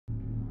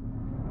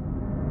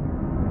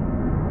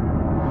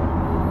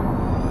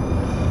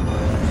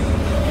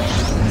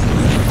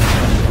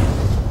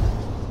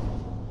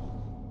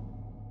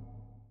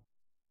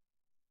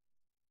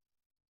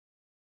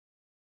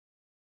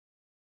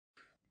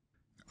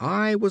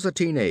I Was a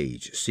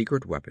Teenage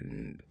Secret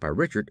Weapon by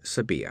Richard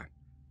Sabia.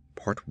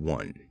 Part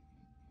 1.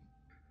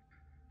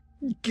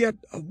 "Get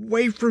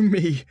away from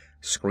me!"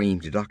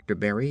 screamed Dr.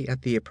 Berry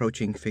at the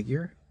approaching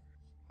figure.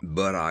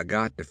 "But I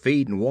got to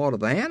feed and water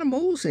the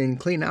animals and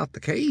clean out the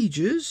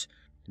cages,"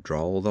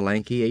 drawled the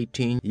lanky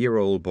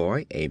 18-year-old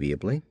boy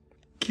amiably.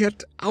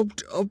 "Get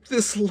out of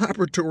this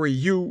laboratory,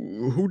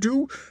 you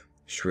hoodoo!"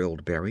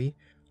 shrilled Berry,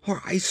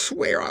 "or I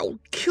swear I'll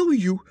kill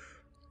you.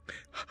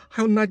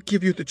 I'll not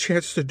give you the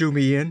chance to do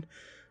me in."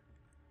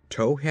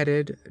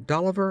 Tow-headed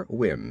Dolliver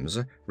Wims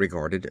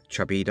regarded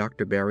chubby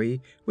Dr. Berry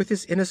with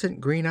his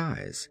innocent green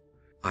eyes.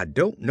 "I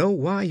don't know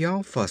why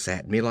y'all fuss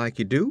at me like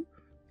you do,"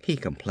 he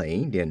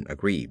complained in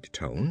aggrieved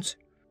tones.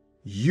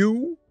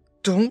 "You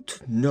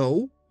don't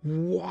know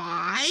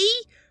why?"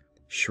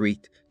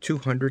 shrieked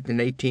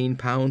 218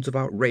 pounds of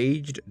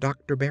outraged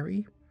Dr.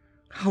 Berry.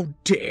 "How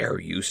dare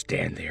you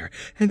stand there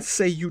and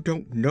say you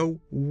don't know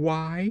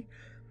why?"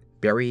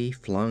 Berry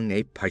flung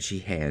a pudgy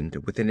hand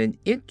within an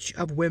inch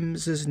of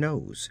Wims's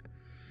nose.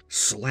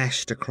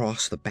 Slashed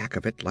across the back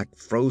of it like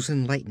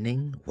frozen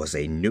lightning was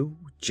a new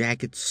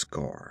jagged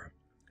scar.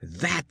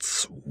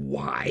 "That's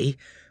why!"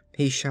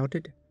 he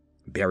shouted.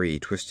 Berry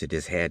twisted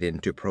his head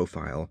into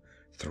profile,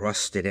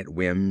 thrust it at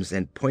Wims,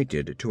 and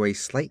pointed to a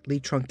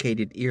slightly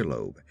truncated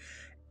earlobe.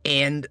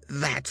 "And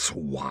that's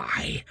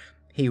why!"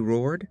 he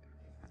roared.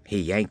 He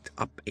yanked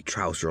up a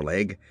trouser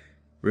leg,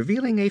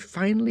 revealing a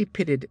finely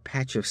pitted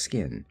patch of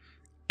skin.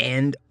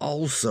 "And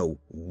also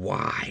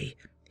why!"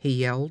 he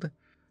yelled.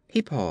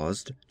 He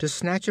paused to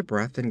snatch a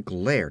breath and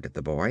glared at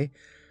the boy.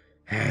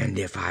 "And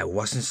if I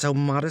wasn't so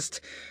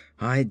modest,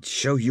 I'd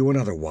show you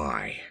another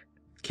why."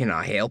 "Can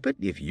I help it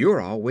if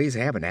you're always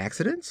having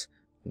accidents?"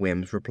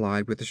 Wims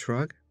replied with a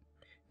shrug.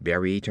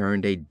 Berry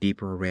turned a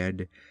deeper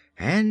red,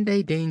 and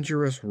a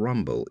dangerous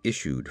rumble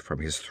issued from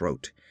his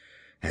throat,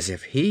 as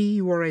if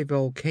he were a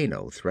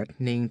volcano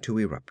threatening to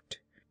erupt.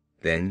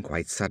 Then,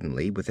 quite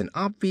suddenly, with an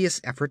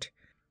obvious effort,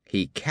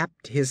 he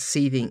capped his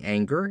seething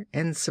anger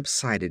and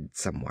subsided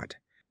somewhat.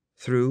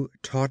 Through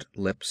taut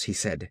lips he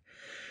said,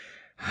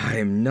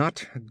 "I'm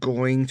not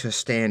going to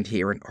stand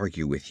here and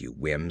argue with you,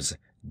 Wims.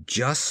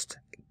 Just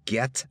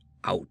get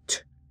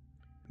out."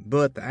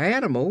 "But the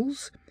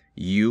animals—"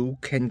 "You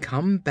can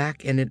come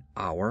back in an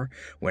hour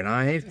when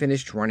I've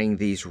finished running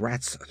these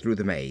rats through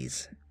the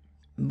maze."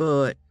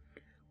 "But—"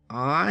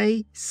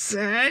 "I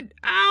said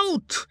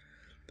out!"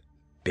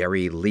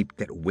 Berry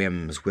leaped at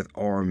Wims with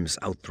arms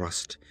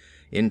outthrust,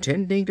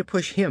 intending to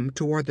push him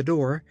toward the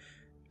door,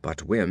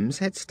 but Wims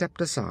had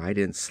stepped aside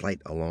in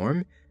slight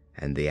alarm,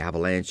 and the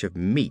avalanche of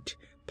meat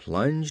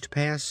plunged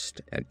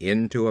past and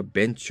into a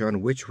bench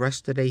on which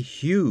rested a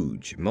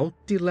huge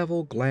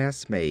multi-level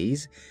glass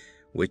maze,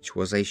 which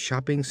was a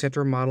shopping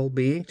center model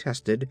being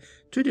tested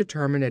to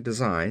determine a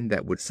design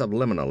that would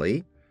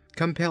subliminally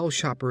compel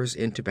shoppers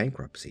into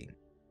bankruptcy.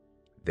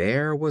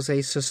 There was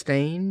a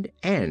sustained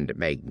and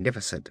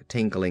magnificent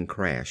tingling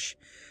crash,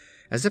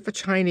 as if a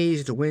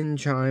Chinese wind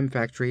chime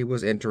factory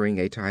was entering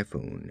a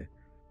typhoon.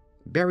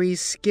 Berry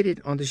skidded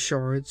on the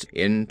shards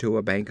into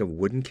a bank of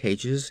wooden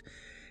cages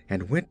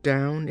and went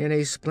down in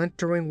a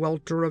splintering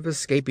welter of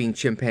escaping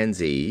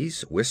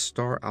chimpanzees,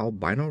 Wistar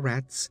albino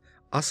rats,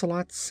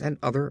 ocelots, and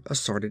other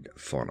assorted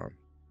fauna.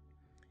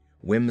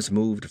 Wims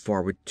moved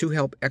forward to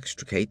help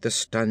extricate the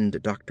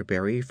stunned Dr.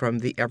 Berry from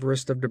the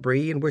Everest of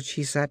debris in which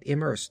he sat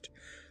immersed.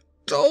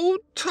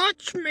 "Don't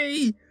touch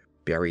me!"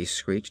 Berry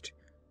screeched.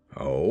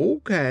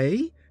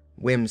 "Okay,"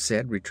 Wims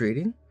said,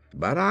 retreating.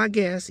 "But I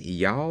guess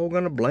y'all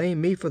gonna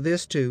blame me for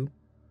this, too."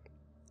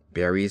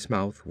 Berry's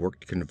mouth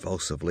worked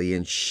convulsively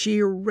in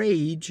sheer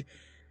rage,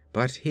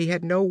 but he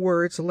had no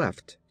words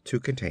left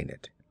to contain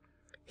it.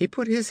 He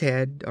put his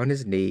head on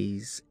his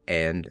knees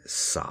and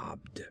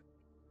sobbed.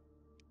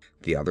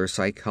 The other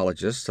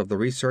psychologists of the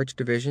research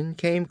division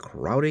came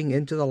crowding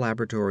into the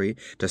laboratory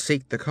to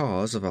seek the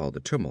cause of all the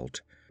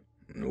tumult.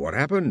 "What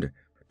happened?"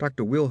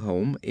 Dr.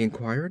 Wilholm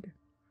inquired.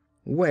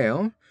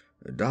 "Well,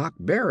 Doc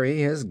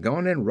Berry has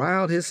gone and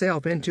riled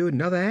hisself into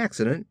another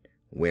accident,"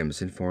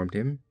 Wims informed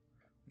him.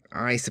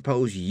 "I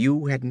suppose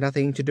you had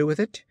nothing to do with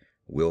it?"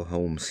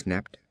 Wilholm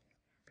snapped.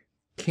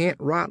 "Can't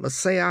rightly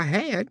say I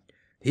had.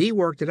 He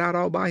worked it out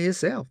all by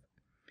hisself."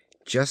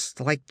 "Just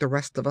like the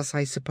rest of us,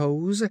 I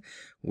suppose,"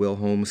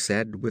 Wilholm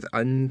said with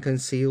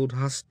unconcealed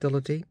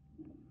hostility.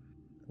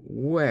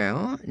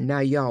 "Well, now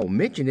y'all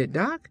mention it,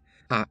 Doc,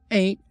 I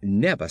ain't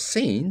never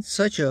seen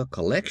such a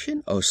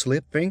collection o'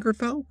 slip-fingered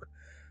folk.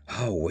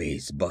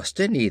 Always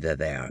bustin' either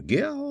their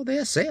gear or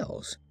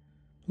theirselves.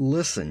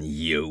 Listen,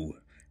 you.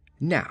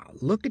 Now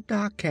look at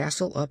Doc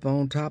Castle up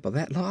on top of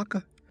that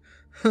locker.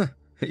 Huh,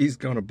 he's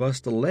gonna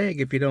bust a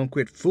leg if he don't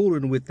quit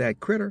foolin' with that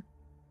critter."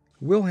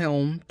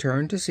 Wilhelm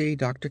turned to see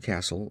Dr.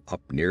 Castle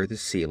up near the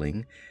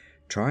ceiling,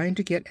 trying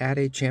to get at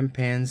a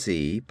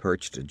chimpanzee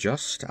perched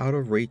just out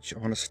of reach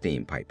on a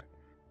steam pipe.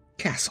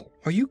 "Castle,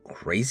 are you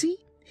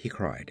crazy?" he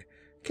cried.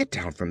 "Get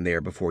down from there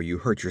before you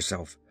hurt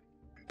yourself."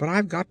 "But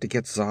I've got to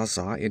get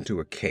Zaza into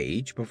a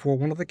cage before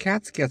one of the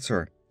cats gets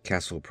her,"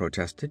 Castle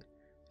protested.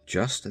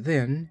 Just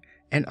then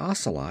an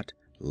ocelot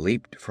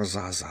leaped for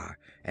Zaza,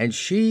 and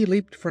she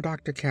leaped for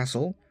Dr.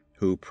 Castle,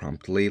 who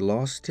promptly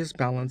lost his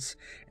balance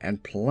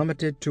and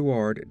plummeted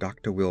toward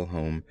Dr.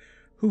 Wilhelm,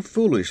 who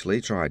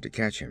foolishly tried to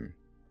catch him.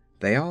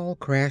 They all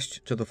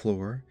crashed to the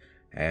floor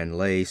and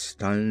lay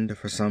stunned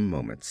for some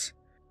moments.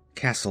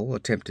 Castle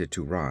attempted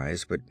to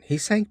rise, but he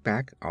sank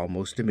back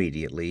almost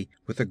immediately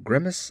with a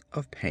grimace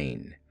of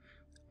pain.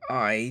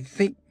 "I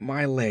think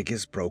my leg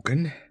is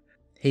broken,"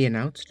 he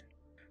announced.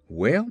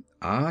 "Well,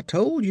 I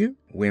told you,"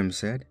 Wims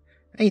said.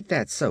 "Ain't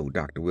that so,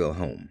 Dr.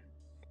 Wilhelm?"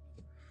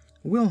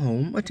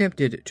 Wilhelm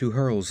attempted to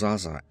hurl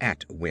Zaza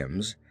at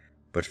Wims,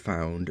 but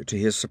found to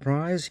his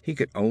surprise he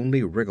could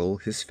only wriggle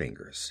his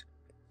fingers.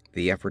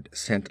 The effort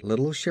sent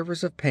little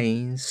shivers of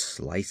pain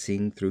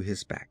slicing through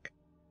his back.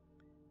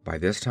 By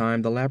this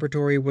time the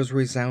laboratory was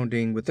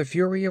resounding with the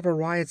fury of a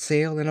riot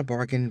sale in a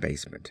bargain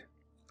basement.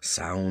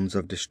 Sounds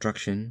of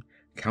destruction,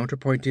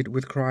 counterpointed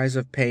with cries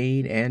of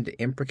pain and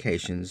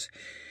imprecations,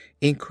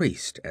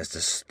 increased as the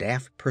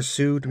staff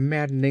pursued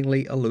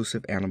maddeningly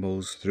elusive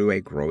animals through a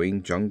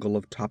growing jungle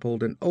of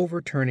toppled and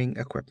overturning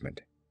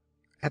equipment.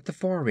 At the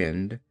far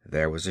end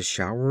there was a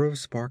shower of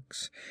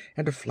sparks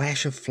and a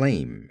flash of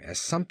flame as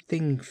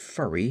something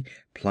furry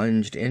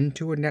plunged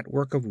into a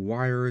network of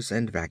wires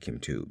and vacuum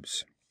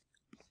tubes.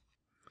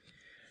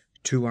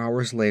 2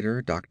 hours later,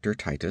 Dr.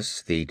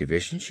 Titus, the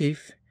division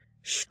chief,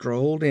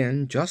 strolled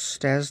in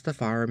just as the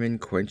firemen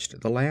quenched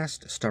the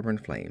last stubborn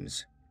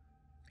flames.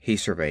 He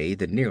surveyed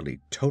the nearly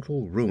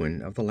total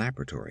ruin of the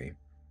laboratory.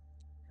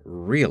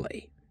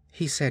 "Really?"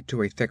 he said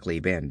to a thickly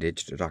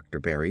bandaged Dr.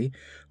 Berry,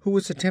 who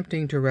was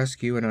attempting to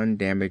rescue an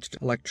undamaged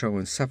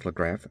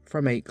electroencephalograph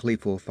from a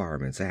gleeful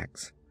fireman's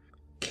axe.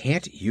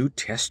 "Can't you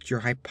test your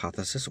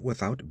hypothesis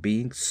without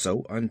being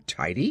so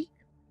untidy?"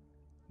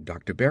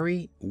 Dr.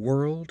 Berry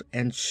whirled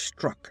and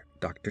struck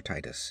Dr.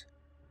 Titus.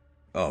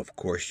 "Of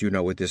course you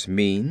know what this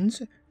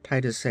means,"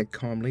 Titus said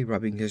calmly,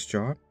 rubbing his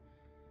jaw.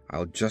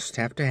 "I'll just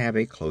have to have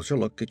a closer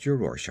look at your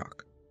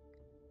Rorschach."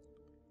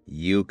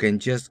 "You can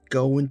just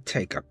go and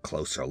take a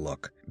closer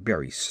look,"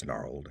 Berry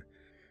snarled.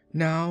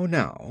 Now,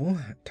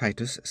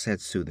 Titus said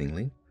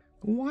soothingly.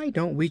 "Why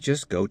don't we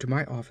just go to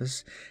my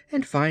office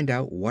and find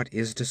out what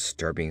is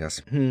disturbing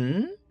us,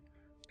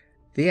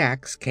 The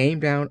axe came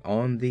down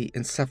on the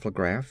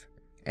encephalograph,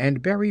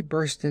 and Berry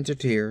burst into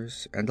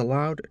tears and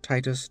allowed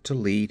Titus to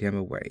lead him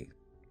away.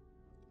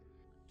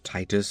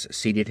 Titus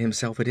seated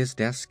himself at his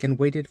desk and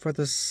waited for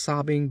the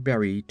sobbing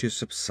Berry to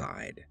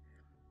subside.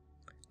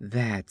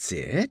 "That's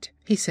it,"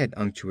 he said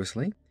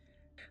unctuously.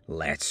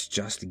 "Let's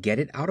just get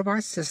it out of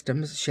our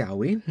systems, shall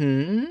we,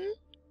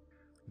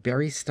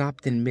 Berry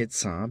stopped in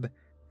mid-sob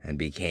and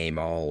became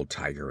all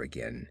tiger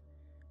again.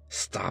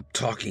 "Stop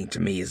talking to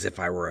me as if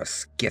I were a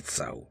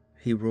schizo,"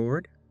 he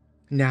roared.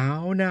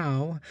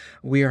 Now,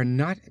 we are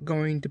not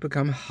going to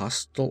become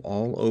hostile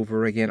all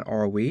over again,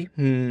 are we,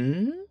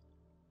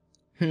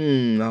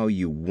 Oh,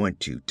 you want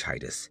to,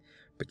 Titus,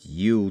 but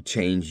you'll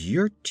change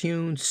your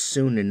tune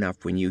soon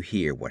enough when you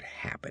hear what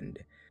happened.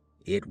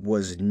 It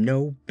was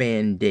no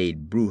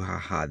band-aid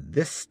brouhaha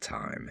this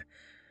time.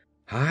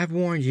 I've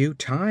warned you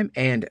time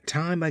and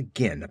time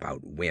again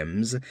about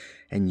whims,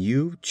 and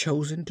you've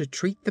chosen to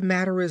treat the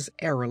matter as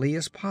airily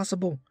as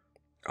possible,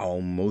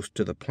 almost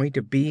to the point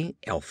of being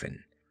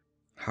elfin.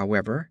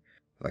 However,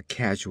 the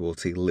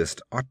casualty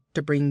list ought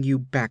to bring you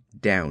back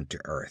down to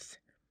earth."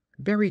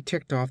 Berry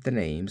ticked off the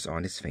names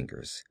on his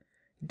fingers.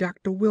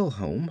 Dr.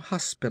 Wilhelm,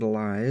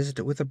 hospitalized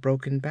with a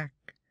broken back.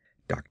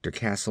 Dr.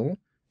 Castle,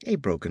 a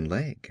broken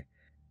leg.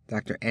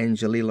 Dr.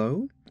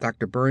 Angelillo,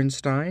 Dr.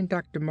 Bernstein,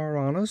 Dr.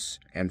 Moranos,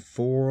 and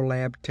 4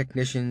 lab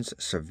technicians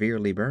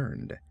severely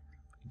burned.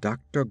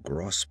 Dr.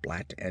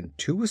 Grossblatt and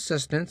 2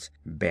 assistants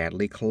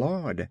badly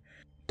clawed.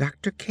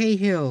 Dr.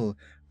 Cahill,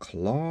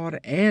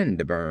 clawed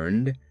and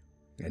burned.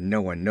 And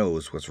no one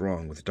knows what's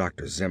wrong with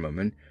Dr.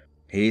 Zimmerman.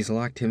 He's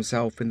locked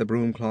himself in the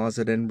broom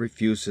closet and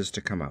refuses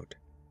to come out.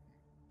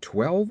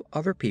 12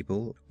 other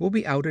people will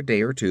be out a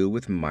day or two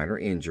with minor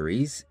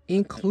injuries,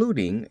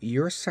 including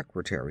your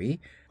secretary,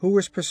 who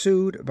was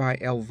pursued by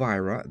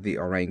Elvira the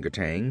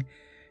orangutan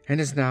and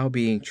is now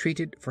being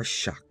treated for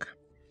shock.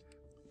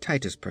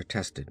 Titus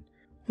protested.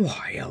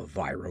 "Why,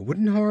 Elvira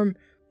wouldn't harm—"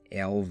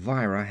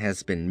 "Elvira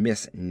has been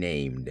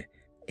misnamed.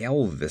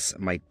 Elvis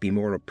might be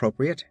more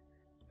appropriate."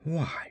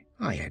 "Why,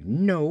 I had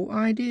no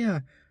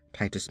idea,"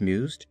 Titus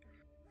mused.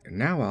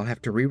 "Now I'll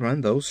have to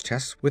rerun those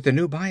tests with the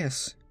new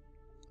bias."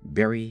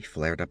 Berry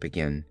flared up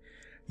again.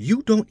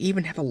 "You don't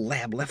even have a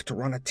lab left to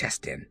run a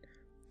test in.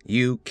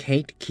 You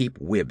can't keep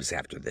Wibbs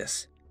after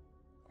this."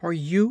 "Are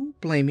you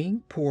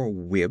blaming poor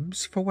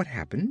Wibbs for what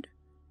happened?"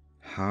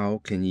 "How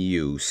can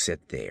you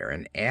sit there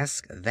and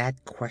ask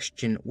that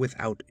question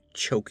without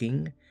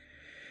choking?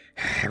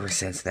 Ever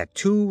since that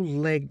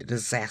 2-legged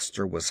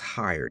disaster was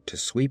hired to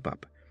sweep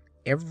up,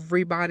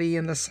 everybody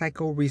in the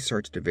Psycho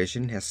Research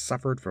Division has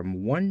suffered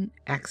from one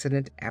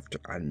accident after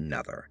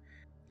another.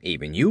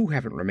 Even you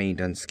haven't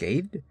remained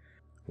unscathed.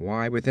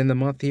 Why, within the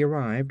month he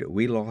arrived,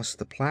 we lost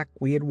the plaque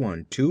we had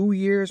won 2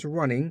 years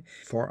running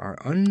for our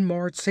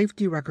unmarred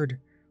safety record.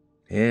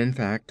 In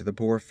fact, the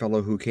poor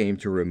fellow who came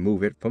to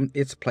remove it from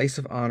its place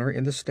of honor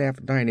in the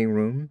staff dining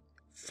room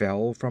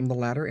fell from the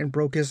ladder and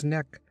broke his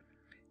neck.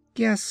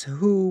 Guess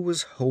who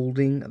was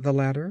holding the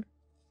ladder?"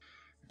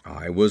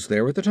 "I was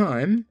there at the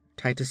time,"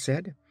 Titus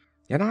said,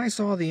 "and I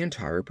saw the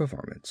entire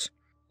performance.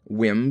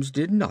 Wims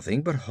did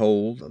nothing but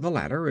hold the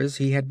ladder as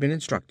he had been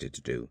instructed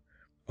to do.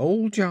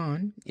 Old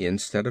John,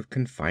 instead of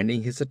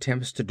confining his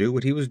attempts to do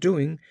what he was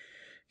doing,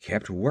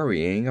 kept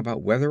worrying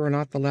about whether or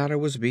not the ladder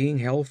was being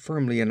held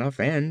firmly enough,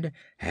 and,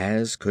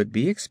 as could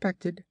be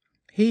expected,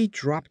 he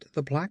dropped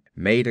the plaque,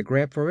 made a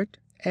grab for it,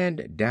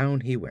 and down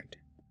he went.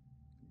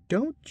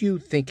 Don't you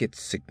think it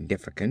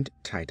significant,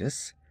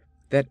 Titus,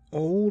 that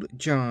old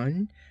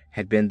John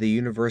had been the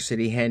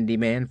university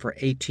handyman for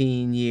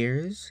 18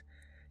 years,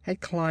 had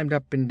climbed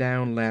up and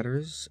down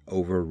ladders,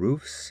 over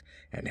roofs,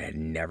 and had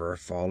never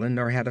fallen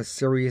or had a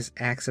serious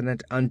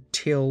accident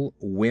until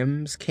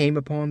Wims came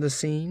upon the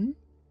scene?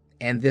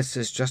 And this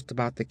is just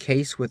about the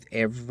case with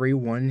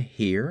everyone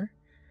here?"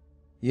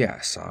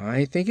 "Yes,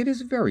 I think it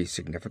is very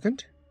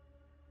significant."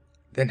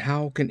 "Then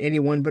how can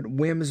anyone but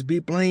Wims be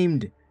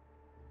blamed?"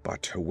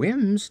 "But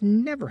Wims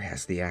never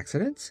has the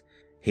accidents.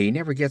 He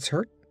never gets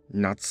hurt,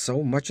 not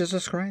so much as a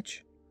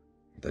scratch."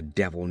 "The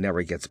devil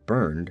never gets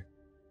burned."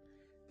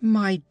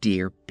 "My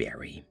dear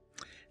Berry,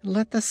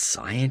 let the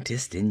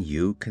scientist in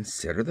you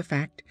consider the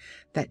fact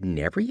that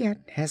never yet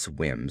has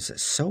Wims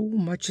so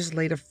much as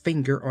laid a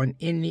finger on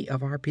any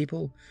of our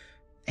people,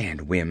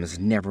 and Wims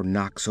never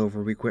knocks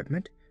over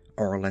equipment,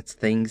 or lets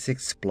things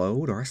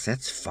explode, or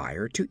sets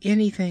fire to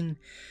anything.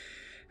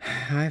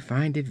 I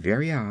find it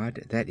very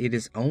odd that it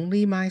is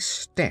only my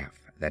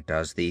staff that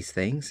does these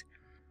things,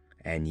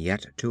 and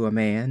yet to a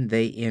man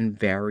they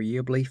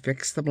invariably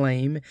fix the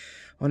blame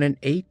on an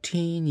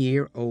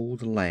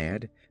 18-year-old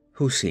lad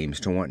who seems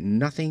to want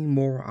nothing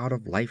more out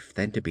of life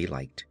than to be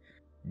liked.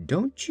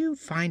 Don't you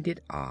find it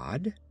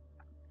odd?"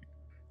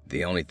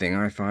 "The only thing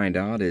I find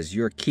odd is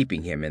your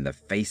keeping him in the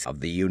face of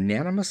the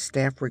unanimous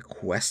staff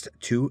request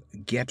to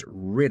get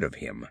rid of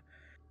him."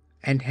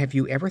 "And have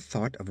you ever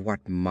thought of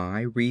what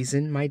my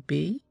reason might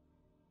be?"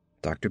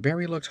 Dr.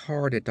 Berry looked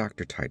hard at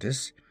Dr.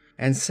 Titus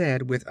and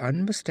said with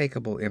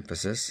unmistakable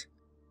emphasis,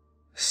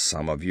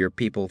 "Some of your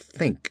people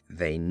think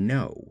they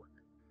know."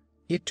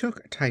 It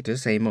took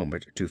Titus a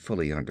moment to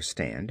fully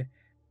understand.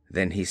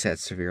 Then he said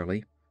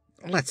severely,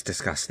 "Let's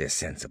discuss this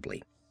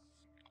sensibly."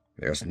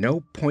 "There's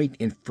no point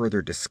in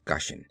further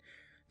discussion.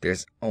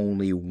 There's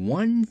only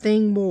one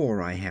thing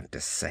more I have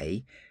to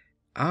say.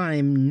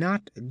 I'm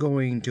not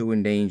going to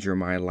endanger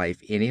my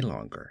life any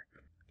longer.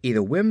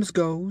 Either Wims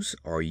goes,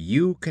 or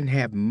you can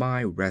have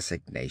my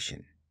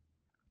resignation."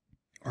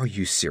 "Are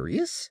you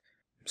serious?"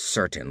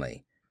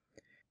 "Certainly."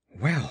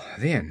 "Well,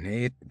 then,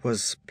 it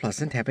was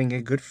pleasant having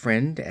a good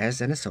friend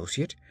as an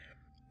associate.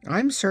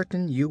 I'm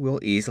certain you will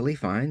easily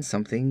find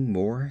something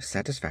more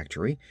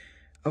satisfactory.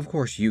 Of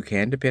course, you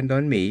can depend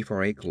on me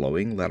for a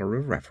glowing letter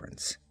of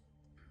reference."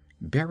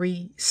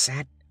 Berry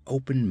sat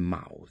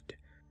open-mouthed.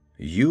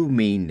 "You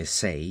mean to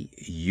say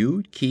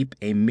you'd keep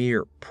a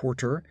mere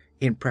porter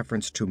in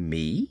preference to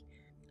me?"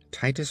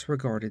 Titus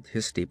regarded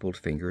his steepled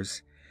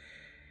fingers.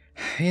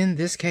 "In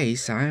this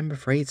case, I'm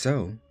afraid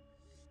so."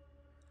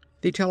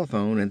 The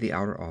telephone in the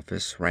outer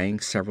office rang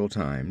several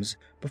times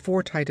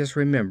before Titus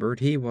remembered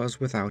he was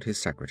without his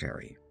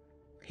secretary.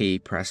 He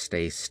pressed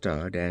a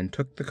stud and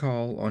took the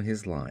call on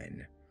his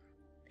line.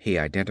 He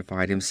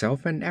identified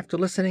himself, and after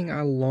listening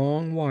a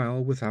long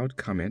while without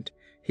comment,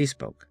 he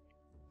spoke.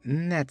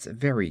 "That's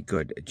very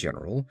good,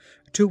 General.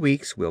 2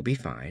 weeks will be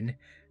fine.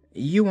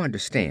 You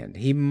understand,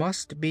 he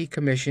must be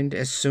commissioned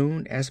as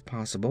soon as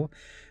possible,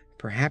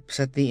 perhaps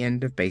at the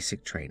end of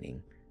basic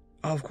training.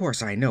 Of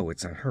course, I know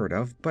it's unheard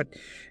of, but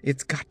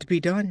it's got to be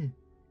done.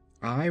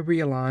 I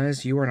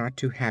realize you are not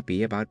too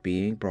happy about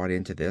being brought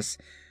into this,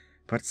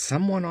 but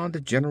someone on the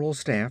general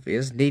staff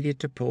is needed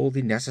to pull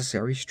the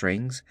necessary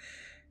strings,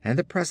 and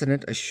the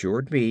President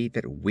assured me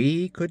that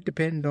we could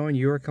depend on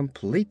your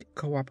complete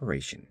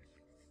cooperation."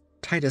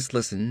 Titus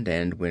listened,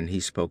 and when he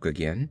spoke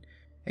again,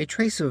 a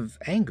trace of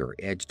anger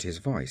edged his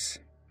voice.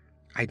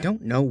 "I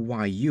don't know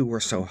why you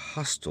are so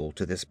hostile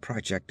to this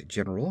project,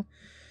 General.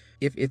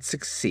 If it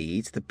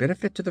succeeds, the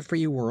benefit to the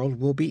free world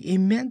will be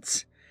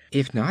immense.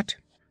 If not,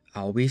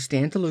 all we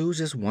stand to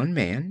lose is one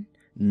man,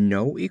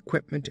 no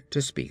equipment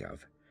to speak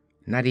of.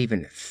 Not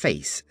even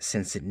face,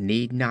 since it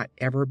need not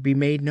ever be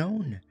made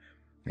known.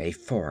 A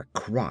far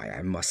cry,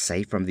 I must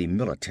say, from the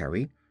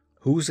military,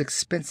 whose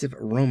expensive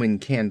Roman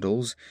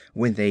candles,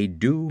 when they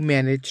do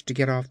manage to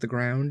get off the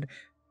ground,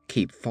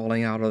 keep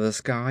falling out of the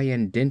sky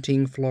and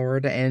denting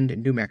Florida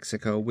and New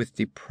Mexico with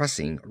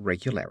depressing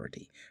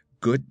regularity.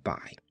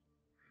 Goodbye."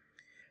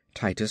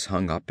 Titus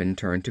hung up and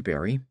turned to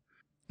Berry.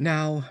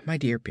 "Now, my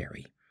dear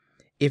Berry,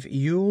 if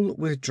you'll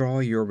withdraw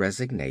your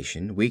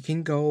resignation, we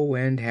can go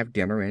and have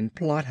dinner and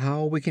plot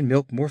how we can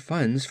milk more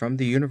funds from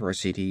the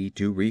university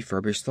to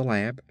refurbish the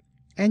lab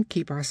and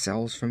keep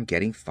ourselves from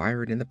getting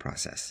fired in the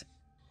process."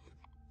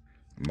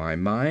 "My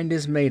mind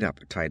is made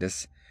up,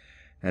 Titus,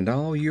 and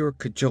all your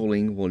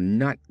cajoling will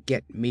not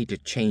get me to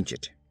change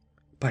it.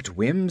 "But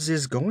Wims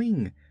is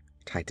going,"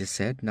 Titus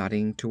said,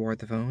 nodding toward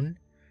the phone.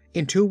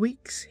 "In 2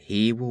 weeks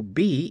he will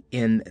be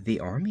in the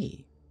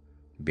army."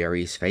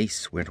 Berry's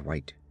face went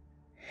white.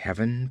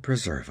 "Heaven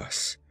preserve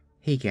us,"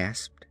 he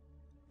gasped.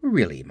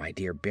 "Really, my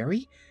dear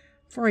Berry,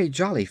 for a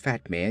jolly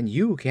fat man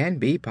you can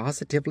be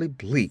positively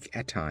bleak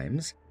at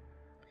times."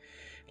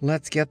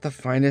 "Let's get the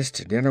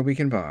finest dinner we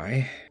can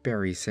buy,"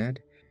 Berry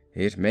said.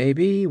 "It may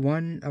be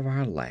one of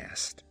our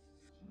last."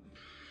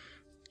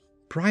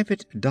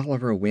 Private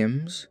Dolliver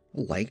Wims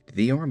liked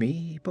the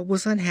army, but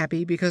was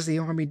unhappy because the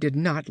army did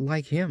not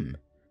like him.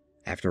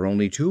 After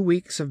only 2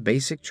 weeks of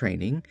basic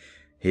training,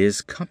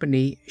 his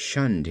company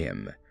shunned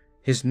him,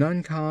 his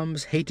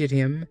non-coms hated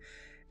him,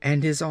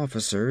 and his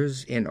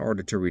officers, in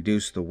order to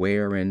reduce the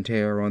wear and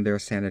tear on their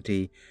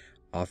sanity,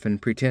 often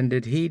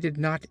pretended he did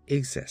not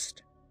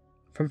exist.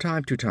 From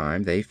time to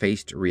time they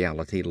faced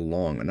reality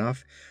long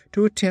enough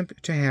to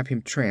attempt to have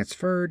him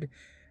transferred,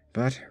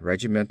 but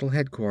regimental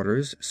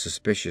headquarters,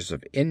 suspicious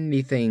of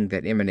anything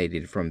that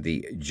emanated from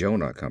the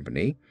Jonah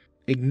Company,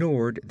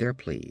 ignored their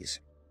pleas.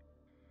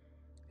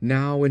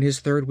 Now, in his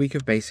 3rd week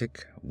of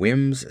basic,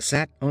 Wims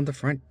sat on the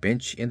front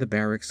bench in the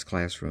barracks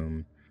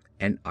classroom,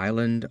 an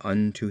island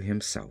unto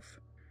himself.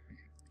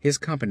 His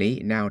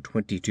company, now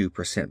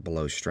 22%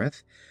 below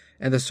strength,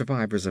 and the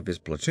survivors of his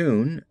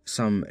platoon,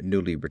 some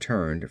newly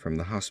returned from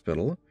the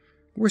hospital,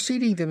 were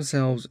seating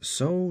themselves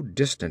so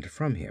distant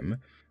from him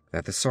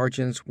that the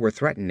sergeants were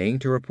threatening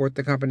to report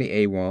the company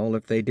AWOL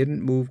if they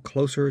didn't move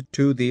closer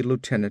to the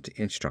lieutenant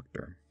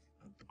instructor.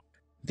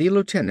 The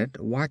lieutenant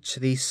watched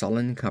the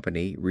sullen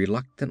company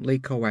reluctantly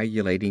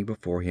coagulating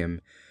before him,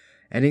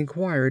 and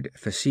inquired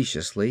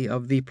facetiously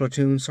of the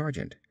platoon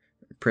sergeant,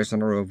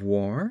 "Prisoner of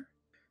war?"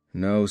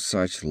 "No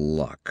such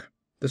luck,"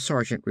 the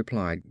sergeant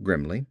replied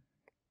grimly.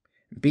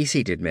 "Be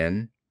seated,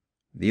 men."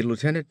 The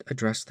lieutenant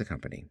addressed the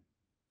company.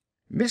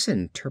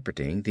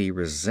 Misinterpreting the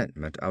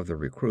resentment of the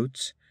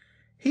recruits,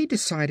 he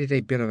decided a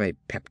bit of a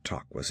pep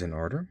talk was in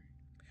order.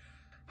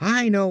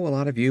 "I know a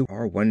lot of you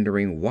are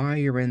wondering why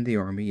you're in the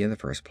army in the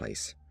first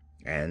place,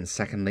 and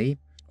secondly,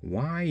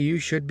 why you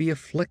should be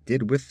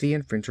afflicted with the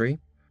infantry.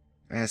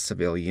 As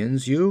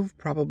civilians, you've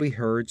probably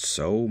heard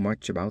so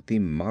much about the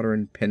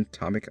modern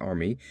pentomic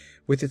army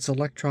with its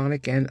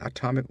electronic and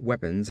atomic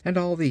weapons and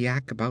all the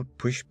yak about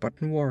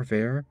push-button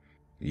warfare.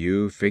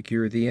 You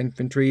figure the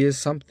infantry is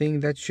something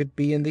that should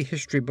be in the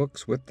history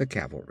books with the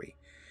cavalry.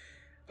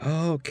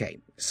 Okay,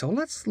 so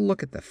let's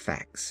look at the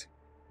facts.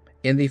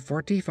 In the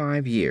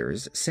 45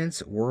 years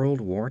since World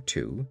War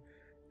II,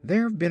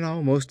 there have been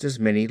almost as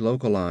many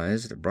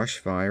localized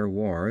brushfire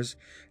wars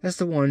as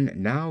the one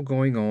now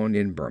going on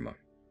in Burma.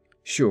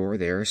 Sure,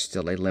 there's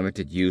still a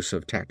limited use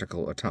of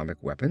tactical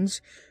atomic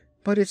weapons,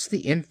 but it's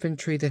the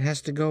infantry that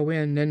has to go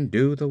in and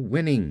do the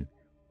winning.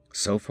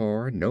 So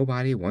far,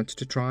 nobody wants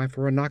to try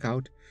for a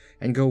knockout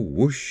and go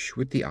whoosh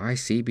with the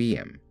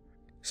ICBM.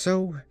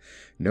 So,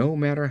 no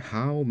matter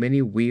how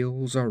many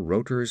wheels or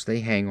rotors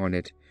they hang on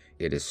it,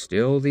 it is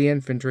still the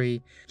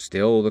infantry,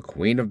 still the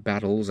queen of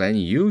battles,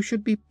 and you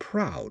should be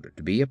proud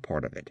to be a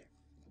part of it.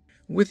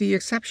 With the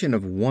exception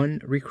of one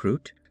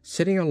recruit,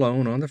 sitting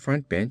alone on the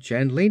front bench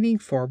and leaning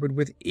forward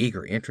with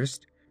eager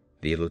interest,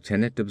 the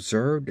lieutenant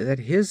observed that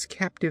his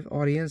captive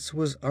audience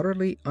was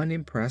utterly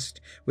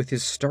unimpressed with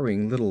his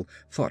stirring little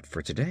thought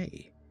for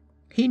today.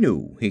 He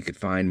knew he could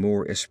find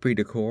more esprit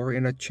de corps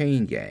in a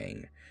chain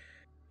gang.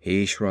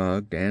 He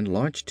shrugged and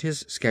launched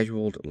his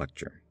scheduled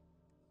lecture.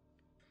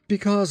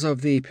 Because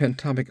of the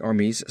pentomic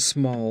army's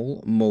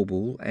small,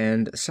 mobile,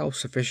 and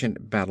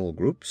self-sufficient battle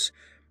groups,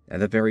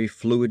 and the very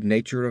fluid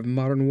nature of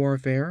modern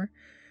warfare,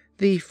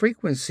 the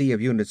frequency of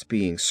units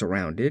being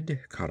surrounded,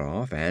 cut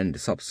off, and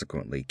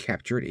subsequently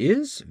captured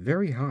is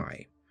very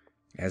high.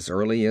 As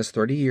early as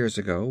 30 years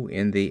ago,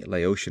 in the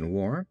Laotian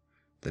War,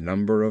 the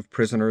number of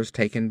prisoners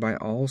taken by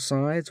all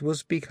sides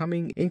was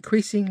becoming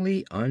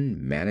increasingly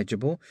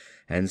unmanageable,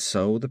 and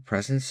so the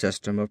present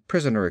system of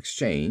prisoner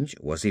exchange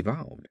was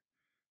evolved.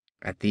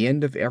 At the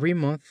end of every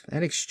month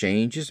an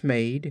exchange is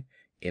made,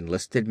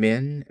 enlisted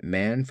men,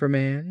 man for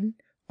man,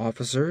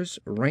 officers,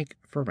 rank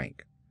for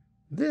rank.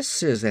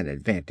 This is an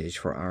advantage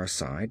for our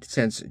side,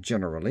 since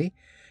generally,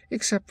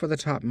 except for the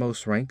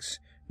topmost ranks,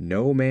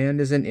 no man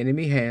is in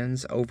enemy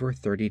hands over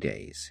 30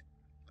 days.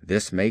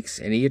 This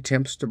makes any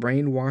attempts to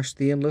brainwash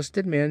the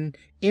enlisted men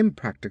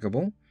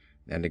impracticable,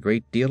 and a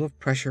great deal of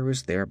pressure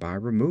is thereby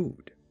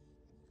removed.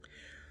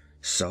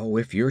 So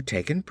if you're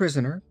taken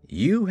prisoner,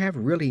 you have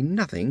really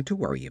nothing to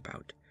worry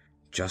about.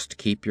 Just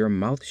keep your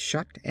mouth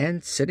shut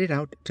and sit it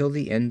out till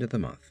the end of the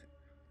month.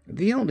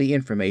 The only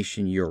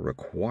information you're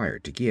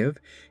required to give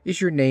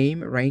is your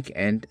name, rank,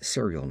 and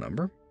serial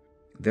number.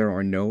 There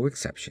are no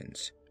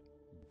exceptions.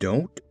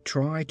 Don't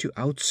try to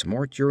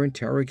outsmart your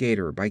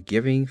interrogator by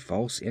giving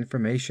false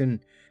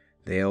information.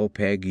 They'll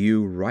peg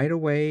you right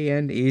away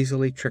and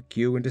easily trick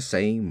you into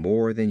saying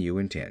more than you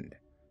intend.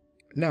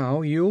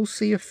 Now you'll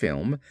see a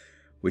film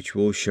which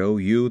will show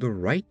you the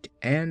right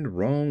and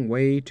wrong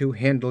way to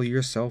handle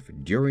yourself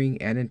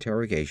during an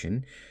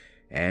interrogation,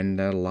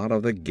 and a lot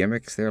of the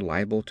gimmicks they're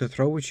liable to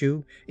throw at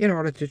you in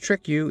order to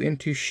trick you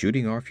into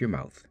shooting off your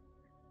mouth.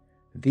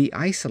 The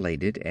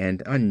isolated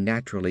and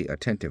unnaturally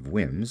attentive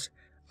Wims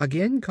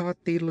again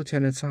caught the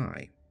lieutenant's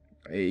eye.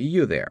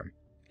 "You there,"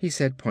 he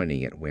said,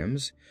 pointing at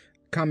Wims.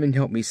 "Come and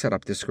help me set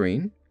up this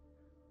screen."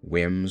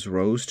 Wims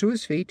rose to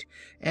his feet,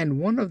 and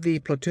one of the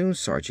platoon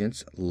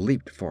sergeants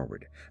leaped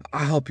forward.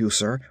 "I'll help you,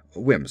 sir.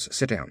 Wims,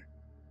 sit down."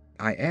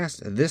 "I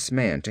asked this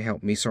man to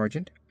help me,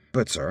 Sergeant."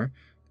 "But, sir—"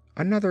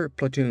 Another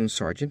platoon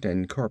sergeant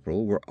and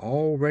corporal were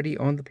already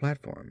on the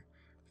platform.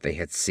 They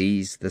had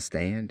seized the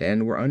stand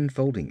and were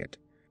unfolding it.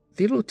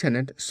 The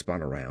lieutenant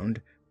spun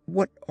around.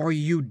 "What are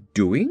you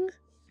doing?"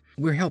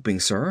 "We're helping,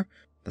 sir,"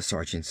 the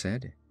sergeant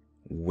said.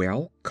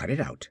 "Well, cut it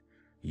out.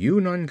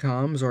 You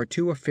non-coms are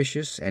too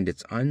officious, and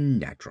it's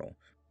unnatural.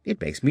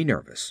 It makes me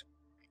nervous."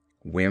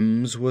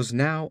 Wims was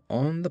now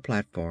on the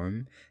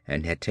platform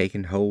and had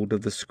taken hold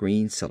of the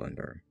screen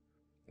cylinder.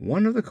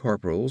 One of the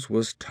corporals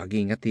was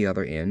tugging at the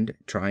other end,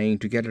 trying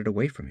to get it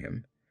away from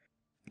him.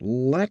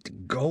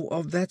 "Let go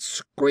of that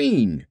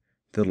screen!"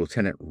 the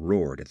lieutenant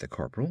roared at the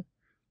corporal.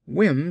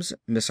 Wims,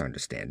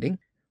 misunderstanding,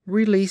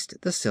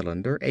 released the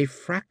cylinder a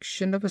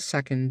fraction of a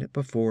second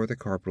before the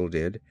corporal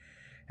did,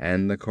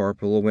 and the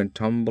corporal went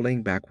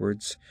tumbling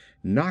backwards,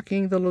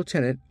 knocking the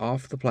lieutenant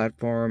off the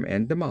platform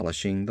and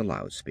demolishing the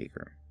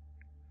loudspeaker.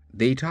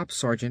 The top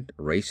sergeant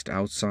raced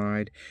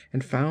outside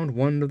and found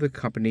one of the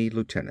company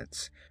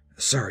lieutenants.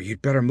 "Sir,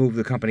 you'd better move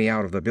the company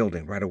out of the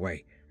building right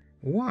away."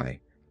 "Why?"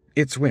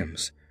 "It's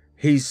Wims.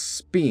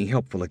 He's being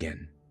helpful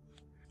again."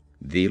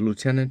 The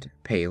lieutenant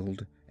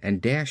paled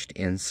and dashed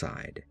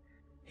inside.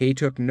 He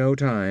took no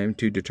time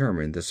to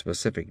determine the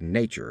specific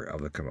nature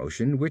of the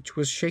commotion which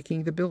was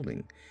shaking the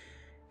building.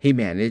 He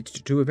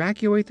managed to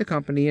evacuate the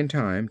company in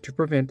time to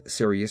prevent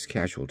serious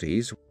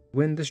casualties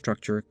when the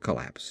structure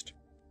collapsed.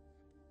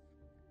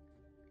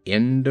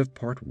 End of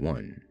Part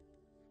 1.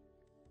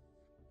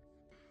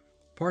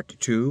 Part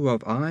 2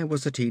 of I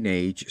Was a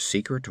Teenage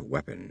Secret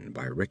Weapon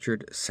by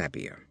Richard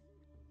Sabia.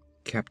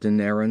 Captain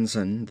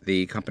Aronson,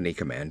 the company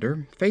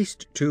commander,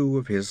 faced two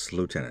of his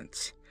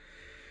lieutenants.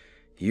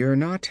 "You're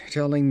not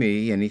telling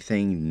me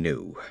anything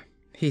new,"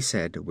 he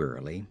said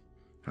wearily.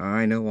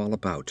 "I know all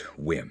about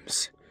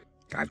Wims.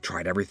 I've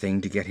tried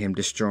everything to get him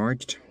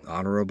discharged,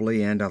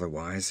 honorably and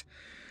otherwise.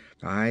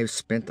 I've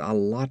spent a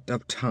lot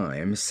of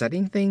time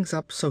setting things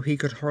up so he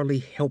could hardly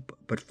help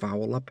but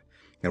foul up,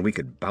 and we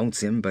could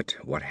bounce him, but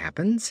what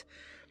happens?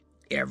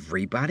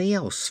 Everybody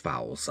else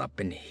fouls up,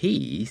 and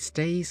he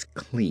stays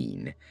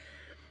clean.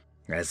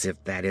 As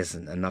if that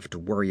isn't enough to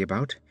worry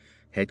about,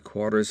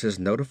 Headquarters has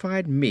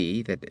notified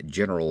me that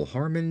General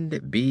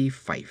Harmond B.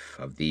 Fife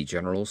of the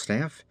General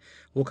Staff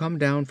will come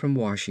down from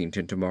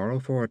Washington tomorrow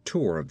for a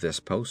tour of this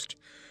post.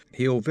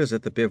 He'll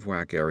visit the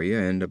bivouac area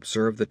and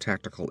observe the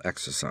tactical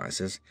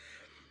exercises.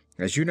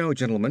 As you know,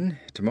 gentlemen,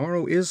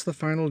 tomorrow is the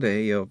final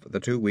day of the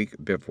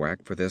 2-week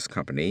bivouac for this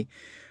company,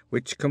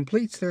 which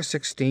completes their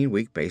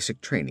 16-week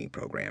basic training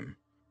program.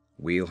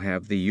 We'll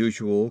have the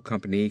usual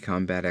company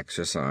combat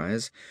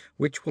exercise,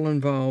 which will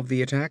involve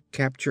the attack,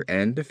 capture,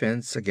 and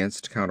defense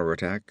against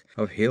counterattack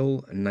of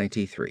Hill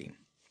 93.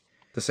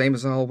 "The same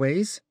as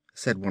always?"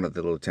 said one of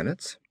the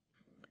lieutenants.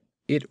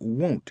 "It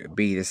won't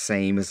be the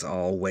same as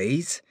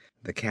always,"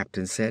 the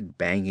captain said,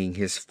 banging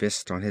his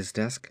fist on his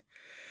desk.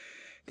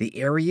 "The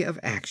area of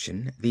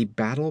action, the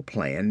battle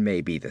plan may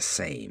be the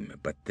same,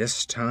 but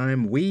this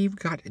time we've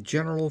got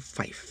General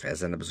Fife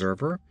as an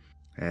observer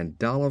and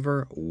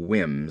Dolliver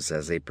Wims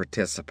as a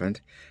participant,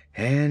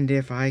 and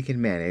if I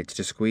can manage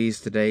to squeeze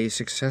the day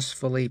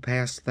successfully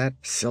past that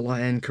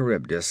Scylla and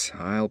Charybdis,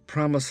 I'll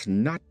promise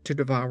not to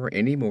devour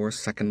any more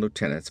second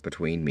lieutenants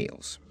between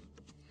meals."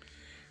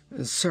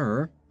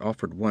 "Sir,"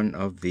 offered one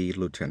of the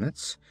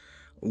lieutenants,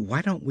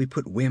 "why don't we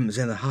put Wims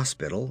in the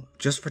hospital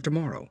just for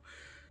tomorrow?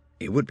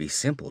 It would be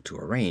simple to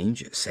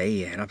arrange,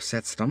 say an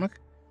upset stomach."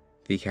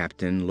 The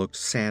captain looked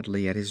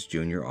sadly at his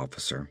junior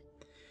officer.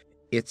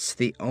 "It's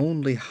the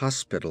only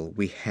hospital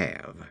we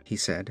have," he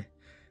said.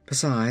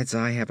 "Besides,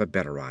 I have a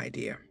better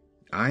idea.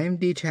 I'm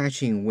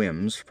detaching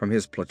Wims from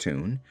his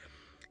platoon,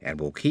 and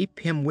will keep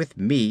him with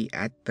me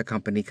at the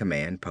company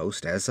command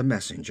post as a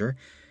messenger,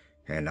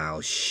 and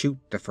I'll shoot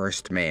the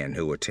first man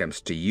who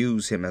attempts to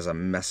use him as a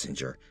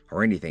messenger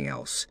or anything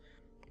else."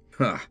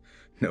 "Ha!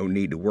 No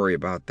need to worry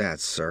about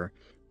that, sir.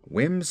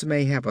 Wims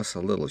may have us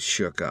a little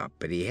shook up,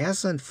 but he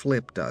hasn't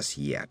flipped us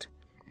yet."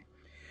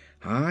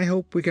 "I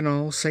hope we can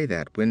all say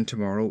that when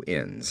tomorrow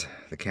ends,"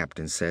 the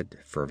captain said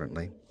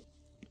fervently.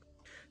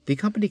 The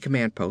company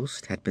command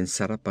post had been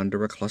set up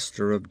under a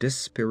cluster of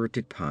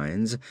dispirited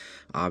pines,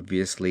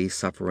 obviously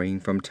suffering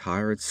from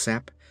tired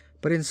sap,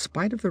 but in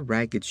spite of the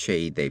ragged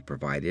shade they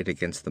provided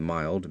against the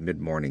mild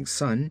mid-morning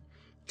sun,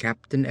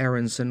 Captain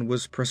Aronson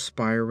was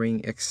perspiring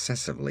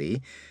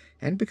excessively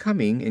and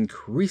becoming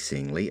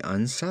increasingly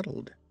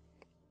unsettled.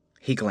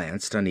 He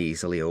glanced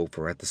uneasily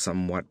over at the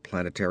somewhat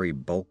planetary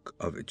bulk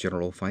of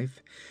General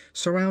Fife,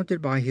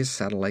 surrounded by his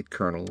satellite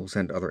colonels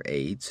and other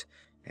aides,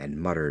 and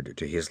muttered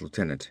to his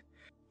lieutenant,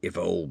 If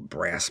old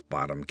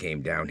Brassbottom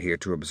came down here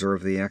to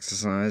observe the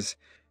exercise,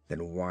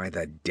 then why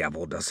the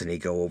devil doesn't he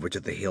go over to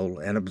the hill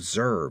and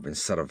observe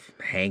instead of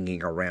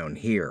hanging around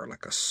here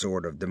like a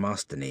sword of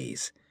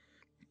Demosthenes?"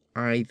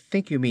 "I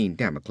think you mean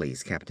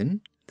Damocles,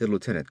 Captain," the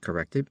lieutenant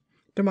corrected.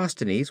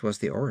 "Demosthenes was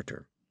the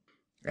orator."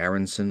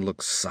 Aronson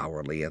looked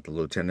sourly at the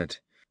lieutenant.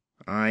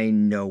 "I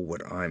know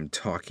what I'm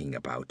talking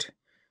about.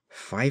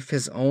 Fyfe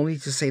has only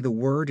to say the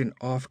word and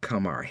off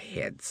come our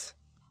heads."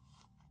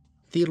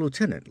 The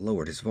lieutenant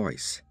lowered his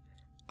voice.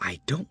 "I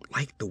don't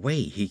like the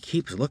way he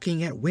keeps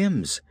looking at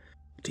Wims.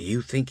 Do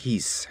you think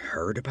he's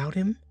heard about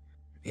him?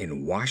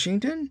 In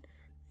Washington?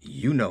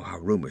 You know how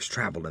rumors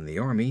travel in the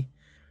army."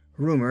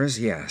 "Rumors,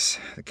 yes,"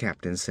 the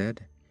captain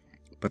said.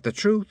 "But the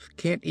truth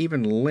can't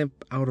even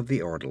limp out of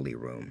the orderly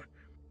room."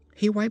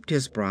 He wiped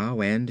his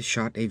brow and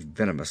shot a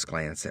venomous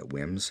glance at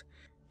Wims.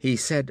 He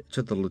said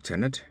to the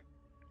lieutenant,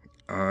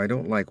 "I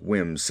don't like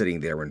Wims sitting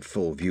there in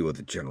full view of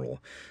the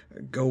general.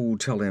 Go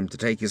tell him to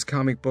take his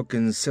comic book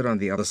and sit on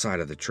the other side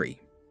of the tree."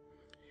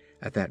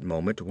 At that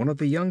moment one of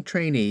the young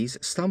trainees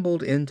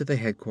stumbled into the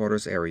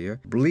headquarters area,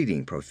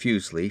 bleeding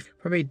profusely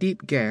from a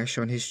deep gash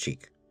on his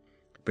cheek.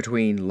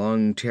 Between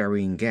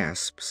lung-tearing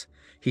gasps,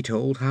 he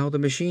told how the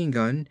machine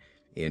gun,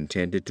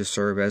 intended to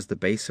serve as the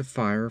base of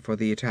fire for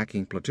the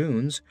attacking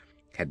platoons,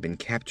 had been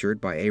captured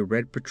by a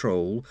Red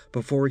patrol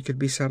before it could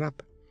be set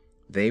up.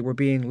 They were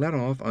being let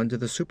off under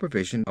the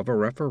supervision of a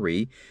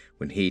referee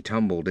when he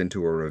tumbled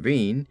into a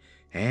ravine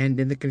and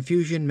in the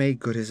confusion made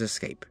good his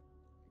escape.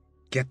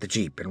 "Get the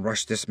jeep and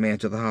rush this man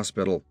to the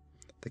hospital,"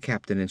 the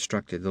captain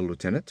instructed the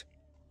lieutenant.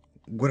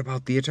 "What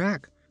about the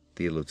attack?"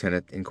 the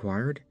lieutenant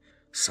inquired.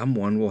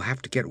 "Someone will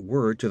have to get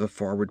word to the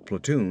forward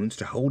platoons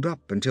to hold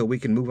up until we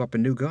can move up a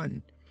new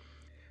gun."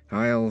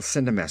 "I'll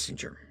send a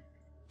messenger."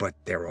 "But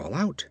they're all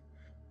out."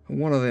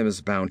 "One of them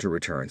is bound to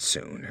return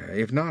soon.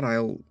 If not,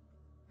 I'll—"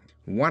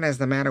 "What is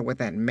the matter with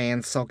that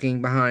man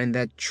sulking behind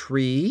that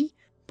tree?"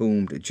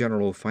 boomed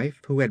General Fyfe,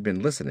 who had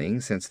been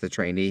listening since the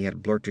trainee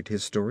had blurted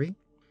his story.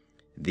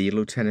 The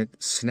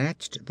lieutenant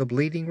snatched the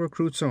bleeding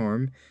recruit's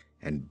arm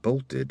and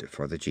bolted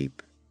for the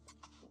jeep.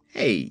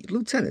 "Hey,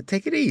 Lieutenant,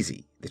 take it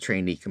easy," the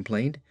trainee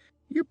complained.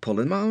 "You're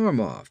pulling my arm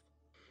off."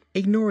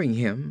 Ignoring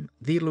him,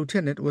 the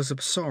lieutenant was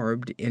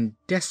absorbed in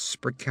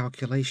desperate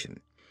calculation.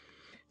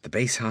 "The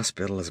base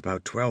hospital is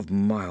about 12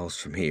 miles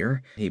from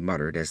here," he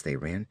muttered as they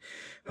ran.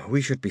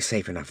 "We should be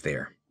safe enough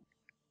there."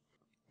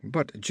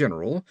 "But,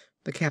 General,"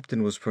 the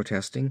captain was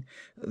protesting,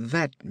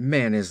 "that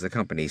man is the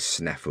company's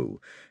snafu.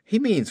 He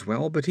means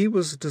well, but he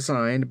was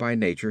designed by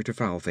nature to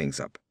foul things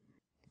up."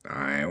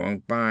 "I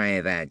won't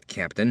buy that,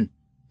 Captain,"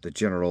 the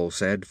general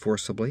said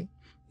forcibly.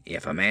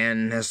 "If a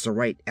man has the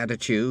right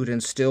attitude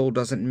and still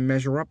doesn't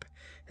measure up,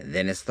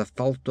 then it's the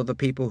fault of the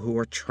people who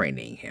are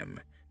training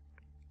him."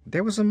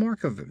 There was a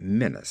mark of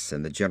menace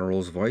in the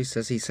general's voice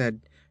as he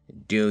said,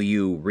 "Do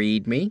you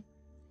read me?"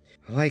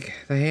 "Like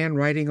the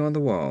handwriting on the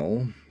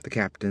wall," the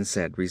captain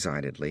said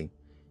resignedly.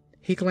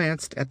 He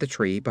glanced at the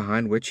tree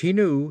behind which he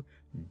knew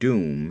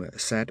Doom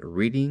sat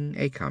reading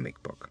a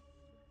comic book.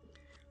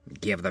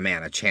 "Give the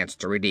man a chance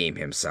to redeem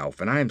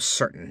himself, and I'm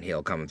certain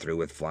he'll come through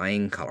with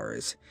flying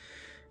colors.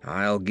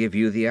 I'll give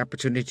you the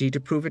opportunity to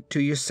prove it to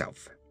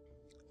yourself."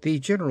 The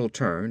general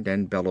turned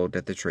and bellowed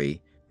at the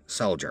tree.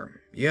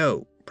 "Soldier,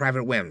 you,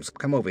 Private Wims,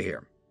 come over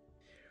here."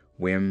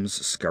 Wims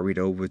scurried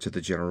over to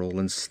the general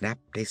and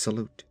snapped a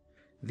salute.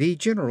 The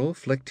general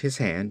flicked his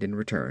hand in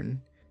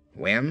return.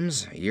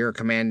 "Wims, your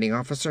commanding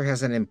officer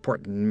has an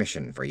important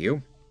mission for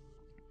you."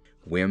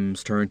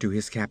 Wims turned to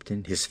his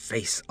captain, his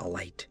face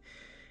alight.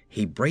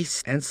 He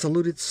braced and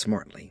saluted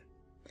smartly.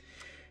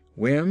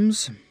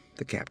 "Wims,"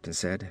 the captain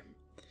said,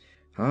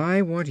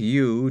 "I want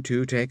you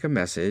to take a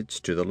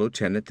message to the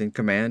lieutenant in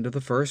command of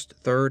the 1st,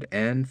 3rd,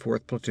 and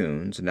 4th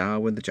platoons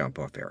now in the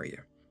jump-off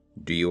area.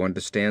 Do you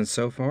understand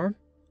so far?"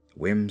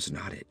 Wims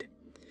nodded.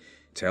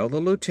 "Tell the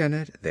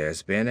lieutenant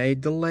there's been a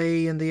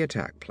delay in the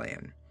attack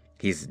plan.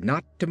 He's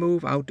not to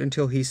move out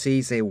until he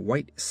sees a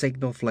white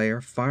signal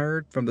flare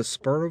fired from the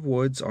spur of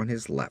woods on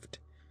his left.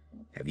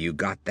 Have you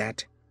got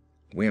that?"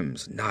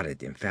 Wims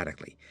nodded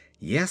emphatically.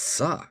 "Yes,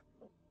 sir."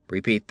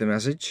 "Repeat the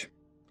message."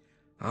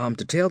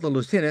 To tell the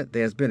lieutenant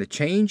there's been a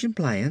change in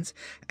plans,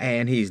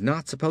 and he's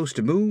not supposed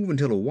to move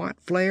until a white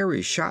flare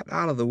is shot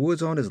out of the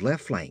woods on his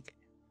left flank."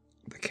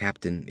 The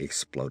captain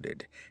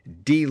exploded.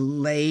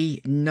 "Delay,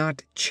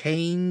 not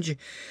change.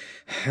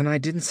 And I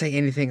didn't say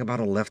anything about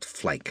a left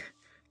flank.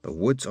 The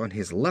woods on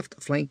his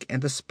left flank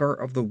and the spur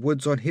of the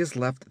woods on his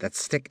left that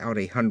stick out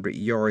 100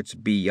 yards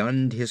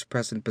beyond his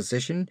present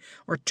position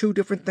are two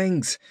different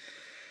things.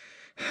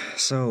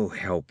 So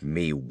help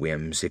me,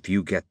 Wims, if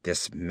you get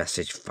this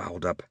message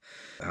fouled up,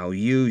 I'll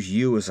use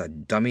you as a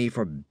dummy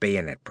for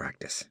bayonet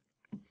practice."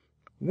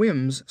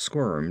 Wims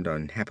squirmed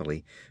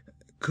unhappily.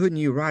 "Couldn't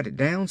you write it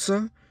down,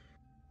 sir?"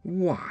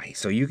 "Why,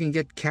 so you can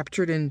get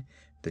captured and—"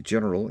 The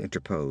general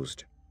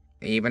interposed.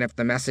 "Even if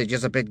the message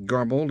is a bit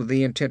garbled,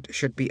 the intent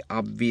should be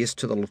obvious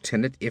to the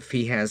lieutenant if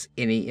he has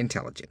any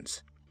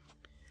intelligence."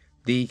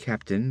 The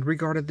captain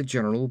regarded the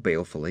general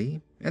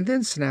balefully and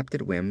then snapped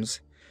at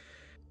Wims.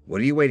 What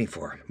are you waiting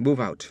for?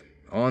 Move out.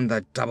 On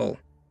the double.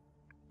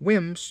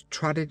 Wims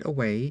trotted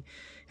away,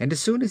 and as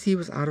soon as he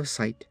was out of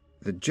sight,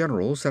 the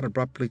general said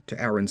abruptly to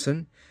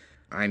Aronson,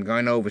 I'm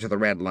going over to the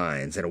red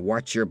lines and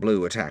watch your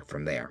blue attack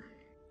from there.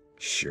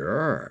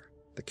 Sure,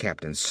 the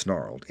captain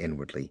snarled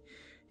inwardly.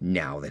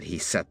 Now that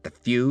he's set the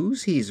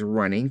fuse, he's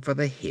running for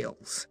the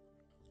hills.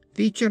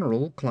 The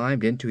general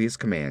climbed into his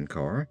command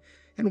car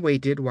and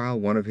waited while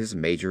one of his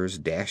majors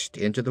dashed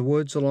into the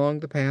woods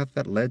along the path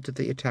that led to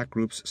the attack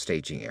group's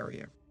staging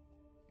area.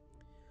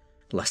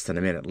 Less than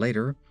a minute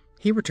later,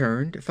 he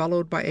returned,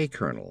 followed by a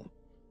colonel.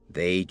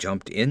 They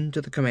jumped into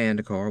the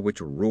command car,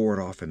 which roared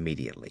off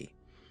immediately.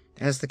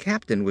 As the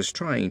captain was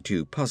trying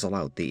to puzzle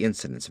out the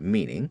incident's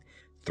meaning,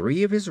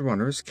 3 of his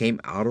runners came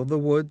out of the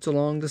woods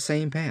along the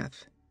same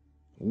path.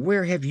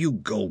 Where have you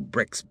gold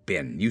bricks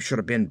been? You should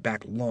have been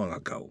back long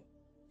ago.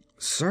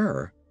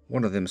 Sir,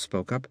 one of them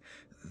spoke up,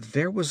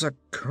 there was a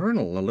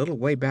colonel a little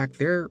way back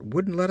there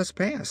wouldn't let us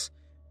pass.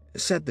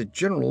 Said the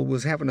general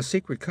was having a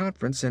secret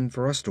conference and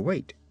for us to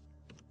wait.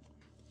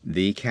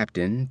 The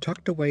captain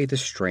tucked away the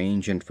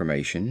strange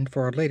information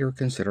for later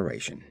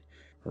consideration.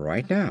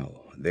 Right now,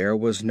 there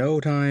was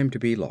no time to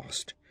be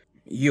lost.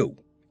 You,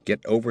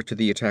 get over to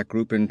the attack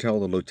group and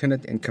tell the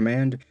lieutenant in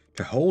command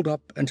to hold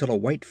up until a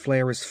white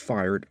flare is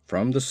fired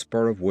from the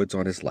spur of woods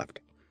on his left.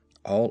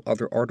 All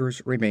other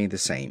orders remain the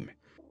same.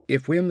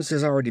 If Wims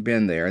has already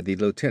been there, the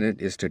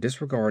lieutenant is to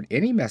disregard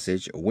any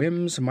message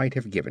Wims might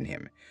have given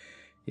him.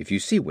 If you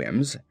see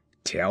Wims,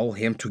 tell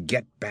him to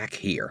get back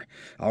here.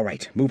 All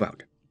right, move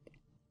out.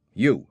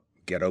 You,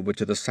 get over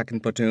to the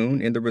 2nd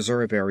platoon in the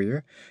reserve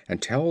area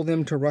and tell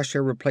them to rush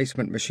a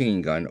replacement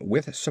machine gun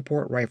with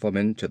support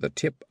riflemen to the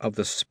tip of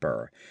the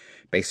spur.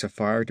 Base of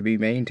fire to be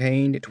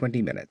maintained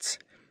 20 minutes.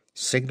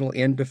 Signal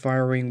end of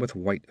firing with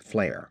white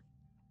flare.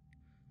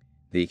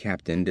 The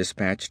captain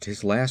dispatched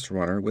his last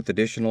runner with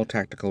additional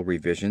tactical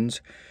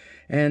revisions,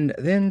 and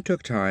then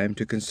took time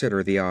to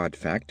consider the odd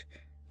fact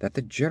that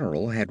the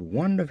general had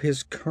one of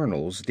his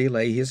colonels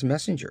delay his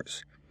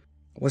messengers.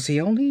 Was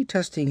he only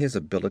testing his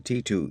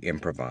ability to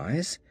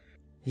improvise?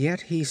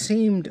 Yet he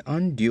seemed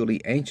unduly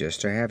anxious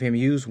to have him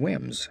use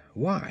Wims.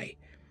 Why?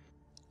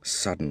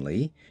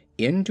 Suddenly,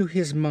 into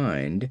his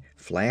mind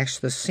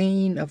flashed the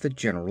scene of the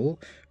general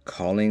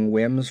calling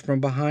Wims from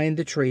behind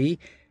the tree,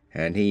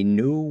 and he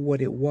knew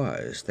what it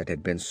was that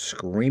had been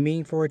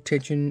screaming for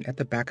attention at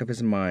the back of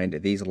his mind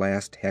these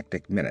last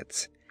hectic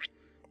minutes.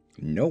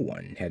 No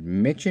one had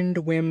mentioned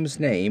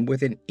Wims' name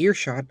within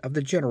earshot of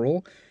the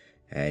general,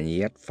 and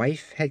yet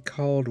Fyfe had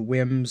called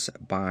Wims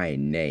by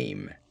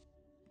name.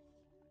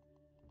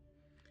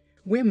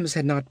 Wims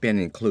had not been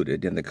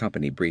included in the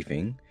company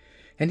briefing,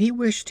 and he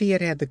wished he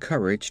had had the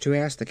courage to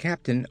ask the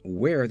captain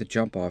where the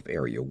jump-off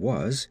area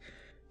was,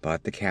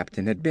 but the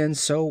captain had been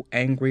so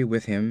angry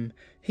with him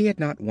he had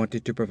not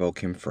wanted to provoke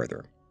him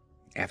further.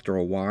 After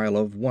a while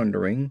of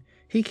wondering,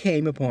 he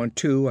came upon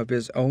 2 of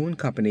his own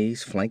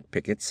company's flank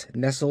pickets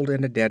nestled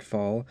in a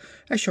deadfall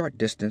a short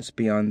distance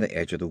beyond the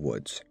edge of the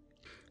woods.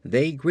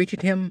 They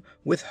greeted him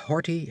with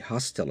hearty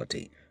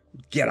hostility.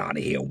 Get out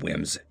of here,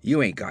 Wims.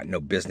 You ain't got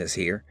no business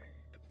here.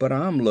 But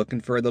I'm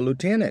looking for the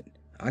lieutenant.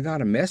 I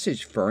got a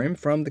message for him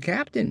from the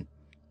captain.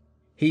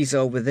 He's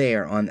over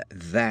there on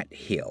that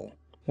hill,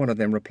 one of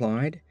them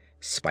replied,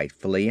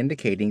 spitefully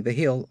indicating the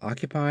hill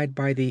occupied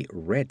by the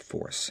Red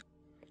Force.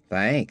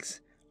 Thanks,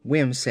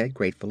 Wims said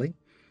gratefully,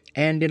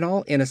 and in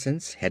all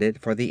innocence headed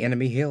for the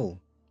enemy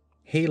hill.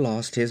 He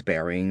lost his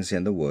bearings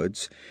in the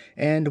woods,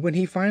 and when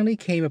he finally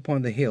came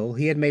upon the hill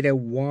he had made a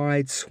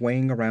wide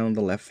swing around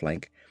the left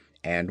flank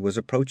and was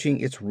approaching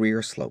its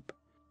rear slope.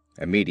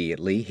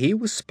 Immediately he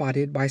was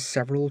spotted by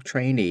several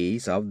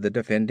trainees of the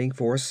defending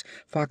force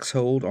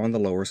foxholed on the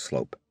lower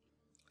slope.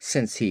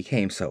 Since he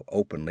came so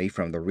openly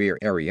from the rear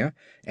area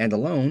and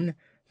alone,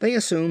 they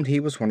assumed he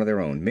was one of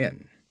their own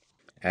men.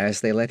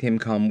 As they let him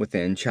come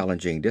within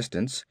challenging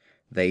distance,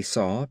 they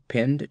saw,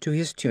 pinned to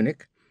his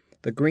tunic,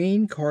 the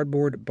green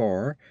cardboard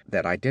bar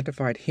that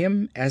identified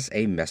him as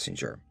a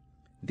messenger.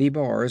 The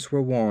bars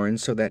were worn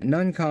so that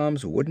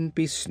non-coms wouldn't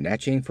be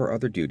snatching for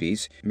other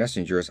duties,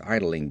 messengers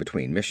idling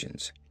between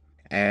missions.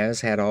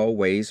 As had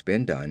always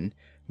been done,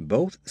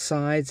 both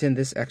sides in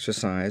this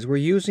exercise were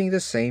using the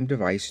same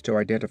device to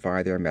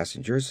identify their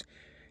messengers,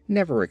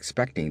 never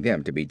expecting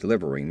them to be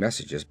delivering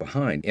messages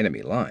behind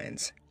enemy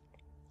lines.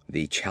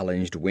 The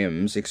challenged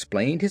Wims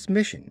explained his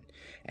mission,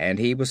 and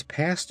he was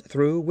passed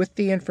through with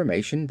the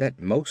information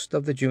that most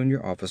of the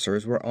junior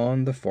officers were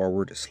on the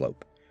forward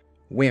slope.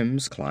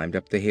 Wims climbed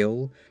up the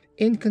hill,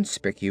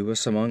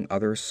 inconspicuous among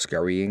others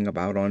scurrying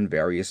about on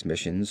various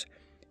missions,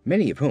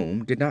 many of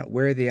whom did not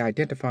wear the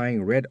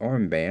identifying red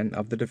armband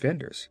of the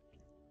defenders.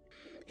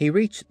 He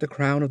reached the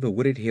crown of the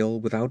wooded hill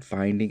without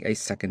finding a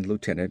second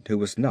lieutenant who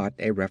was not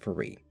a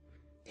referee.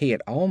 He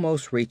had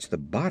almost reached the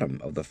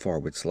bottom of the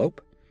forward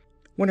slope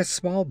when a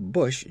small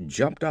bush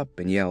jumped up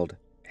and yelled,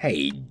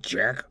 "Hey,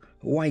 jerk,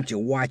 why don't you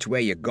watch where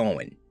you're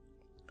going?"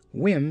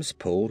 Wims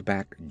pulled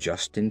back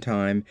just in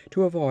time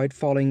to avoid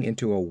falling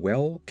into a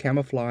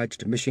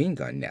well-camouflaged machine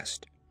gun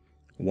nest.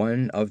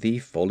 One of the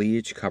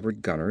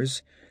foliage-covered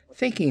gunners,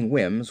 thinking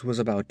Wims was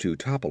about to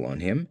topple on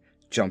him,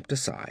 jumped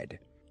aside.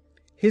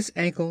 His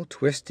ankle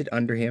twisted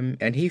under him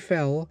and he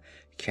fell,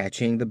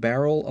 catching the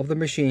barrel of the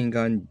machine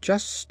gun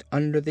just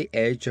under the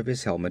edge of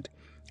his helmet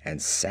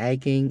and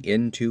sagging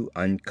into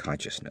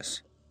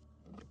unconsciousness.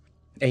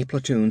 A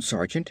platoon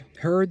sergeant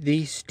heard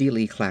the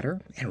steely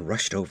clatter and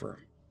rushed over.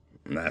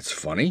 "That's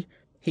funny,"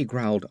 he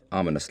growled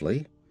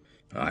ominously.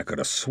 "I could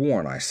have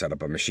sworn I set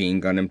up a machine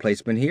gun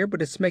emplacement here,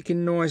 but it's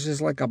making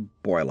noises like a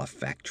boiler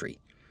factory."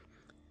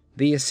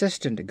 The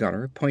assistant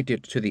gunner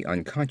pointed to the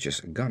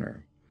unconscious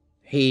gunner.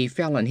 "He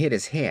fell and hit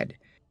his head.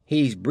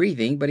 He's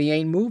breathing, but he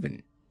ain't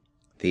moving."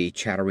 The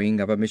chattering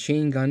of a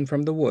machine gun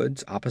from the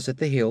woods opposite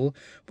the hill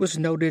was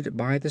noted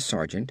by the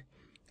sergeant,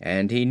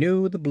 and he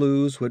knew the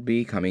Blues would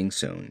be coming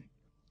soon.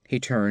 He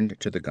turned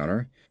to the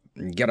gunner.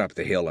 "Get up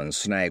the hill and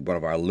snag one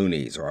of our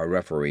loonies or a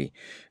referee.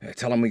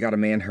 Tell him we got a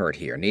man hurt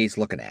here, needs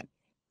looking at."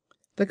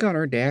 The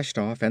gunner dashed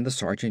off and the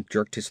sergeant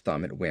jerked his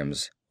thumb at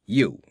Wims.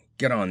 "You,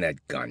 get on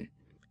that gun."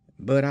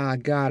 "But I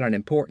got an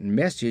important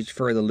message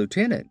for the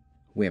lieutenant,"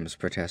 Wims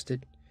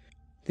protested.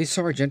 The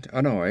sergeant,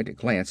 annoyed,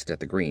 glanced at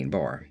the green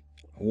bar.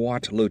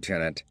 "What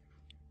lieutenant?"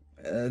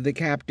 "The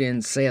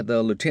captain said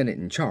the lieutenant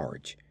in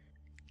charge."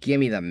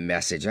 "Gimme the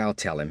message, I'll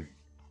tell him."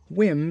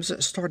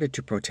 Wims started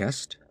to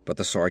protest, but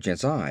the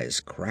sergeant's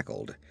eyes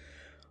crackled.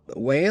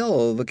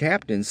 "Well, the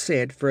captain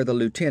said for the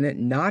lieutenant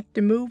not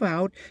to move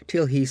out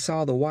till he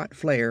saw the white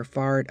flare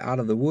fired out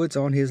of the woods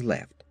on his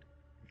left."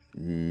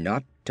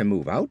 "Not to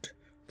move out?"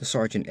 the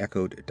sergeant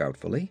echoed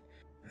doubtfully.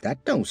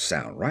 "That don't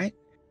sound right.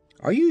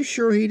 Are you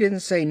sure he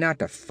didn't say not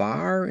to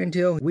fire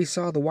until we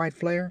saw the white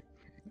flare?"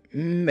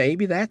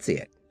 "Maybe that's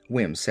it,"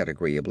 Wims said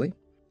agreeably.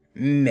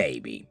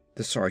 "Maybe,"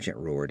 the sergeant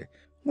roared.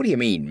 "What do you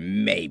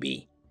mean,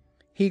 maybe?"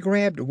 He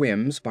grabbed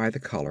Wims by the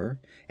collar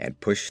and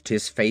pushed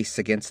his face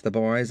against the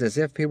boy's as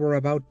if he were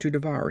about to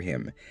devour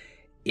him.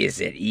 "Is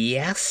it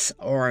yes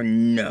or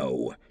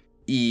no?"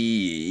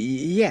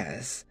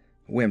 "Yes,"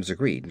 Wims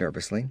agreed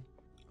nervously.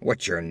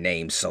 "What's your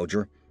name,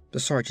 soldier?" the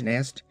sergeant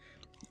asked.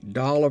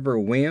 "Dolliver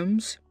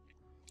Wims."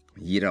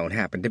 "You don't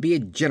happen to be a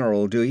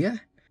general, do you?"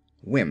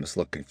 Wims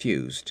looked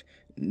confused.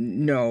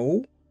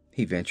 "No,"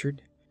 he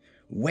ventured.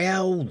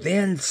 "Well,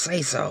 then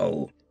say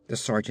so," the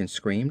sergeant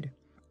screamed.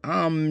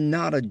 "I'm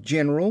not a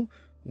general,"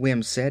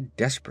 Wims said,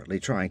 desperately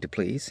trying to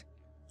please.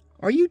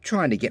 "Are you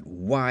trying to get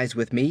wise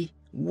with me?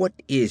 What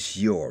is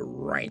your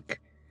rank?"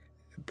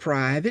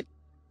 "Private."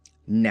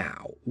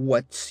 "Now,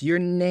 what's your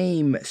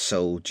name,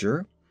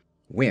 soldier?"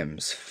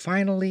 Wims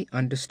finally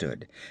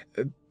understood.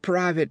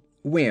 "Private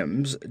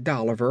Wims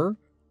Dolliver."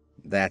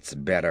 "That's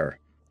better."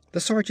 The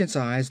sergeant's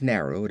eyes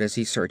narrowed as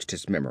he searched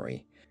his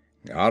memory.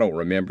 "I don't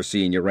remember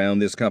seeing you around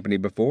this company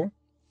before."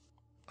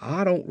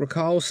 "I don't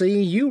recall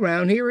seeing you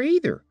round here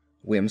either,"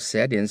 Wims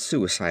said in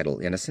suicidal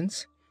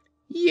innocence.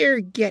 "You're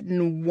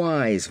getting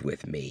wise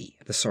with me,"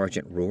 the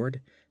sergeant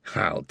roared.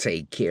 "I'll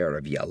take care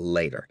of you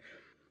later."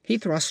 He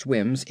thrust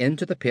Wims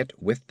into the pit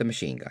with the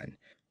machine gun.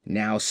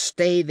 "Now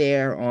stay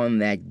there on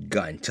that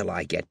gun till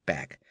I get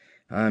back.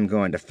 I'm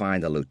going to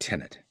find the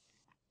lieutenant."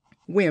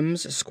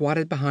 Wims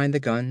squatted behind the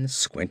gun,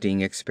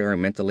 squinting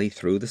experimentally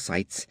through the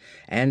sights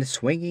and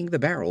swinging the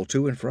barrel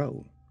to and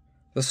fro.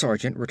 The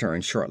sergeant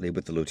returned shortly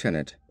with the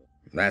lieutenant.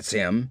 "That's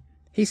him,"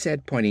 he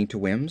said, pointing to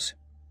Wims.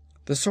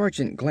 The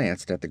sergeant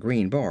glanced at the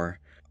green bar.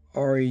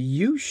 "Are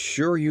you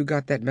sure you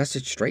got that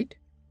message straight?"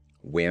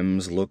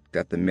 Wims looked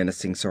at the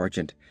menacing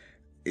sergeant.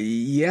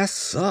 "Yes,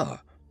 sir,"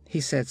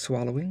 he said,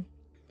 swallowing.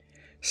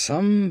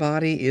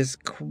 "Somebody is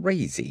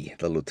crazy,"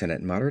 the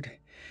lieutenant muttered.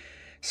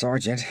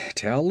 "Sergeant,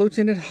 tell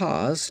Lieutenant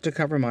Haas to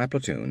cover my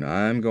platoon.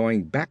 I'm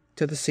going back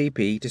to the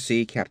CP to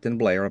see Captain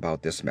Blair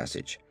about this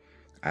message.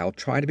 I'll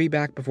try to be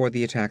back before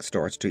the attack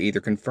starts to either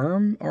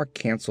confirm or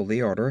cancel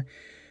the order.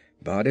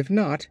 But if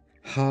not,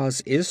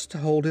 Haas is to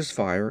hold his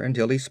fire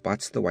until he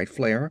spots the white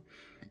flare,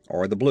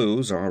 or the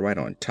Blues are right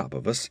on top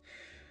of us.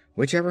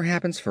 Whichever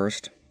happens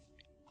first."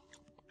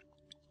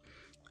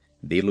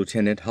 The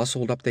lieutenant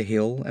hustled up the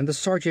hill and the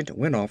sergeant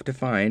went off to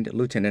find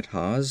Lieutenant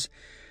Haas,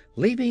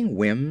 leaving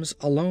Wims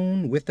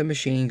alone with the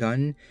machine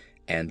gun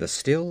and the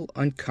still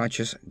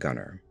unconscious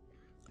gunner.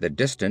 The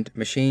distant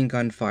machine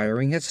gun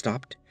firing had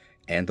stopped,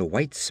 and the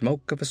white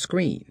smoke of a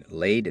screen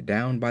laid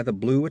down by the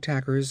Blue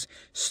attackers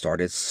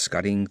started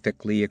scudding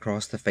thickly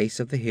across the face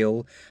of the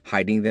hill,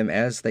 hiding them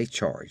as they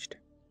charged.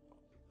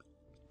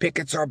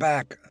 "Pickets are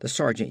back!" the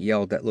sergeant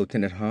yelled at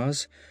Lieutenant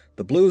Haas.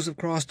 "The Blues have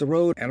crossed the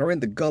road and are in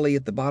the gully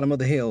at the bottom of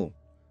the hill."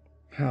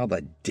 "How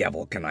the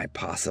devil can I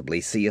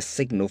possibly see a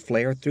signal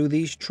flare through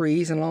these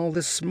trees and all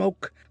this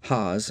smoke?"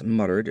 Haas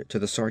muttered to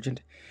the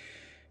sergeant.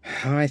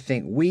 "I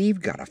think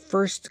we've got a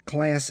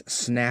first-class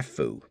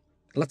snafu.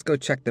 Let's go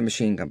check the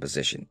machine gun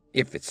position,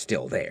 if it's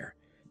still there."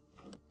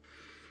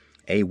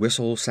 A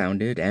whistle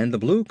sounded and the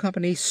Blue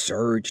company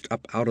surged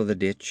up out of the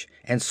ditch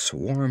and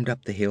swarmed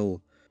up the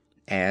hill.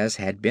 As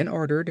had been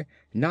ordered,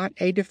 not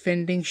a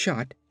defending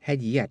shot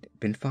had yet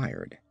been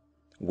fired.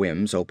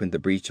 Wims opened the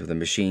breech of the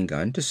machine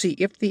gun to see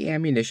if the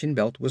ammunition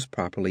belt was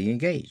properly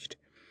engaged.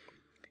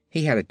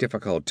 He had a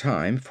difficult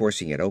time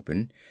forcing it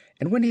open,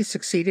 and when he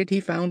succeeded he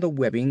found the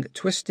webbing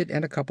twisted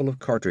and a couple of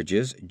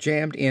cartridges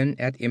jammed in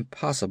at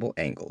impossible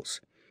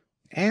angles.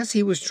 As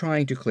he was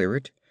trying to clear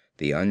it,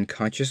 the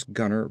unconscious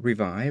gunner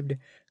revived,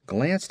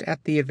 glanced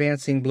at the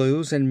advancing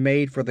blues, and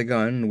made for the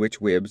gun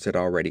which Wims had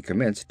already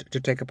commenced to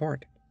take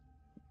apart.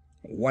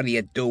 "What are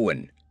you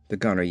doing?" the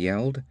gunner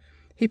yelled.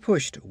 He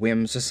pushed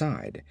Wims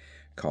aside,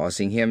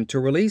 causing him to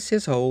release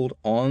his hold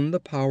on the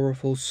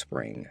powerful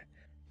spring.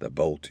 The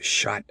bolt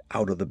shot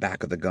out of the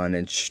back of the gun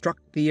and struck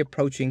the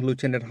approaching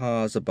Lieutenant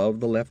Haas above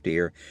the left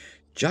ear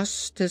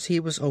just as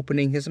he was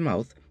opening his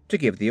mouth to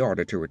give the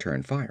order to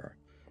return fire.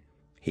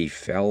 He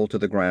fell to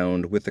the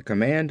ground with the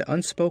command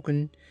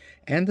unspoken,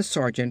 and the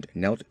sergeant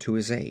knelt to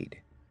his aid.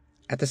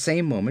 At the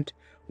same moment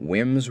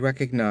Wims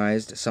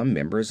recognized some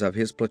members of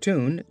his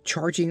platoon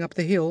charging up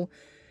the hill,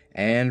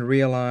 and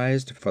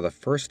realized for the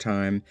first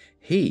time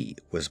he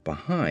was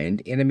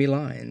behind enemy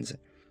lines.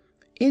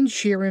 In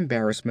sheer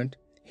embarrassment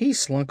he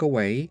slunk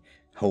away,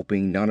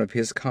 hoping none of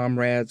his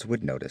comrades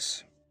would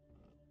notice.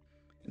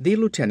 The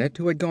lieutenant,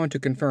 who had gone to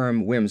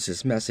confirm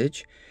Wims's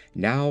message,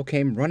 now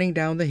came running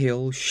down the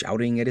hill,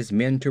 shouting at his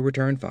men to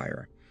return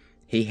fire.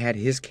 He had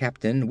his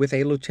captain with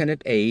a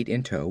lieutenant aide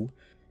in tow,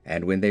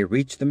 and when they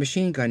reached the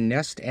machine gun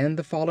nest and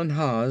the fallen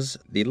Haas,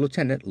 the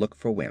lieutenant looked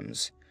for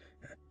Wims.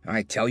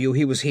 "I tell you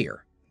he was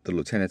here," the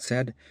lieutenant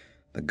said.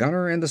 "The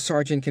gunner and the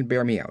sergeant can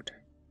bear me out."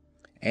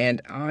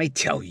 "And I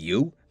tell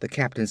you," the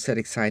captain said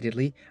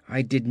excitedly,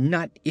 "I did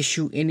not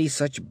issue any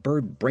such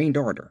bird-brained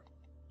order."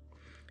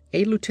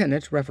 A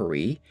lieutenant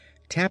referee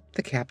tapped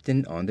the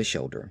captain on the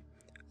shoulder.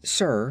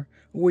 "Sir,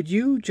 would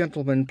you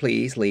gentlemen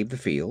please leave the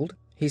field?"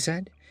 he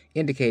said,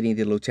 indicating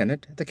the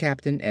lieutenant, the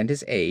captain and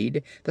his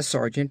aide, the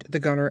sergeant, the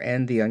gunner,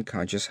 and the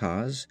unconscious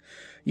Haas.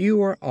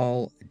 "You are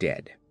all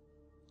dead."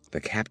 The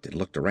captain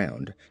looked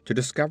around to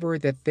discover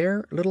that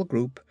their little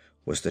group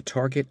was the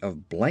target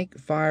of blank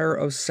fire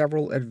of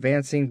several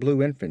advancing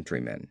blue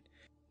infantrymen.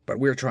 "But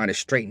we're trying to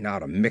straighten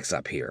out a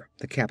mix-up here,"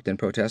 the captain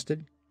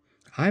protested.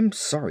 "I'm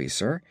sorry,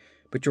 sir,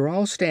 but you're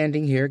all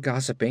standing here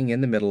gossiping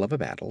in the middle of a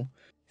battle.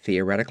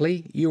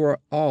 Theoretically, you are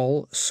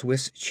all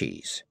Swiss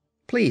cheese.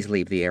 Please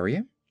leave the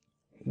area."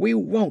 "We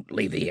won't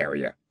leave the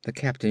area," the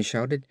captain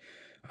shouted.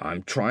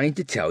 "I'm trying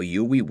to tell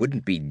you we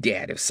wouldn't be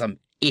dead if some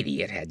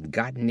idiot had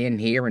gotten in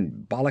here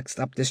and bollocksed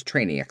up this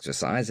training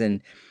exercise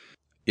and—"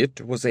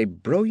 "It was a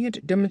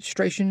brilliant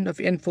demonstration of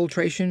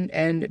infiltration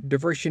and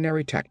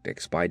diversionary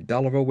tactics by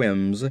Dolliver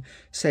Wims,"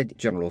 said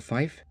General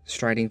Fyfe,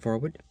 striding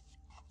forward.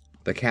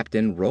 The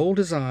captain rolled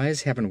his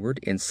eyes heavenward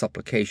in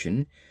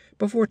supplication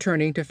before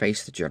turning to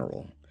face the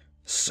general.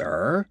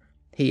 "Sir,"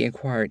 he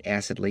inquired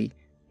acidly,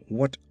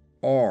 "what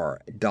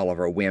are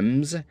Dolliver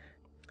Wims?"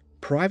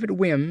 "Private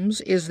Wims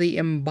is the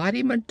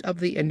embodiment of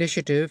the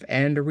initiative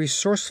and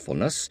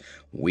resourcefulness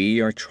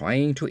we are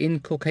trying to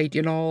inculcate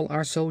in all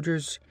our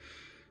soldiers.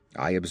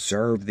 I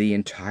observed the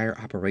entire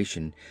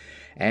operation,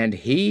 and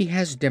he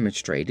has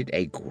demonstrated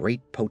a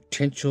great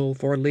potential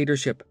for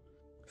leadership."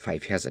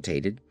 Fyfe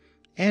hesitated,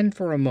 and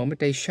for a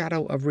moment a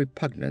shadow of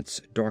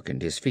repugnance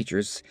darkened his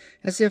features,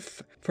 as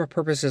if for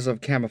purposes of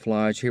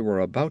camouflage he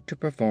were about to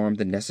perform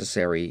the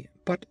necessary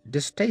but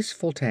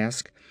distasteful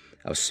task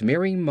of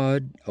smearing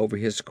mud over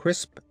his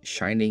crisp,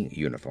 shining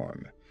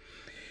uniform.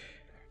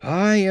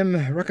 "I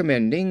am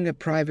recommending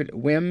Private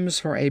Wims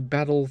for a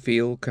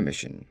battlefield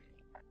commission."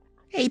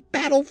 "A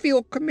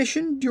battlefield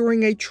commission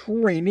during a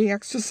training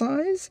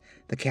exercise?"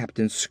 the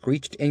captain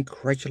screeched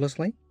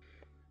incredulously.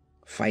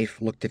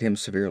 Fyfe looked at him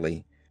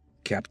severely.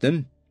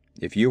 "Captain,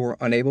 if you are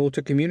unable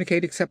to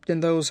communicate except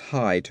in those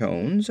high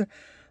tones,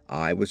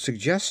 I would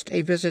suggest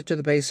a visit to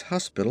the base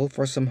hospital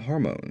for some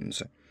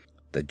hormones."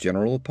 The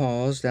general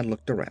paused and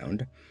looked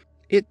around.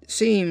 "It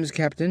seems,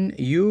 Captain,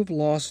 you've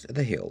lost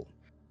the hill."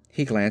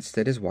 He glanced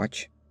at his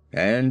watch.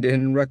 "And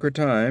in record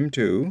time,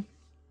 too."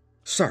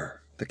 "Sir,"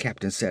 the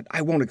captain said,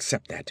 "I won't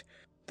accept that.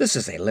 This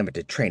is a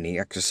limited training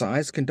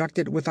exercise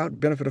conducted without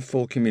benefit of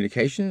full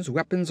communications,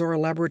 weapons, or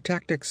elaborate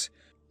tactics.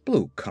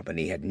 Blue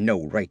Company had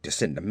no right to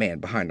send a man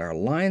behind our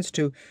lines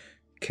to—"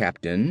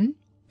 "Captain,"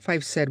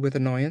 Fyfe said with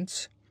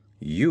annoyance,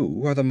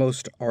 "you are the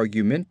most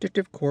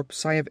argumentative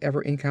corpse I have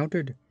ever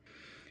encountered.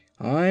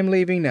 I'm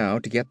leaving now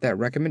to get that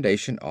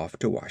recommendation off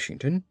to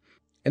Washington.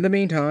 In the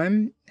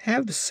meantime,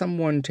 have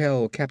someone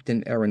tell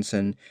Captain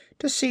Aronson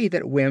to see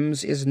that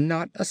Wims is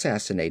not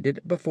assassinated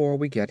before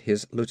we get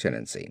his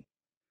lieutenancy."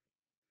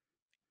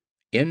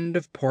 End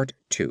of Part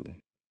 2.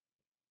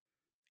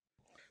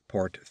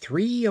 Part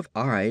 3 of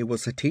I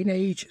Was a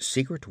Teenage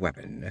Secret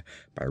Weapon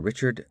by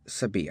Richard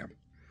Sabia.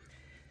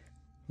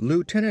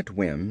 Lieutenant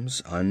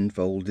Wims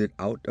unfolded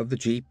out of the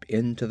jeep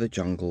into the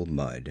jungle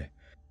mud.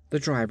 The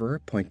driver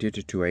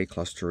pointed to a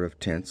cluster of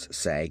tents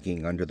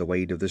sagging under the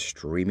weight of the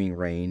streaming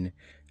rain.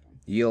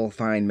 "You'll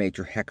find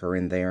Major Hecker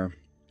in there."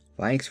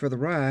 "Thanks for the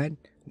ride,"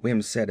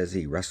 Wims said as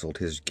he wrestled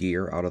his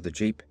gear out of the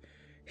jeep.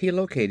 He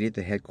located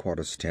the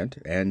headquarters tent,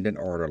 and an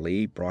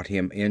orderly brought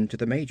him in to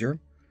the major.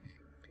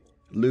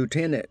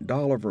 "Lieutenant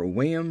Dolliver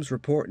Wims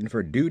reporting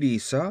for duty,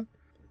 sir,"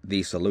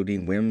 the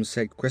saluting Wims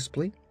said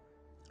crisply.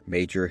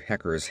 Major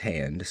Hecker's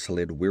hand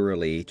slid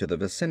wearily to the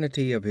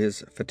vicinity of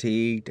his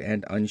fatigued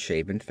and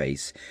unshaven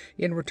face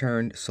in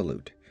return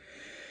salute.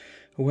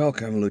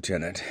 "Welcome,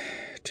 Lieutenant,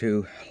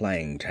 to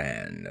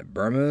Langtan,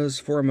 Burma's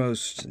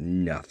foremost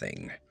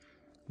nothing."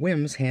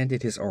 Wims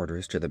handed his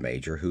orders to the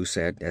major, who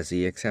said, as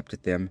he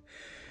accepted them,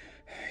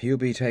 "You'll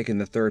be taking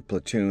the 3rd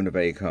platoon of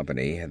A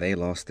Company. They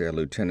lost their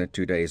lieutenant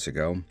 2 days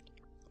ago."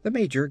 The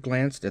major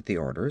glanced at the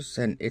orders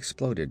and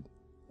exploded.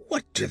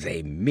 "What do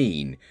they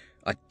mean?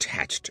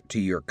 Attached to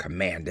your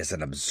command as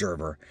an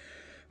observer?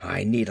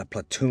 I need a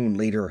platoon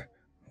leader.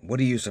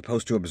 What are you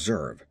supposed to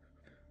observe?"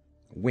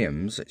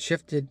 Wims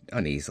shifted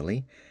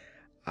uneasily.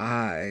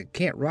 "I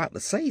can't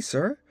rightly say,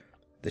 sir."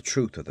 The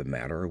truth of the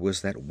matter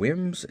was that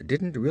Wims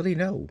didn't really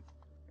know.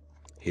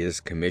 His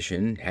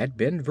commission had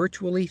been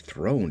virtually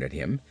thrown at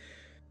him.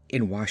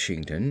 In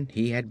Washington,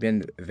 he had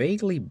been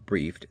vaguely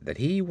briefed that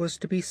he was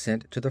to be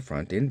sent to the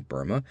front in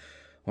Burma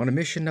on a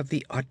mission of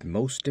the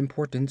utmost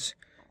importance,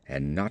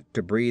 and not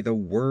to breathe a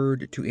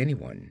word to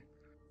anyone.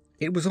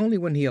 It was only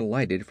when he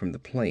alighted from the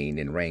plane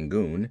in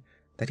Rangoon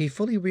that he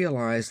fully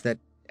realized that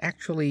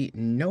actually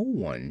no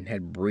one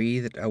had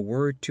breathed a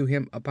word to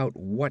him about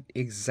what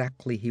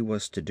exactly he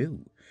was to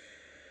do.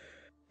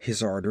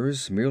 His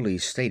orders merely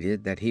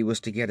stated that he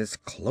was to get as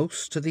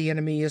close to the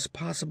enemy as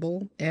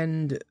possible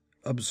and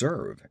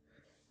observe.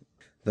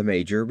 The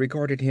major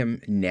regarded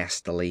him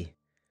nastily.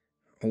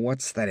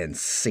 "What's that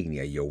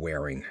insignia you're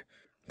wearing?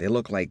 They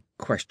look like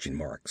question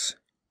marks."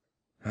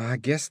 "I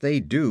guess they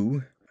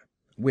do,"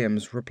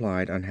 Wims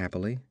replied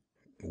unhappily.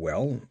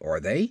 "Well, are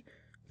they?"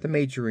 the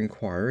major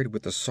inquired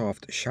with a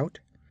soft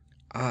shout.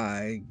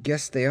 "I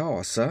guess they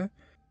are, sir."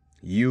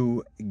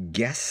 "You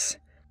guess?"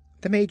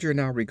 The major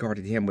now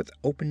regarded him with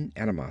open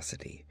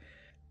animosity.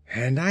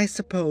 "And I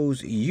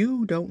suppose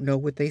you don't know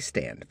what they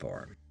stand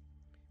for."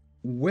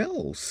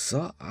 "Well,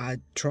 sir, I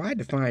tried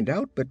to find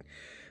out, but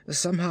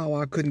somehow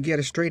I couldn't get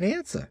a straight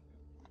answer."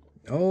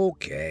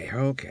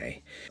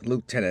 Okay.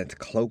 Lieutenant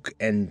Cloak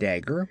and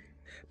Dagger.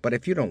 But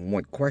if you don't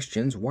want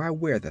questions, why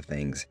wear the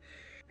things?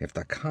 If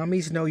the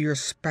commies know you're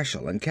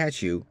special and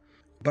catch you...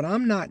 But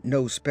I'm not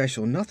no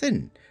special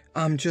nothing.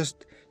 I'm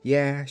just...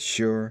 Yeah,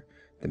 sure.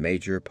 The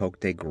major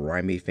poked a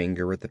grimy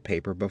finger at the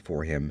paper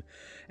before him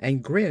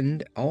and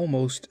grinned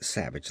almost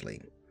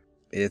savagely.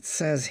 "It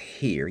says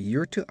here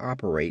you're to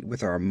operate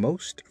with our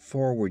most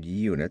forward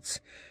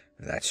units.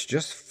 That's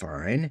just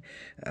fine.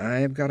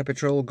 I've got a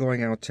patrol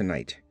going out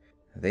tonight.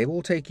 They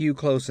will take you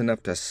close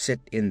enough to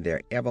sit in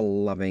their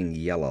ever-loving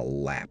yellow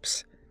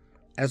laps."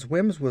 As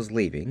Wims was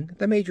leaving,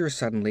 the major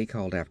suddenly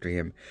called after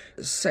him,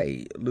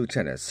 "Say,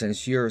 Lieutenant,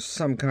 since you're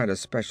some kind of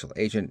special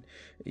agent,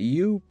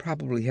 you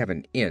probably have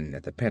an in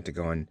at the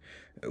Pentagon.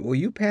 Will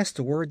you pass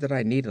the word that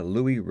I need a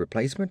Louis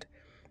replacement?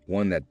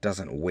 One that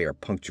doesn't wear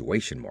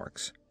punctuation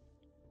marks."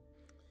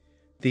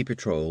 The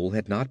patrol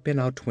had not been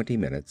out 20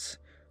 minutes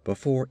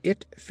before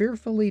it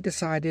fearfully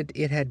decided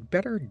it had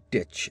better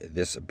ditch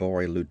this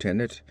boy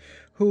lieutenant,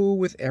 who,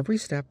 with every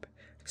step,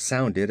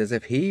 sounded as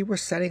if he were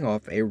setting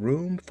off a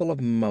room full of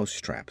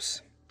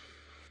mousetraps.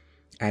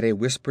 At a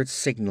whispered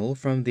signal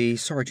from the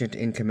sergeant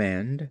in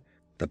command,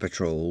 the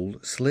patrol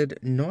slid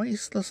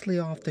noiselessly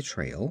off the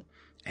trail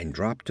and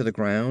dropped to the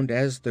ground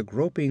as the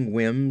groping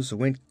Wims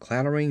went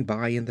clattering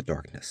by in the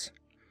darkness.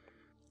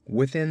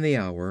 Within the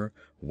hour,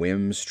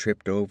 Wims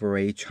tripped over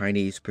a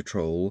Chinese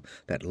patrol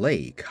that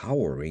lay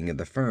cowering in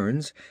the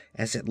ferns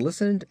as it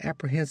listened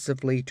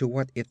apprehensively to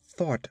what it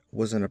thought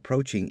was an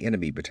approaching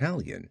enemy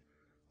battalion.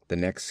 The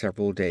next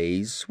several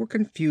days were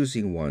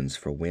confusing ones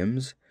for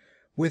Wims.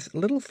 With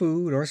little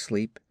food or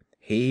sleep,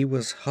 he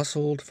was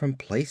hustled from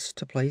place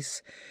to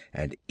place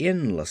and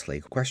endlessly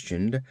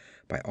questioned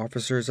by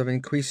officers of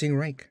increasing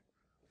rank.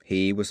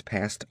 He was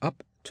passed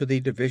up to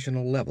the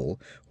divisional level,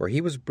 where he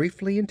was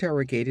briefly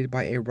interrogated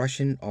by a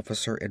Russian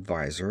officer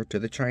advisor to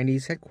the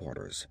Chinese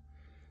headquarters.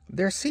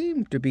 There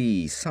seemed to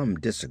be some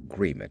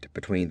disagreement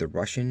between the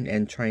Russian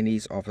and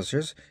Chinese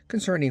officers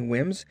concerning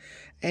Wims,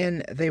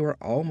 and they were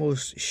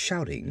almost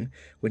shouting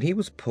when he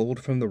was pulled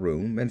from the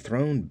room and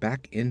thrown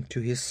back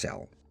into his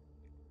cell.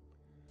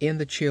 In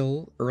the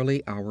chill,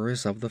 early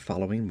hours of the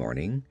following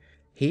morning,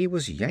 he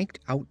was yanked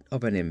out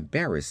of an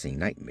embarrassing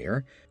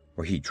nightmare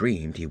where he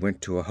dreamed he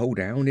went to a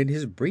hoedown in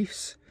his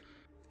briefs.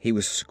 He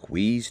was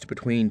squeezed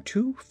between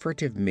two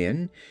furtive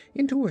men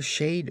into a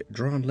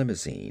shade-drawn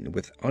limousine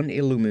with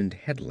unillumined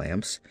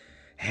headlamps,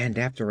 and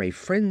after a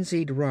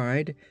frenzied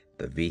ride,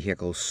 the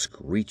vehicle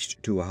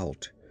screeched to a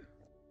halt.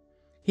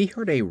 He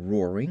heard a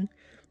roaring,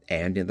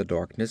 and in the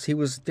darkness he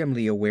was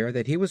dimly aware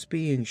that he was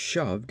being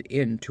shoved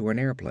into an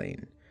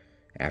airplane.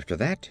 After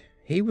that,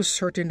 he was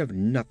certain of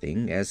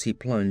nothing as he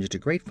plunged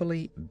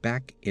gratefully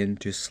back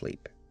into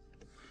sleep.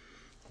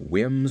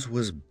 Wims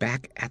was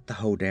back at the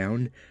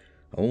hoedown,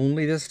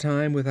 only this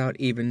time without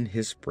even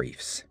his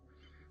briefs.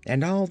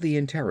 And all the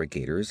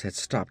interrogators had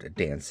stopped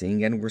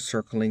dancing and were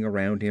circling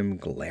around him,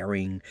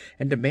 glaring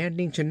and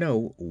demanding to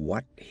know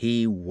what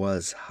he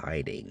was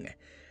hiding.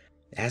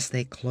 As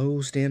they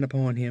closed in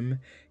upon him,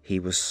 he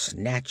was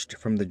snatched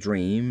from the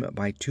dream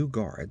by two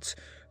guards,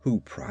 who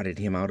prodded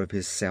him out of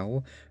his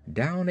cell,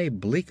 down a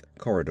bleak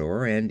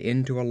corridor and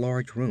into a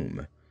large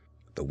room.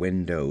 The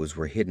windows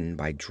were hidden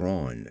by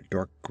drawn,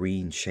 dark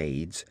green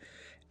shades,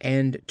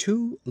 and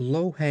two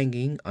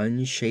low-hanging,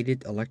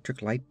 unshaded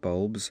electric light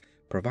bulbs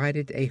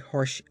provided a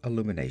harsh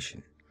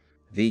illumination.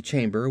 The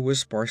chamber was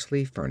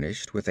sparsely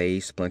furnished with a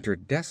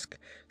splintered desk,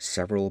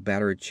 several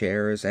battered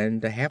chairs,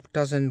 and a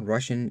half-dozen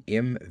Russian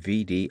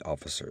MVD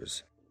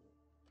officers.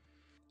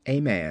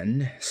 A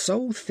man,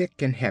 so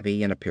thick and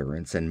heavy in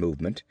appearance and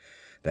movement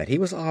that he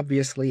was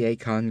obviously a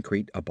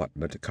concrete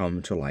abutment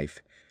come to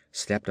life,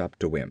 stepped up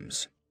to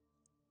Wims.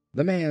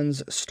 The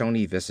man's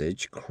stony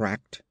visage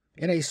cracked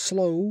in a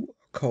slow,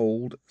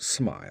 cold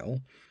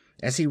smile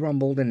as he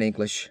rumbled in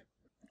English,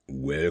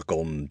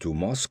 "Welcome to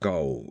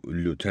Moscow,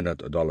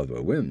 Lieutenant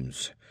Oliver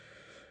Wims.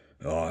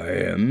 I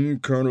am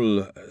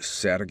Colonel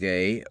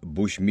Sergei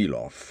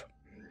Bushmilov.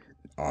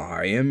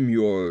 I am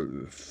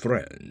your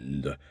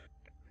friend."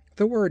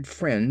 The word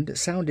friend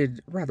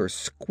sounded rather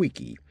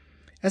squeaky,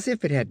 as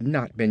if it had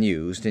not been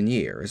used in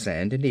years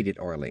and needed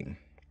oiling.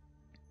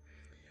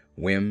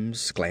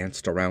 Wims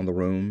glanced around the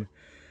room.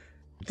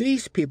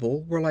 These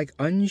people were like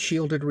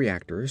unshielded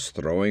reactors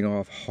throwing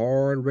off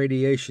hard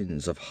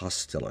radiations of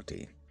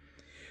hostility.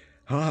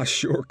 "I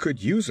sure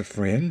could use a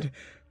friend,"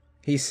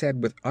 he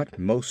said with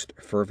utmost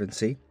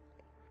fervency.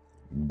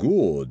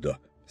 "Good,"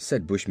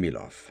 said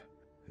Bushmilov.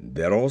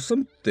 "There are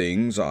some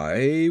things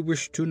I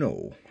wish to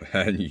know,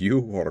 and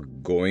you are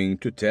going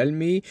to tell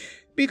me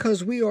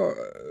because we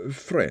are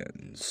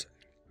friends."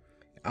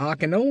 "I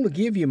can only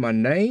give you my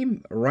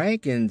name,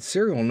 rank, and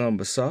serial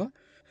number, sir."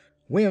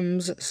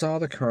 Wims saw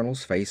the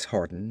colonel's face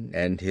harden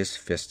and his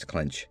fist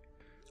clench.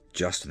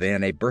 Just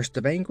then a burst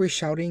of angry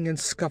shouting and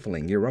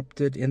scuffling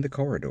erupted in the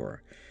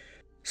corridor.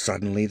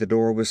 Suddenly the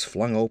door was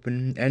flung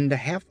open and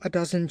half a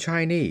dozen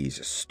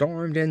Chinese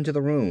stormed into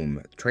the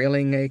room,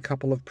 trailing a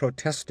couple of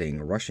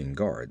protesting Russian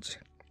guards.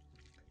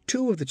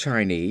 Two of the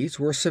Chinese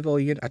were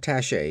civilian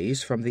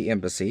attachés from the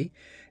embassy,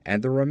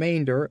 and the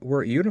remainder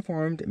were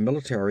uniformed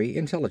military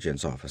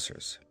intelligence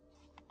officers.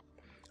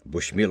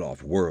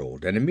 Bushmilov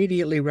whirled and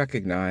immediately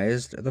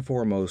recognized the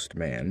foremost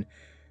man.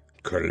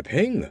 "Colonel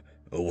Peng,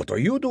 what are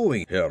you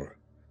doing here?"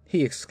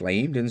 he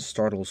exclaimed in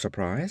startled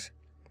surprise.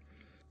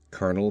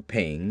 Colonel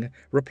Peng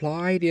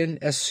replied in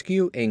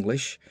askew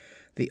English,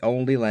 the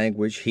only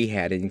language he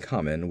had in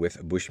common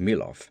with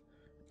Bushmilov.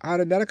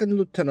 "Our American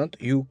lieutenant,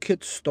 you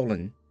kid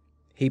stolen."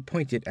 He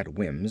pointed at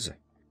Wims.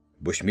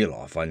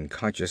 Bushmilov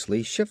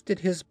unconsciously shifted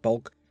his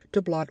bulk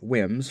to blot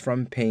Wims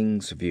from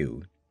Peng's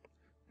view.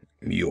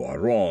 "You are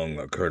wrong,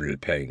 Colonel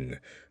Peng.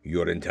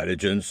 Your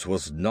intelligence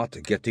was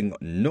not getting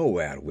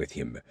nowhere with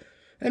him,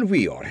 and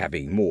we are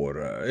having more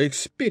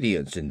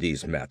experience in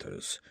these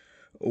matters.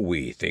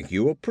 We think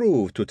you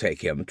approve to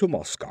take him to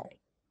Moscow."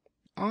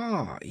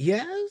 "Ah,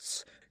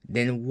 yes?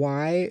 Then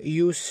why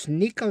you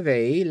sneak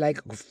away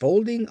like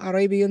folding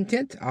Arabian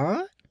tent,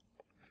 ah?"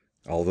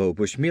 Although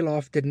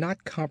Bushmilov did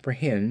not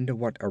comprehend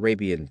what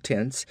Arabian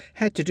tents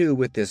had to do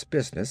with this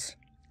business,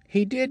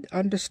 he did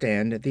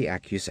understand the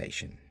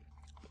accusation.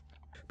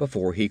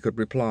 Before he could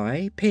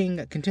reply,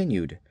 Peng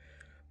continued,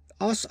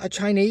 "Us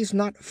Chinese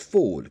not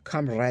fool,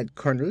 comrade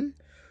colonel.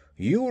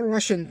 You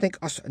Russian think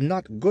us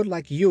not good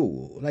like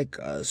you, like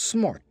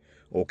smart.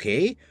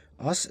 Okay,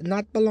 us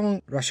not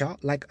belong Russia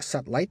like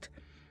satellite.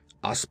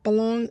 Us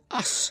belong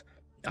us.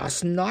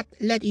 Us not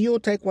let you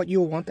take what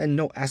you want and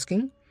no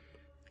asking.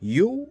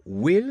 You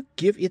will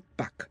give it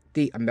back,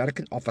 the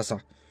American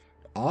officer.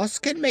 Us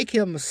can make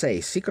him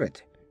say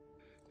secret."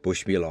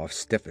 Bushmilov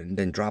stiffened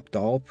and dropped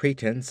all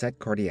pretense at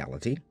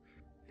cordiality.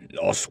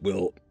 "Us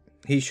will..."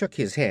 He shook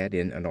his head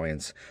in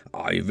annoyance.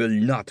 "I will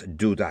not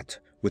do that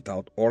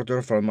without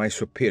order from my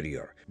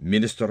superior,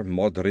 Minister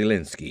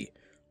Modrilensky.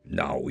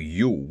 Now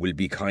you will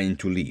be kind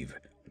to leave.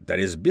 There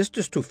is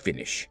business to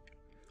finish."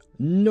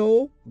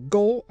 "No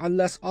go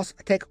unless us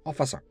take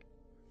officer."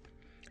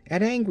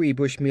 An angry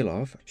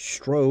Bushmilov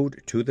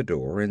strode to the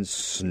door and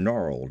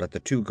snarled at the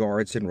two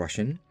guards in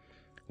Russian.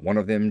 One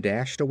of them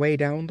dashed away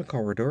down the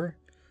corridor.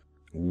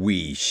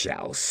 "We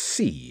shall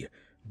see,"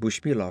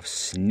 Bushmilov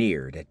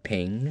sneered at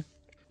Peng.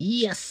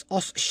 "Yes,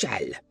 us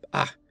shall.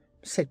 Ah,"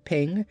 said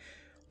Peng,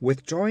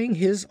 withdrawing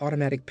his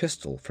automatic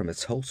pistol from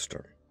its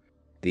holster.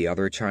 The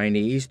other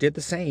Chinese did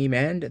the same,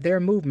 and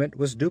their movement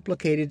was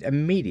duplicated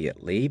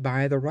immediately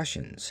by the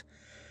Russians.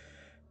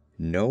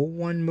 No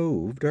one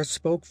moved or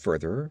spoke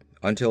further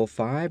until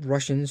 5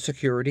 Russian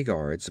security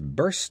guards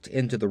burst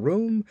into the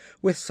room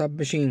with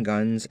submachine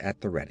guns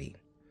at the ready.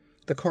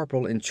 The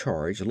corporal in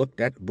charge looked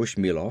at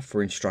Bushmilov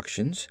for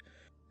instructions.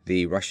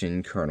 The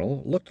Russian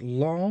colonel looked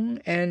long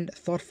and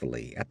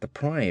thoughtfully at the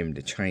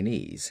primed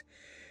Chinese.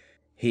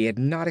 He had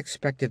not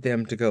expected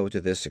them to go to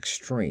this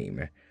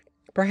extreme.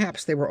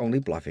 Perhaps they were only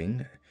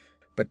bluffing,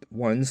 but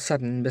one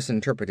sudden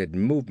misinterpreted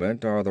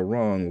movement or the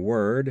wrong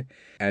word,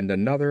 and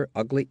another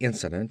ugly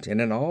incident in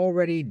an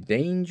already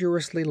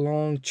dangerously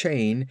long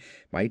chain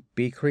might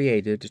be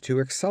created to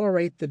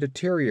accelerate the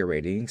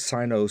deteriorating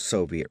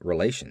Sino-Soviet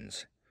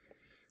relations.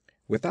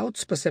 Without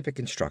specific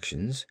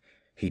instructions,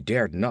 He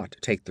dared not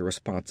take the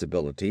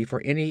responsibility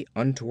for any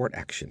untoward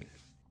action.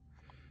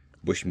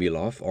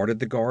 Bushmilov ordered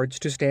the guards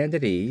to stand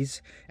at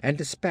ease and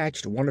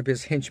dispatched one of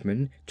his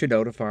henchmen to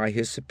notify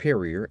his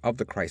superior of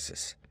the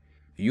crisis.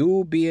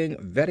 "You being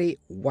very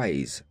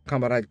wise,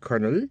 Comrade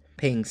Colonel,"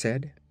 Peng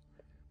said.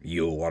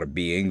 "You are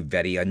being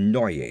very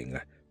annoying,"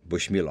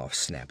 Bushmilov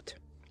snapped.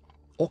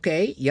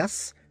 "Okay,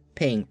 yes,"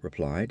 Peng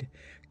replied.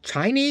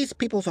 "Chinese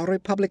People's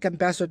Republic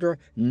ambassador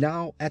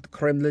now at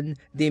Kremlin.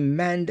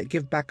 Demand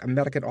give back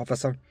American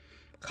officer.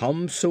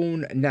 Come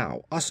soon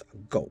now. Us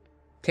go.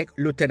 Take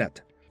lieutenant.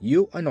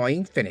 You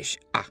annoying finish.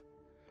 Ah."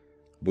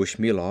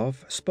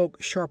 Bushmilov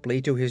spoke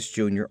sharply to his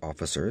junior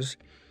officers,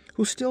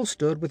 who still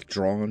stood with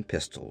drawn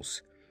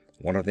pistols.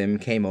 One of them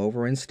came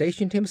over and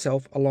stationed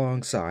himself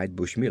alongside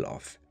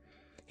Bushmilov.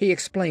 He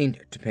explained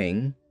to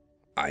Peng,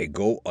 "I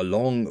go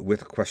along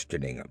with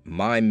questioning.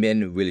 My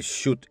men will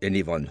shoot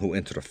anyone who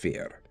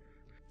interfere."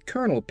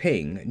 Colonel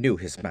Peng knew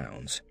his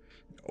bounds.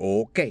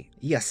 "Okay,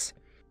 yes.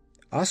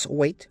 Us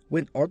wait.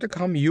 When order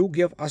come, you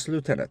give us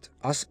lieutenant.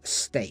 Us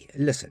stay.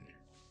 Listen."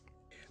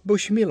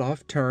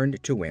 Bushmilov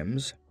turned to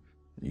Wims.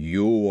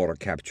 "You were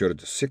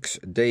captured 6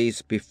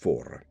 days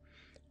before.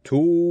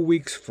 2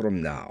 weeks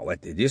from now,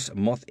 at this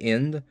month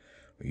end,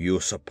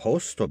 you're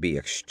supposed to be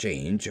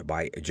exchanged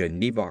by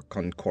Geneva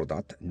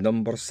Concordat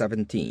number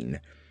 17.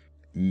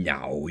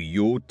 Now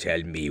you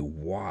tell me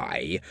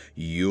why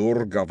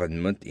your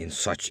government in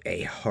such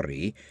a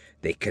hurry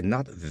they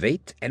cannot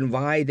wait, and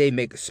why they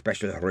make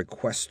special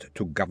request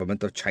to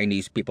government of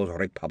Chinese People's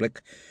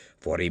Republic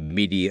for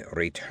immediate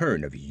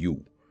return of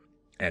you,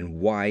 and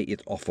why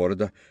it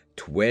offered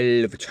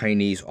 12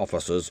 Chinese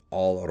officers,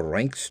 all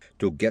ranks,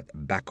 to get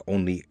back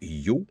only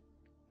you."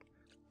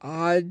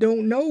 "I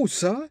don't know,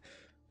 sir,"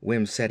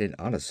 Wims said in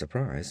honest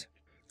surprise.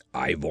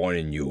 "I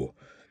warn you.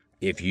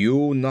 If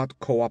you not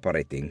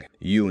cooperating,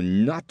 you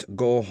not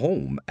go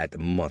home at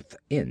month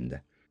end.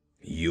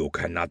 You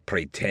cannot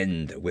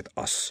pretend with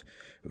us.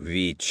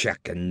 We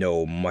check and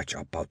know much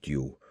about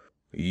you.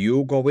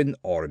 You go in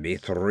army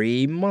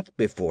 3 months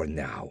before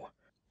now.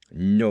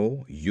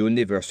 No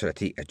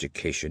university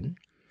education,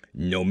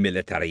 no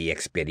military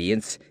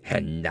experience,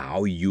 and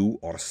now you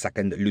are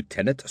second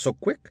lieutenant so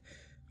quick?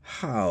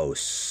 How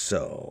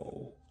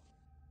so?"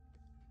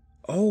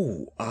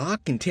 "Oh, I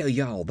can tell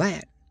y'all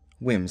that,"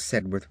 Wims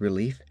said with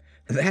relief.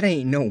 "That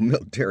ain't no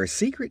military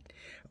secret.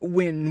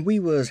 When we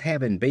was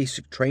having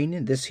basic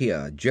training, this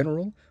here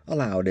general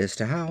allowed as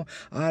to how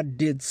I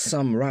did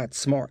some right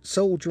smart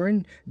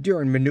soldiering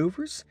during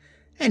maneuvers,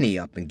 and he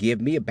up and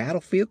give me a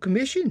battlefield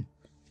commission."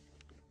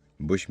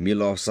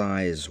 Bushmilov's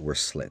eyes were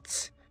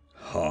slits.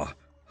 "Ha,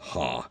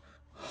 ha,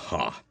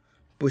 ha,"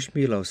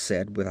 Bushmilov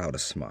said without a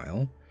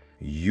smile.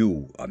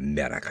 "You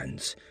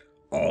Americans,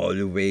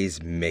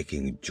 always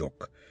making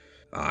joke.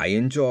 I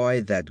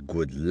enjoy that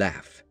good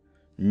laugh.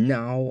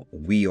 Now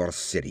we are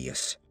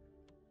serious.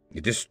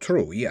 It is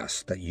true,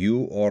 yes, that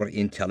you are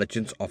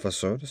intelligence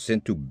officer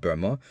sent to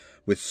Burma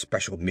with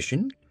special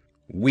mission.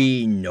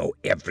 We know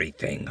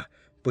everything,"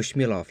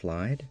 Bushmilov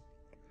lied.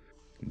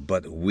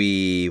 "But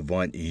we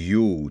want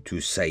you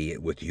to say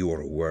it with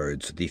your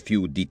words, the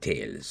few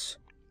details."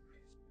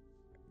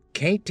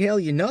 "Can't tell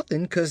you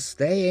nothing, 'cause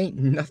they ain't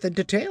nothing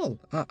to tell.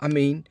 I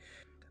mean..."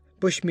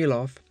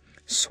 Bushmilov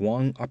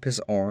swung up his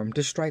arm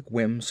to strike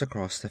Wims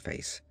across the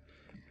face.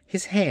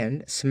 His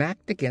hand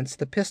smacked against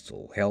the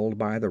pistol held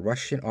by the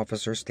Russian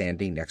officer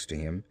standing next to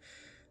him.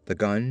 The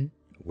gun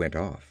went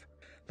off.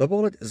 The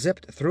bullet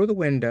zipped through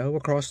the window,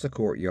 across the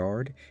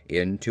courtyard,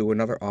 into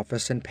another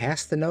office, and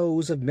past the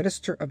nose of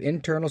Minister of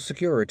Internal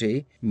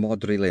Security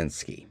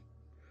Modrilensky.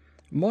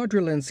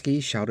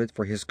 Modrilensky shouted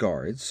for his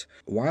guards,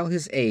 while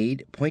his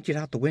aide pointed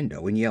out the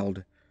window and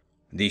yelled,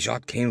 "The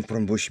shot came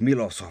from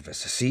Bushmilov's office.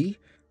 See?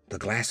 The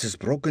glass is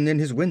broken in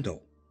his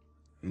window."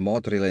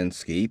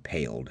 Modrilensky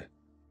paled.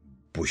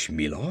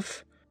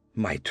 "Bushmilov?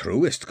 My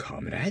truest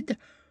comrade?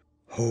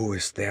 Who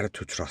is there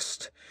to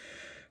trust?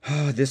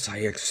 This I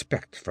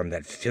expect from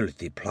that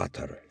filthy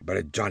plotter,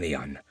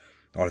 Berjanian,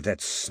 or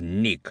that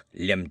sneak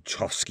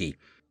Lemchovsky,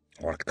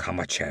 or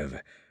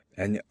Kamachev,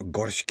 and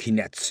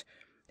Gorshkinets,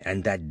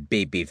 and that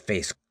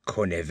baby-faced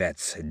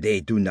Chenevert. They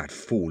do not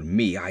fool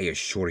me, I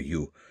assure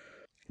you.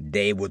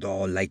 They would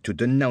all like to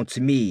denounce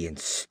me and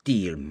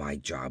steal my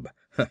job.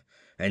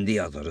 And the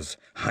others,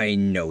 I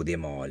know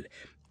them all,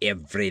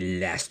 every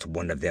last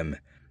one of them,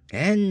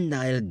 and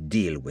I'll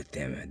deal with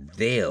them.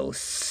 They'll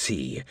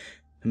see.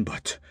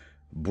 But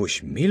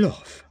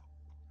Bushmilov..."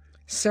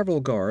 Several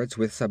guards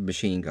with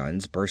submachine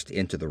guns burst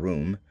into the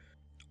room.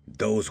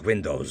 "Those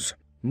windows!"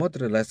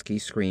 Modrilensky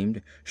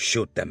screamed.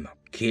 "Shoot them!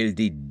 Kill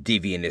the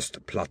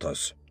deviantist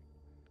plotters!"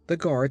 The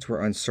guards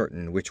were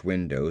uncertain which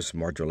windows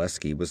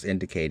Modrilensky was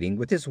indicating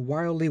with his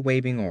wildly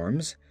waving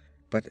arms,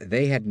 but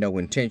they had no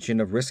intention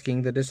of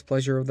risking the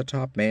displeasure of the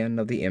top man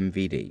of the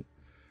MVD.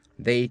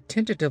 They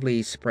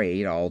tentatively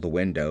sprayed all the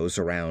windows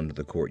around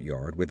the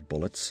courtyard with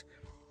bullets,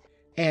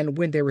 and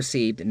when they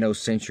received no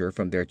censure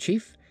from their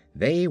chief,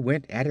 they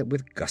went at it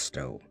with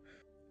gusto.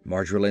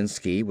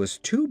 Modrilensky was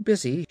too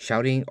busy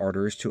shouting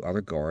orders to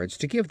other guards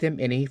to give them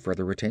any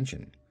further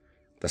attention.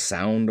 The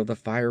sound of the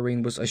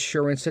firing was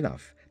assurance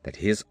enough that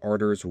his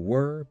orders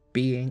were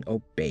being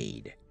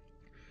obeyed.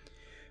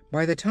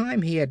 By the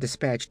time he had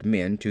dispatched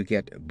men to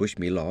get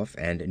Bushmilov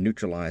and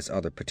neutralize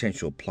other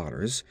potential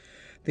plotters,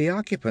 the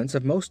occupants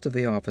of most of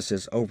the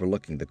offices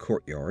overlooking the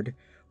courtyard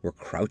were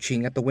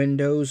crouching at the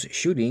windows,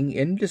 shooting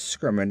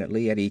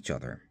indiscriminately at each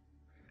other.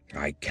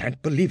 "I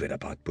can't believe it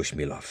about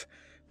Bushmilov,"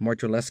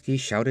 Modrilensky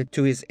shouted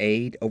to his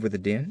aide over the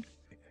din.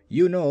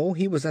 "You know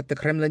he was at the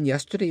Kremlin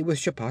yesterday with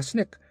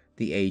Shepasnik,"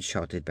 the aide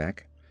shouted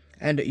back.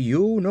 "And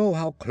you know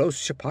how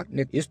close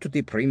Shepasnik is to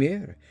the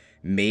Premier.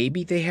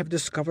 Maybe they have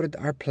discovered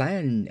our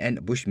plan,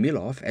 and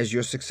Bushmilov, as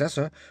your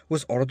successor,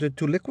 was ordered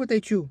to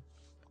liquidate you."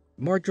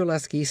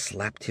 Modrilensky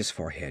slapped his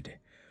forehead.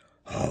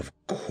 "Of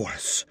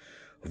course.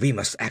 We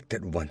must act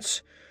at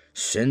once.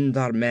 Send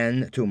our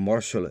man to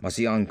Marshal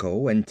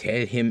Masianko and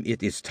tell him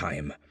it is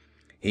time.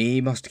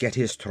 He must get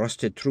his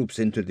trusted troops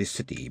into the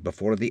city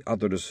before the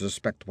others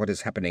suspect what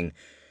is happening,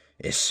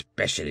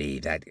 especially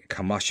that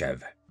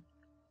Kamashev."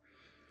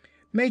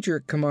 Major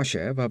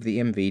Kamashev of the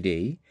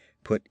MVD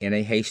put in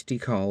a hasty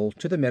call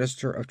to the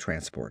Minister of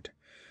Transport.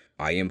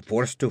 "I am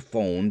forced to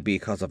phone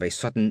because of a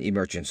sudden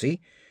emergency.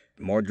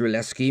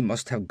 Modrilensky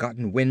must have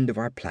gotten wind of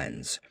our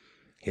plans.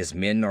 His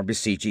men are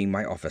besieging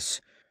my office.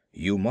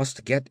 You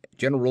must get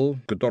General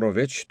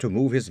Gdorovich to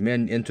move his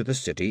men into the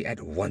city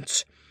at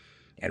once.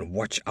 And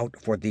watch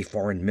out for the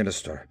foreign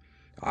minister.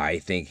 I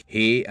think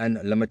he and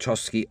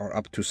Lemachovsky are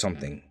up to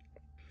something."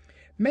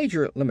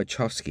 Major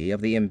Lemachovsky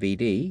of the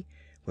MVD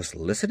was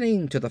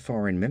listening to the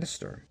foreign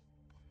minister.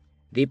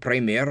 "The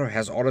Premier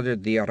has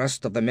ordered the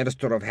arrest of the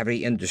Minister of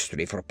Heavy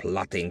Industry for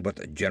plotting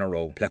with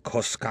General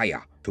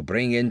Plekoskaya to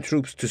bring in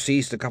troops to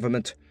seize the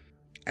government.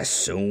 As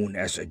soon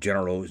as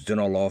General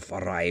Zinolov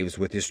arrives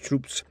with his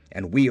troops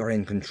and we are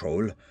in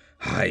control,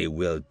 I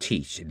will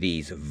teach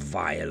these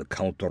vile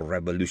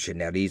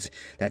counter-revolutionaries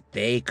that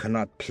they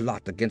cannot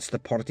plot against the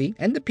party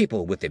and the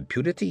people with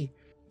impunity.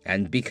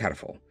 And be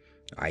careful.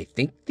 I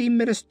think the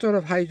Minister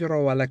of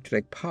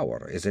Hydroelectric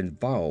Power is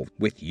involved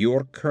with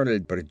your Colonel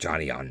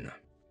Berjanian."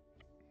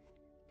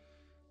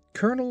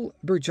 Colonel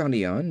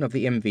Berjanian of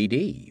the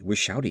MVD was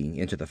shouting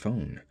into the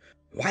phone.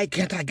 "Why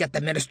can't I get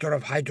the Minister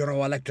of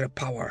Hydroelectric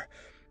Power?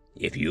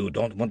 If you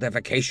don't want a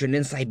vacation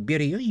in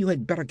Siberia, you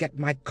had better get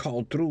my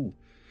call through."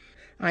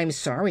 "I'm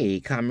sorry,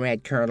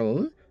 Comrade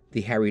Colonel,"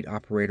 the harried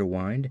operator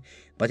whined,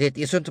 "but it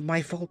isn't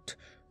my fault.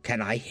 Can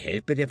I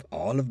help it if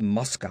all of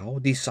Moscow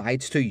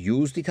decides to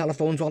use the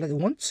telephones all at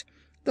once?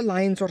 The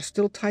lines are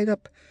still tied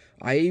up.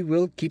 I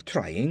will keep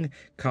trying.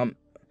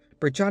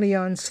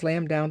 Berjanian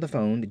slammed down the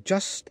phone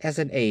just as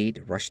an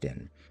aide rushed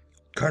in.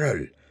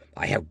 "Colonel,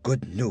 I have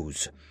good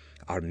news.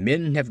 Our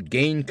men have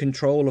gained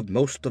control of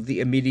most of the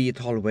immediate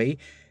hallway,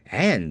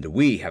 and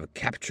we have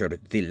captured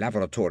the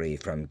laboratory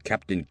from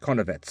Captain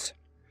Chenevert."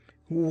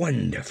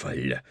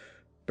 "Wonderful!"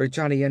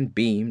 Berjanian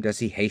beamed as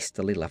he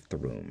hastily left the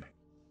room.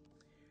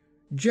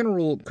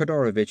 General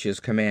Khadorovich's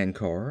command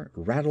car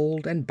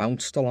rattled and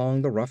bounced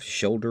along the rough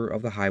shoulder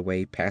of the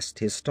highway past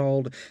his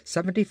stalled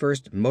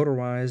 71st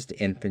Motorized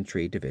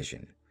Infantry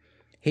Division.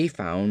 He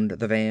found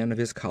the van of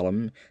his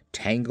column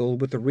tangled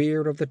with the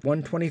rear of the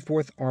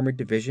 124th Armored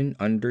Division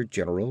under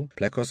General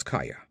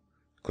Plekoskaya.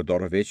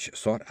 Khodorovich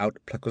sought out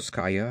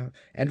Plekoskaya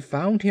and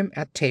found him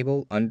at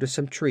table under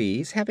some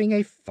trees having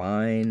a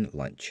fine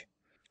lunch.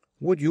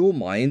 "Would you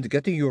mind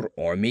getting your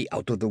army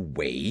out of the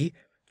way?"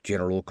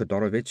 General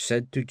Khodorovich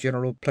said to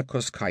General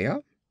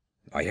Plekoskaya.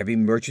 "I have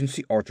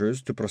emergency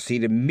orders to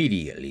proceed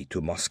immediately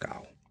to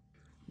Moscow."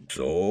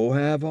 "So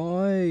have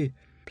I,"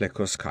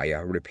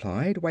 Plekoskaya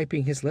replied,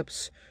 wiping his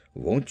lips.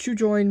 "Won't you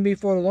join me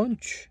for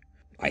lunch?"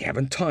 "I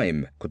haven't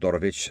time,"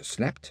 Khodorovich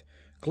snapped,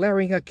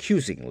 glaring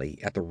accusingly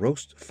at the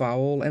roast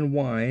fowl and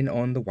wine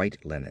on the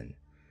white linen.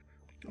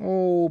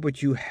 "Oh,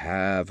 but you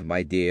have,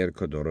 my dear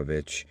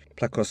Khodorovich,"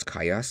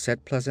 Plekoskaya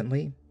said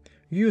pleasantly.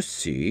 "You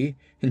see,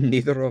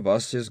 neither of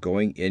us is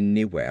going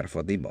anywhere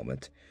for the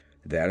moment.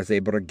 There's a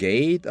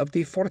brigade of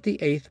the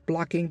 48th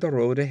blocking the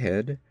road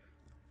ahead."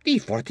 "The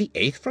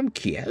 48th from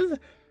Kiev?"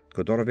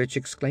 Khodorovich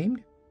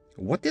exclaimed.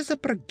 "What is a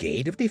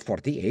brigade of the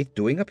 48th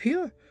doing up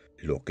here?"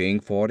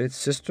 "Looking for its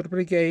sister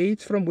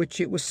brigades from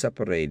which it was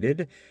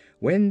separated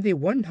when the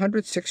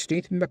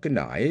 116th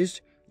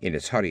Mechanized, in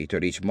its hurry to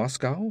reach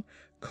Moscow,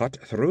 cut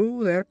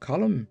through their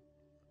column."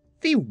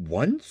 "The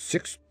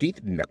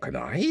 116th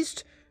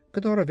Mechanized?"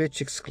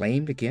 Khodorovich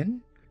exclaimed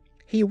again.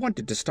 He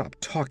wanted to stop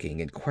talking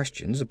in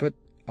questions, but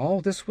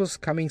all this was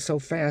coming so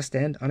fast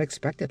and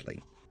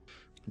unexpectedly.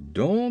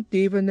 "Don't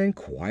even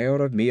inquire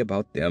of me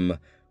about them,"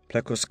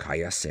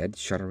 Plekoskaya said,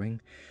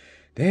 shuddering.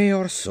 "They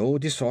are so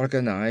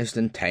disorganized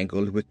and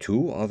tangled with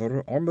two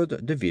other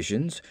armored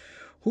divisions,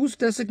 whose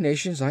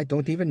designations I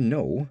don't even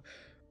know.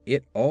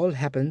 It all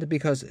happened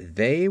because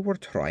they were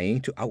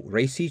trying to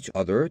outrace each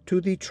other to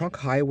the trunk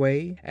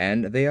highway,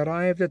 and they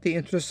arrived at the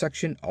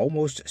intersection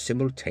almost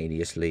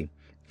simultaneously.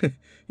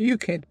 You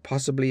can't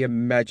possibly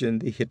imagine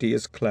the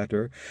hideous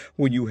clatter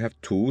when you have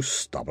two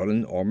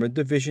stubborn armored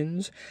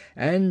divisions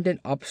and an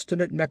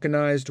obstinate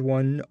mechanized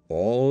one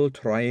all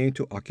trying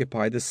to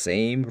occupy the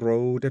same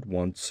road at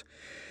once.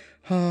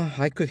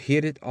 I could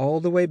hear it all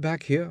the way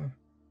back here."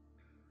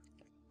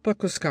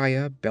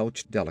 Plekoskaya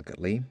belched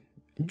delicately.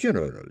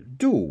 "General,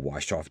 do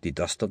wash off the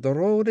dust of the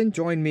road and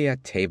join me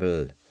at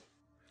table."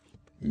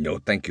 "No,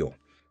 thank you.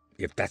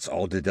 If that's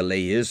all the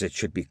delay is, it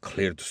should be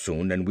cleared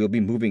soon and we'll be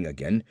moving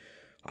again.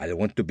 I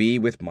want to be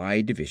with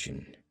my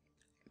division."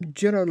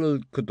 "General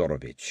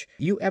Khodorovich,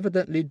 you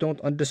evidently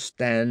don't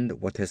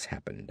understand what has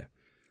happened.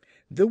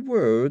 The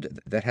word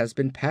that has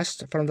been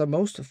passed from the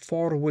most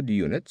forward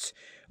units,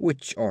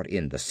 which are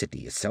in the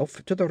city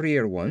itself, to the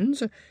rear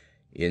ones,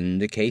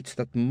 indicates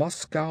that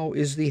Moscow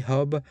is the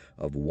hub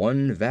of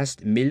one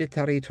vast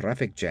military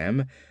traffic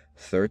jam,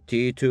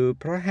 30 to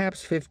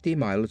perhaps 50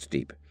 miles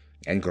deep,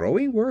 and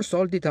growing worse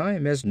all the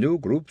time as new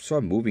groups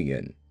are moving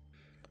in."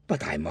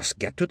 "But I must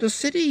get to the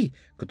city,"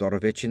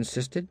 Khodorovich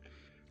insisted.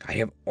 "I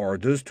have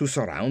orders to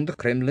surround the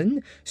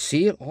Kremlin,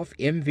 seal off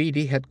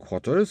MVD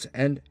headquarters,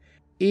 and—"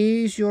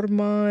 "Ease your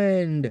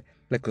mind,"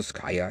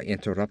 Plekoskaya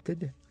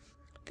interrupted.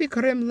 "The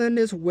Kremlin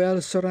is well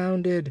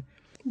surrounded.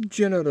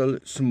 General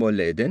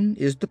Smoledin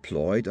is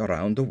deployed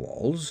around the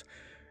walls.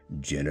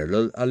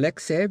 General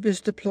Alexev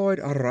is deployed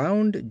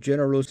around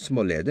General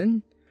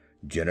Smoledin.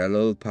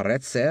 General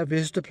Paretsev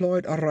is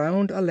deployed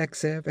around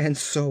Alexev, and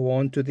so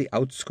on to the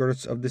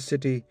outskirts of the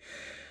city.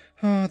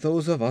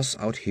 Those of us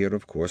out here,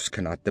 of course,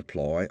 cannot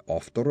deploy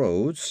off the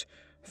roads,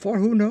 for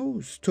who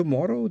knows,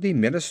 tomorrow the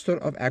Minister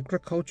of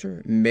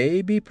Agriculture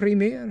may be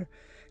Premier,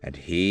 and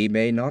he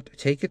may not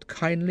take it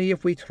kindly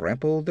if we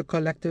trample the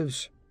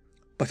collectives."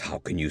 "But how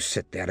can you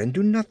sit there and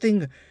do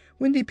nothing,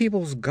 when the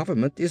people's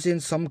government is in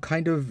some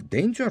kind of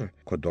danger?"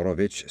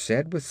 Khodorovich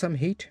said with some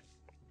heat.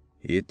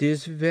 "It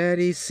is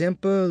very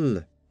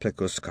simple,"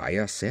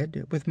 Plekoskaya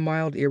said with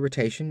mild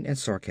irritation and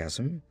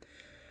sarcasm.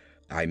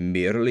 "I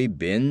merely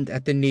bend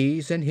at the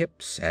knees and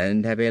hips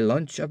and have a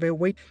lunge of a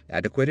weight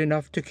adequate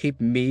enough to keep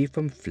me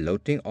from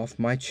floating off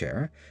my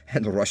chair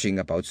and rushing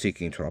about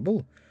seeking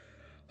trouble.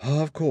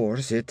 Of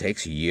course, it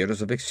takes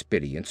years of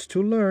experience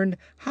to learn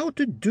how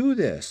to do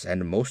this,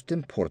 and most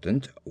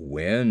important,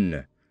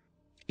 when."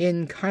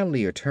 In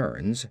kindlier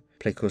tones,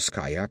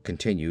 Plekoskaya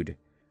continued,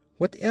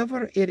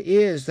 "Whatever it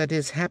is that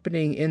is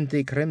happening in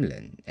the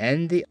Kremlin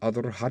and the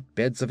other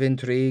hotbeds of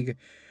intrigue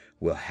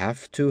will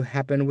have to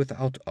happen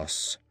without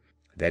us.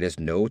 There is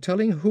no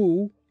telling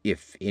who,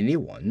 if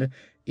anyone,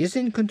 is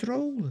in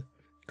control.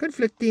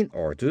 Conflicting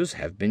orders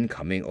have been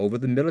coming over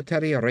the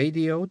military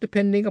radio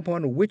depending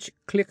upon which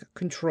clique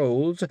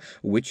controls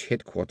which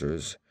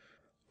headquarters.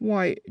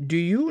 Why, do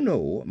you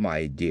know,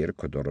 my dear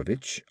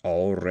Khodorovich,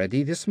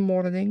 already this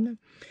morning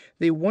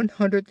the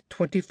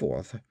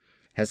 124th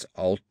has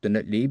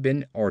alternately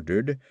been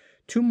ordered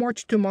to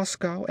march to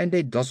Moscow and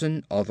a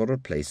dozen other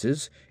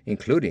places,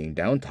 including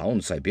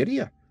downtown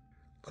Siberia."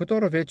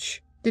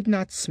 Khodorovich did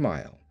not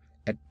smile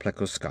at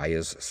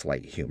Plekoskaya's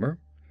slight humor.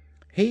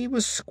 He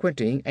was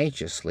squinting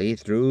anxiously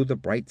through the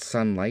bright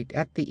sunlight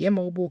at the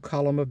immobile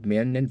column of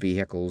men and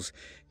vehicles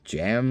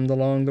jammed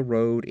along the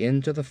road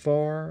into the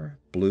far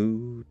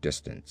blue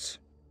distance.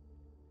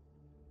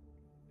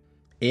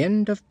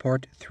 End of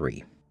Part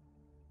 3.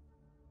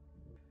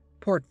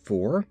 Part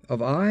 4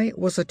 of I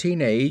Was a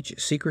Teenage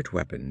Secret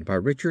Weapon by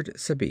Richard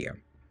Sabia.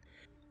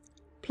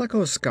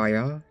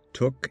 Plekoskaya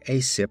took a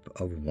sip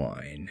of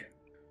wine.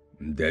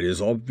 "There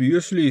is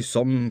obviously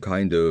some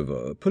kind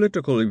of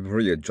political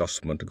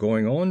readjustment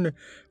going on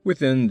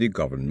within the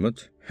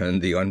government,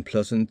 and the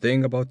unpleasant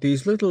thing about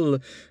these little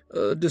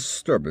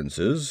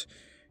disturbances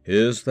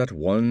is that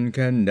one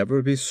can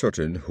never be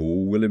certain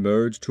who will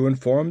emerge to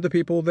inform the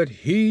people that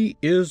he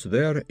is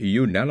their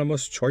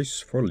unanimous choice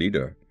for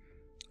leader.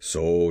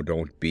 So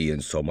don't be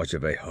in so much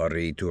of a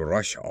hurry to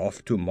rush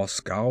off to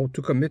Moscow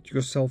to commit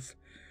yourself.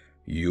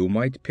 You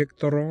might pick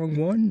the wrong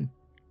one."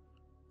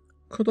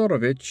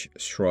 Khodorovich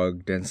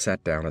shrugged and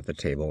sat down at the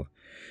table.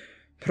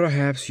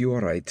 "Perhaps you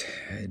are right.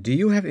 Do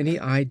you have any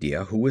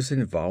idea who is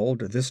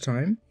involved this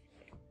time?"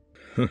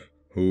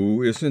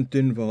 "Who isn't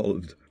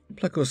involved?"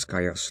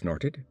 Plekoskaya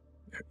snorted.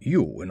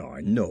 "You and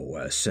I know,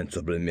 as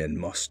sensible men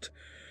must,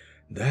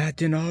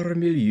 that in our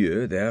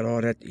milieu there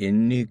are at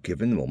any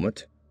given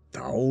moment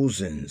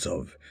thousands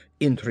of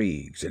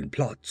intrigues and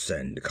plots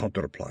and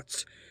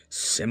counterplots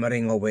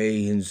simmering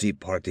away in the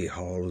party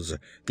halls,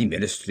 the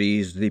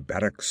ministries, the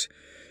barracks,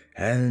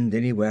 and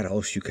anywhere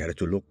else you care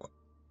to look.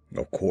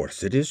 Of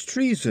course it is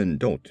treason,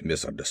 don't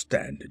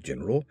misunderstand,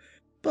 General,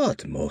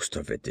 but most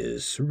of it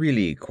is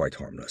really quite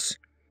harmless.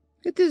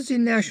 It is the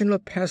national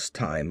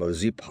pastime of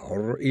the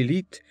power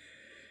elite,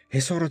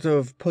 a sort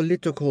of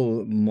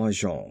political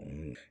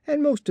mahjong,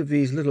 and most of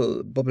these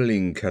little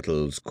bubbling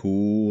kettles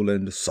cool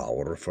and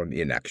sour from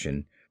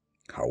inaction.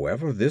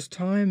 However, this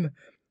time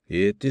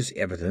it is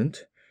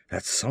evident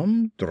that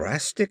some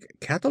drastic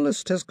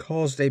catalyst has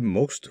caused a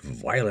most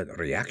violent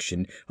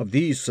reaction of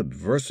these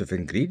subversive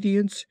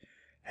ingredients,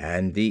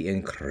 and the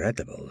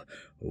incredible,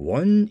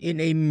 One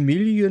in a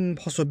million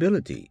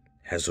possibility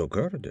has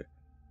occurred.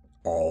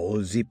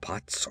 All the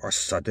pots are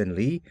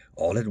suddenly,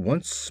 all at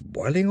once,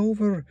 boiling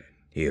over,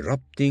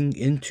 erupting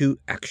into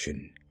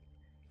action.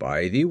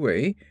 By the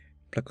way,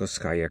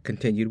 Plekoskaya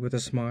continued with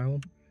a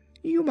smile,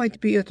 you might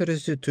be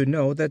interested to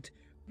know that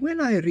when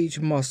I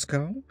reach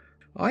Moscow,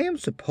 I am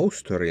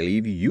supposed to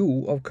relieve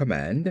you of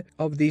command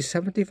of the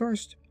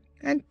 71st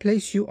and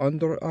place you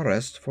under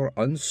arrest for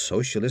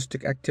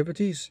unsocialistic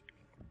activities.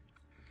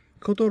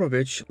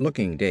 Kodorovich,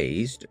 looking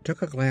dazed,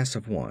 took a glass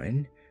of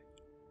wine.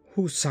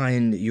 Who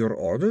signed your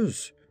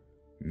orders?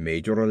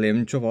 Major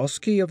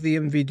Lemchovsky of the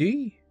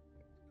MVD?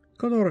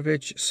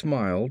 Kodorovich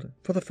smiled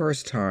for the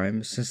first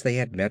time since they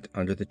had met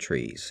under the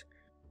trees.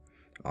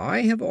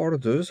 I have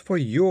orders for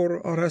your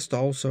arrest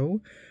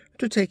also,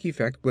 to take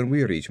effect when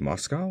we reach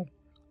Moscow.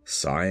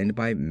 Signed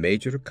by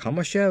Major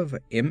Kamashev,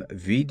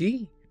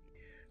 MVD.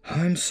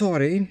 I'm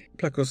sorry,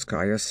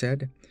 Plekoskaya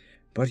said,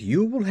 but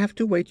you will have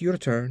to wait your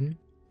turn.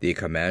 The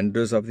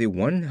commanders of the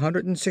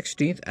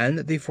 116th and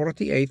the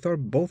 48th are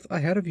both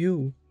ahead of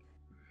you.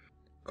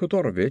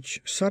 Kodorovich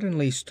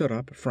suddenly stood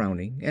up,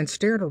 frowning, and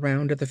stared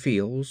around at the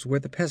fields where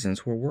the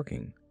peasants were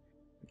working.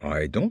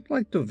 I don't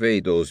like the way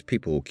those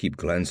people keep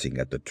glancing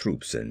at the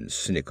troops and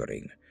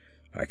snickering.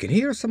 I can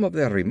hear some of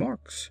their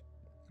remarks.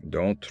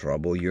 Don't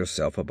trouble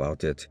yourself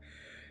about it.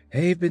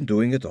 They've been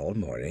doing it all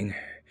morning.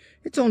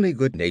 It's only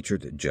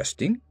good-natured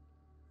jesting.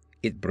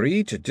 It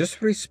breeds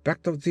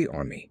disrespect of the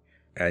army,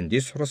 and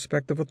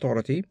disrespect of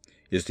authority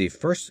is the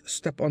first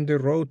step on the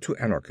road to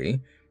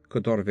anarchy,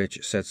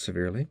 Kodorovich said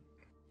severely.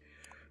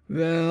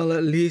 Well,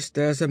 at least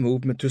there's a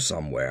movement to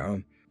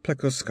somewhere,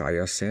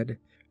 Plekoskaya said.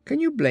 Can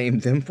you blame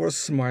them for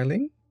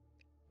smiling?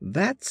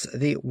 That's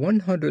the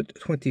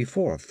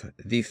 124th,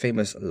 the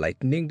famous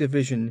Lightning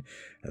Division,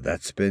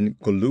 that's been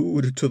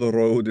glued to the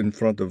road in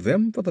front of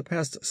them for the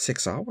past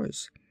 6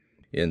 hours.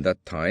 In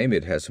that time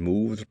it has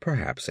moved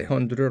perhaps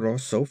 100 or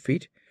so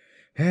feet,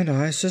 and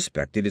I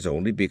suspect it is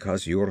only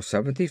because your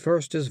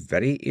 71st is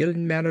very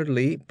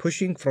ill-manneredly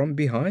pushing from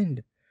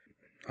behind.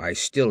 I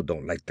still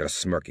don't like their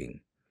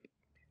smirking.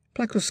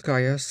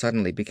 Plekoskaya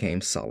suddenly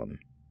became solemn.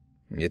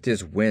 It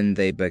is when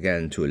they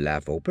begin to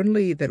laugh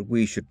openly that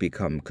we should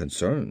become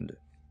concerned.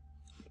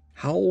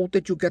 How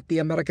did you get the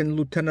American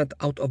lieutenant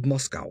out of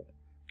Moscow?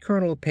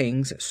 Colonel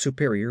Peng's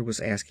superior was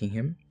asking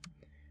him.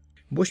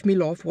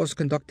 Bushmilov was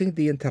conducting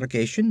the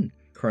interrogation,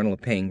 Colonel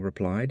Peng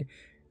replied,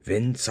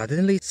 when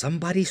suddenly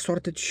somebody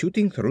started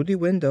shooting through the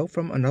window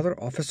from another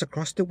office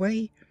across the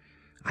way.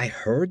 I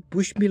heard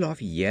Bushmilov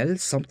yell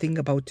something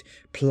about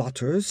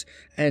plotters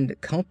and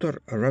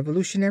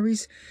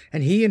counter-revolutionaries,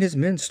 and he and his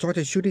men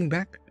started shooting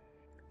back.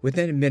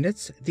 Within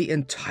minutes, the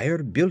entire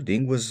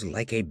building was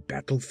like a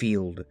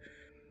battlefield.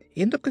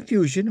 In the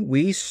confusion,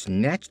 we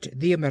snatched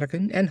the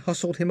American and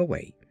hustled him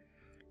away.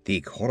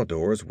 The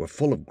corridors were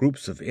full of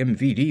groups of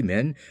MVD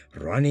men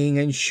running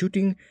and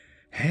shooting,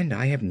 and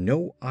I have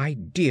no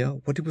idea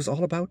what it was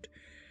all about.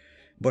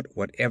 But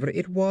whatever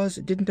it was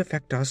didn't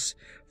affect us,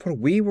 for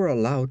we were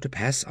allowed to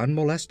pass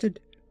unmolested.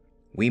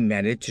 We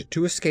managed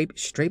to escape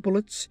stray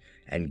bullets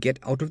and get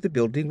out of the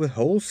building with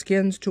whole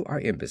skins to our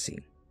embassy.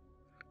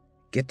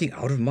 Getting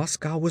out of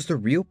Moscow was the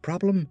real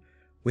problem.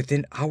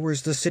 Within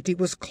hours the city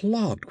was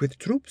clogged with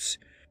troops.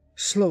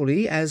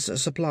 Slowly,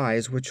 as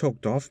supplies were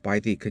choked off by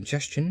the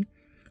congestion,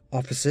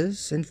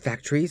 offices and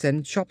factories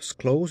and shops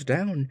closed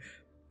down,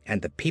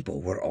 and the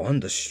people were on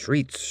the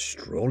streets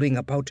strolling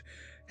about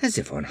as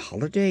if on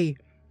holiday,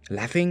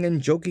 laughing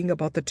and joking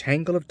about the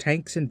tangle of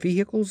tanks and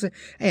vehicles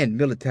and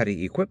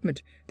military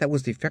equipment that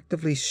was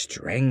effectively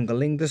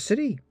strangling the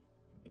city.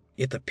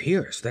 It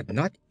appears that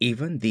not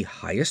even the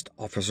highest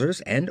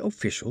officers and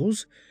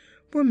officials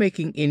were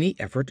making any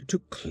effort to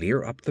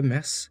clear up the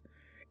mess.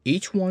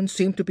 Each one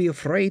seemed to be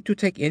afraid to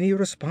take any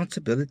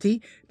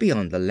responsibility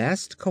beyond the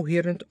last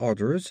coherent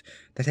orders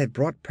that had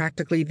brought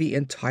practically the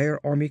entire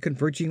army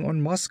converging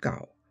on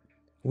Moscow.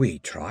 We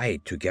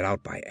tried to get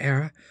out by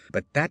air,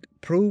 but that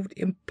proved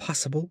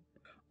impossible.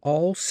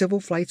 All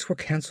civil flights were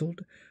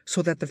cancelled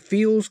so that the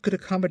fields could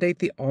accommodate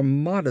the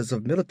armadas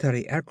of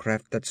military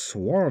aircraft that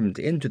swarmed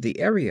into the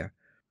area.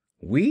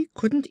 We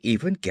couldn't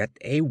even get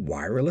a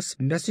wireless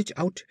message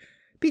out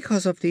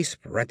because of the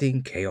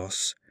spreading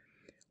chaos.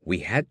 We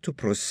had to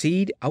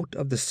proceed out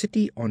of the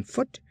city on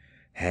foot,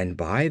 and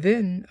by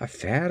then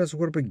affairs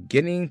were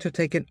beginning to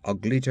take an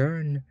ugly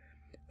turn.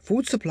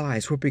 Food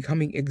supplies were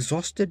becoming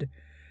exhausted,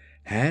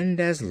 and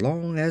as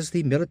long as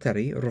the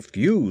military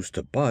refused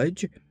to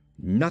budge,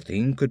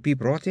 nothing could be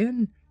brought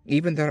in,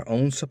 even their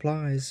own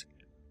supplies.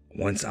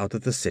 Once out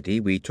of the city,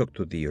 we took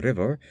to the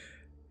river.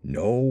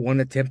 No one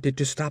attempted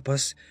to stop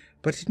us,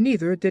 but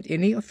neither did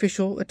any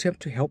official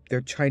attempt to help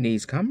their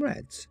Chinese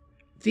comrades.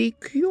 The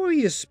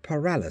curious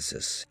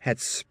paralysis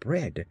had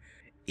spread.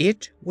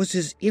 It was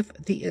as if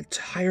the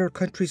entire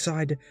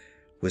countryside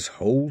was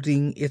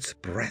holding its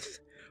breath,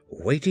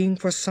 waiting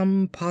for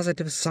some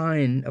positive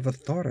sign of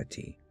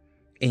authority.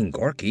 In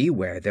Gorky,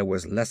 where there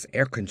was less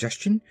air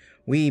congestion,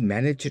 we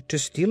managed to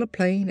steal a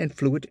plane and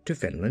flew it to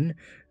Finland.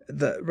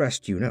 The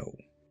rest you know.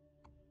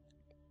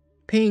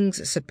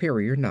 Ping's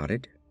superior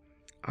nodded.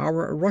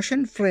 "Our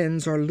Russian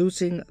friends are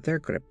losing their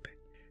grip.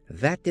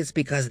 That is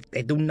because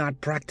they do not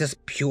practice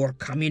pure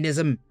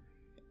communism.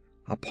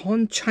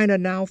 Upon China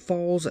now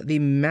falls the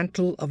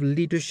mantle of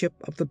leadership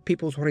of the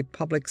People's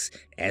Republics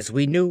as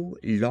we knew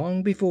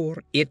long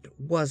before it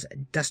was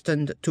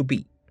destined to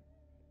be."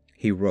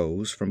 He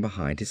rose from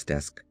behind his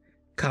desk.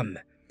 "Come,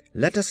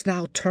 let us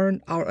now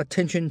turn our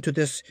attention to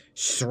this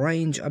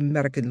strange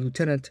American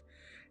lieutenant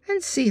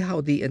and see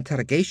how the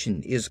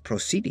interrogation is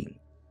proceeding."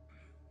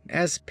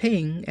 As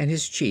Ping and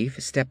his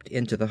chief stepped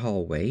into the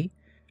hallway,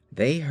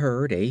 they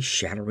heard a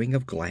shattering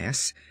of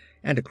glass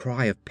and a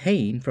cry of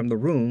pain from the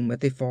room at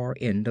the far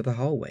end of the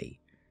hallway.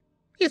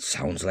 "It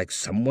sounds like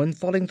someone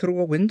falling through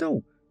a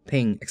window,"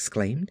 Ping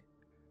exclaimed.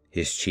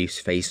 His chief's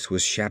face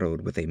was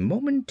shadowed with a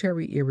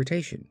momentary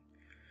irritation.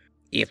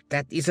 "If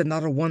that is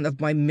another one of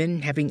my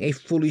men having a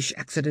foolish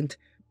accident—"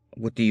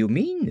 "What do you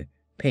mean?"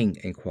 Ping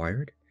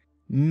inquired.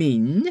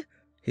 "Mean?"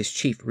 his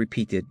chief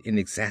repeated in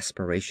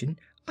exasperation.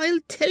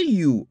 "I'll tell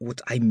you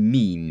what I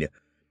mean.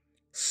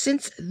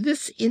 Since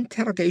this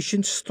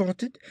interrogation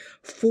started,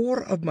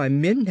 4 of my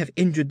men have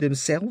injured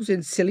themselves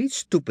in silly,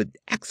 stupid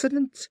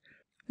accidents,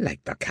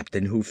 like the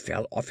captain who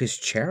fell off his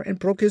chair and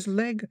broke his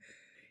leg.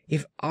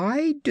 If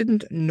I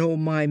didn't know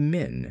my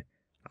men,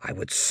 I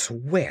would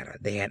swear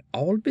they had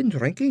all been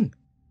drinking."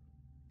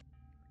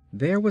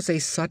 There was a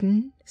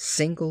sudden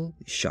single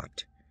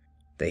shot.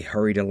 They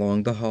hurried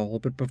along the hall,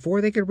 but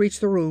before they could reach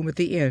the room at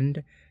the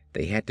end,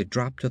 they had to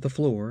drop to the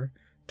floor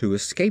to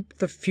escape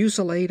the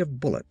fusillade of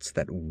bullets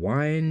that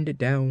whined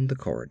down the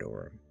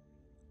corridor.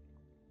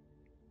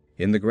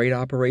 In the great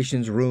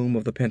operations room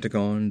of the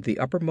Pentagon, the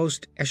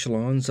uppermost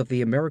echelons of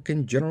the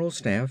American General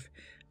Staff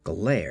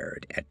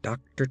glared at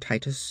Dr.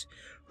 Titus,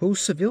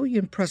 whose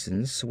civilian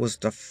presence was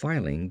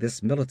defiling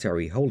this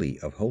military holy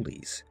of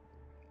holies.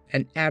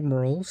 An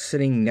admiral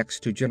sitting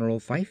next to General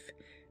Fyfe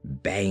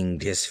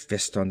banged his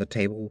fist on the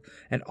table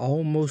and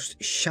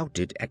almost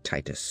shouted at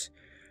Titus.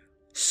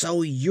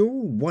 "So you're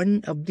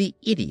one of the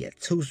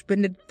idiots who's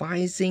been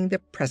advising the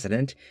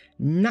president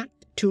not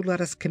to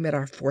let us commit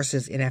our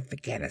forces in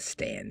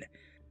Afghanistan.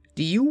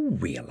 Do you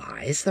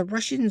realize the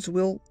Russians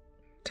will—"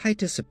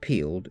 Titus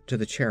appealed to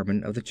the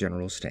chairman of the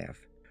General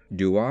Staff.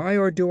 "Do I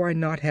or do I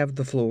not have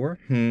the floor?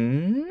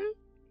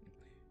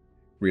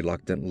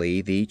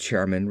 Reluctantly, the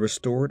chairman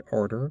restored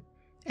order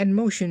and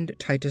motioned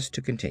Titus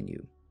to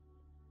continue.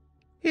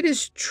 "It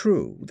is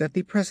true that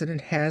the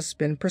president has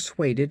been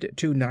persuaded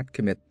to not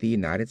commit the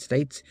United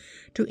States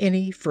to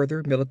any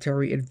further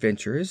military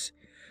adventures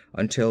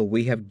until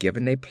we have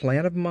given a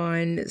plan of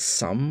mine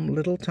some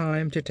little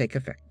time to take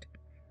effect.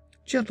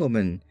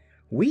 Gentlemen,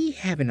 we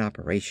have in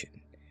operation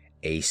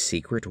a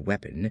secret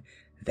weapon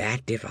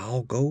that, if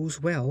all goes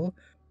well,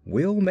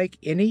 will make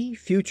any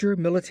future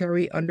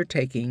military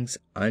undertakings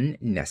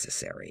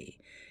unnecessary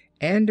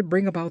and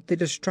bring about the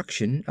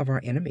destruction of our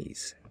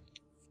enemies."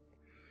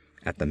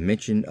 At the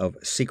mention of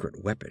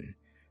secret weapon,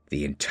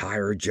 the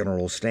entire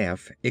General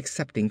Staff,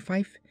 excepting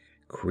Fyfe,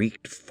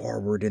 creaked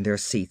forward in their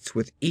seats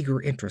with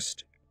eager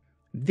interest.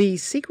 The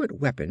secret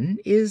weapon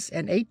is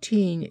an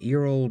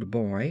 18-year-old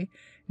boy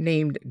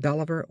named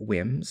Dolliver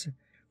Wims,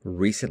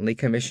 recently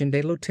commissioned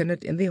a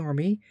lieutenant in the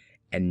army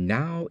and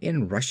now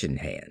in Russian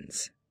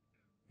hands.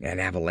 An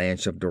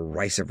avalanche of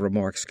derisive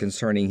remarks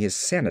concerning his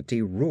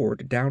sanity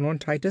roared down on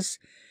Titus,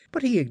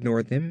 but he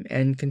ignored them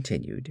and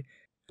continued.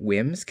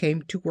 "Wims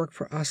came to work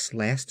for us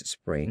last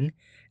spring,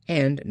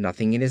 and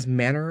nothing in his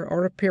manner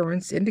or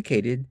appearance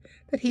indicated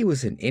that he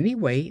was in any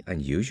way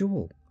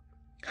unusual.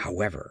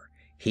 However,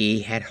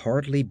 he had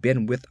hardly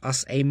been with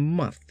us a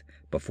month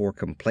before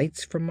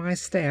complaints from my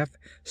staff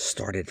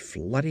started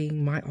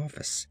flooding my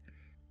office.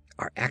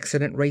 Our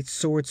accident rate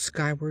soared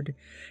skyward,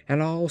 and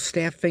all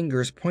staff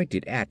fingers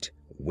pointed at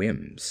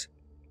Wims.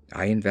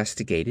 I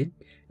investigated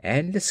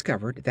and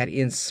discovered that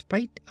in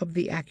spite of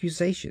the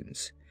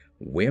accusations,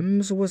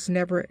 Wims was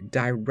never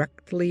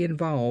directly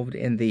involved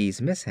in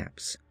these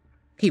mishaps.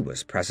 He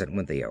was present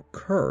when they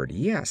occurred,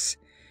 yes,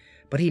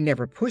 but he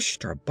never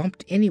pushed or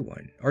bumped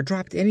anyone, or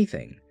dropped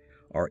anything,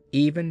 or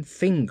even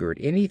fingered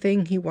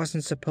anything he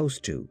wasn't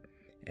supposed to.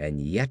 And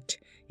yet,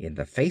 in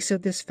the face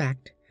of this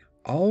fact,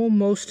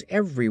 almost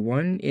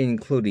everyone,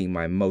 including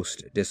my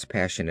most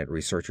dispassionate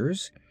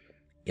researchers,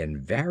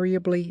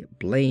 invariably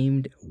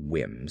blamed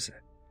Wims.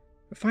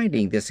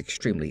 Finding this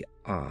extremely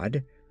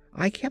odd,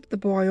 I kept the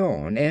boy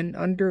on, and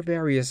under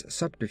various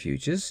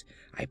subterfuges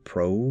I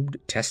probed,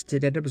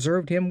 tested, and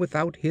observed him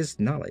without his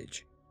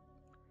knowledge.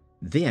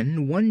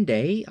 Then one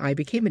day I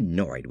became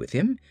annoyed with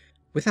him,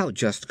 without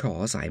just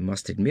cause, I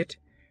must admit,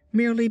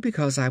 merely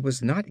because I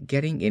was not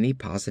getting any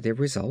positive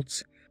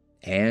results,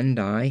 and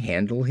I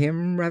handled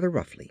him rather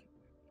roughly.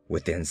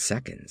 Within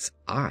seconds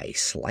I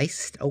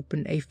sliced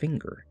open a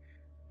finger.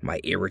 My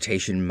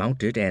irritation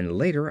mounted, and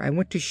later I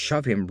went to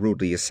shove him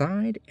rudely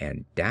aside,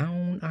 and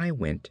down I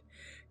went,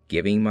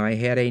 giving my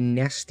head a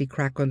nasty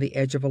crack on the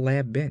edge of a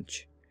lab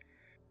bench.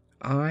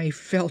 I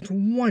felt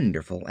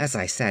wonderful as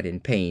I sat in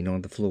pain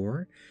on the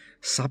floor,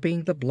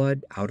 sopping the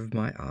blood out of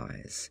my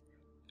eyes.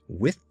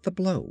 With the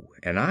blow,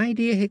 an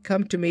idea had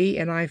come to me,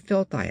 and I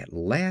felt I at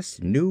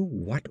last knew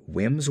what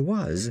Wims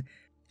was,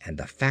 and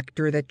the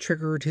factor that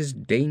triggered his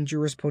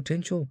dangerous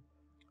potential.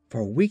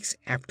 For weeks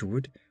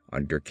afterward,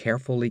 under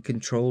carefully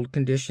controlled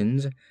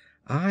conditions,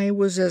 I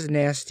was as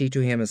nasty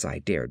to him as I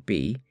dared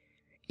be.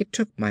 It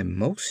took my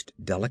most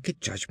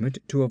delicate judgment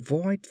to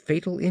avoid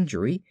fatal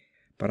injury,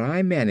 but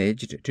I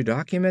managed to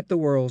document the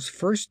world's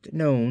first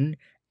known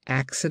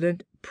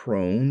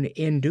accident-prone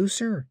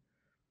inducer.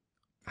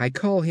 I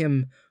call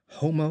him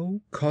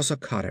Homo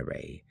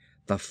Causacatere,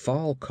 the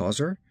fall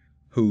causer,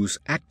 whose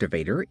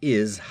activator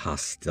is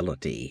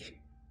hostility.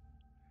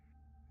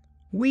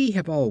 We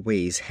have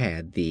always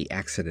had the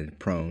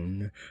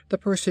accident-prone, the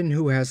person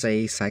who has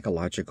a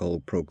psychological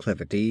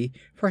proclivity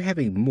for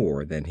having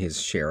more than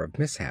his share of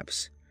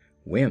mishaps.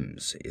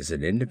 Wims is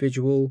an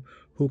individual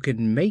who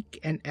can make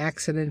an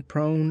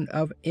accident-prone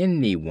of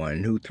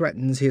anyone who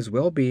threatens his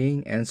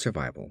well-being and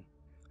survival.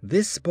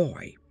 This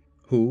boy,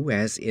 who,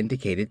 as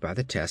indicated by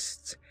the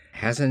tests,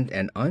 hasn't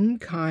an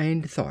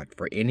unkind thought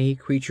for any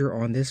creature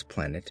on this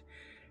planet,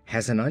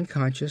 has an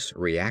unconscious,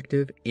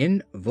 reactive,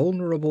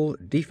 invulnerable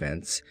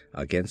defense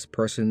against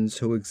persons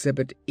who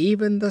exhibit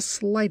even the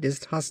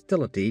slightest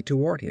hostility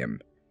toward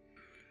him.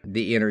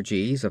 The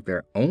energies of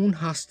their own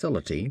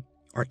hostility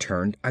are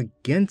turned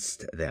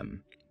against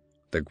them.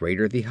 The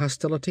greater the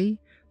hostility,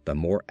 the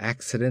more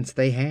accidents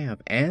they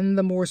have, and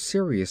the more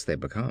serious they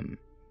become.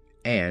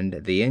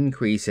 And the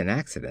increase in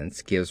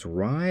accidents gives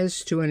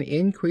rise to an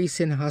increase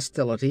in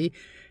hostility,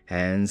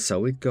 and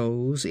so it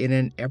goes in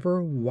an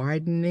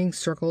ever-widening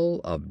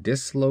circle of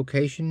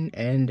dislocation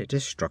and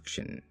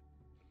destruction.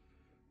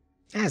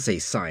 As a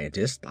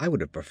scientist, I would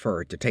have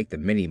preferred to take the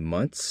many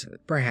months,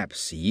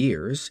 perhaps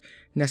years,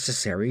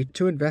 necessary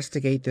to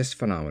investigate this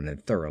phenomenon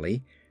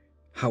thoroughly.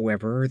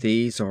 However,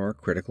 these are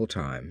critical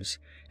times,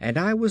 and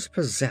I was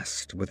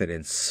possessed with an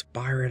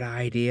inspired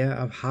idea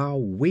of how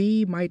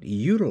we might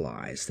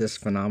utilize this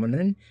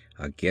phenomenon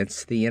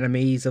against the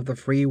enemies of the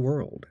free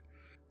world.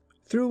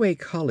 Through a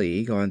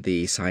colleague on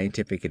the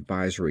Scientific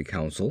Advisory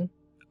Council,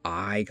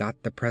 I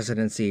got the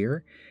president's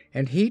ear,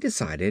 and he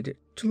decided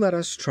to let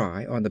us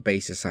try on the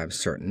basis I'm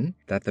certain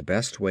that the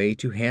best way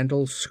to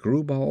handle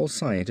screwball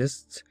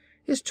scientists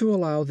is to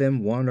allow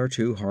them one or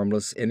two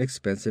harmless,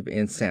 inexpensive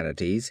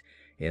insanities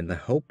in the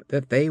hope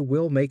that they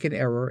will make an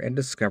error and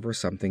discover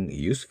something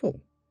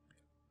useful.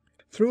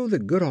 Through the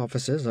good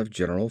offices of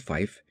General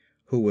Fyfe,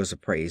 who was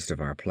apprised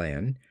of our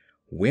plan,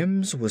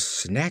 Wims was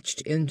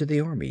snatched into the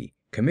army,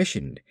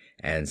 commissioned,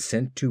 and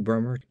sent to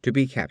Burma to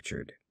be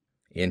captured.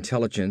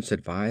 Intelligence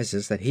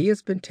advises that he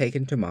has been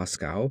taken to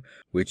Moscow,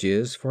 which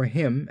is for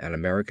him, an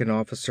American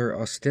officer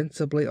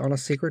ostensibly on a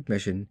secret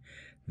mission,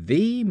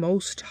 the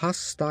most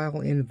hostile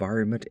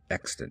environment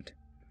extant.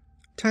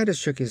 Titus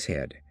shook his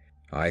head.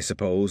 I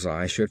suppose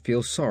I should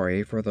feel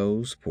sorry for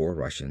those poor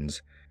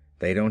Russians.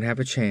 They don't have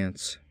a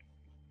chance.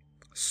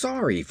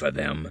 Sorry for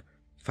them,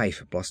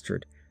 Fyfe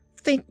blustered.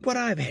 Think what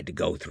I've had to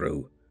go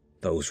through.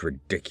 Those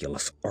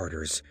ridiculous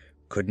orders.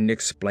 Couldn't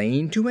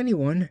explain to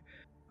anyone.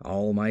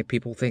 All my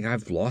people think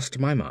I've lost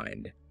my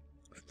mind.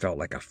 Felt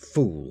like a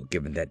fool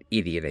giving that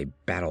idiot a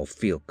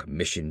battlefield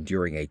commission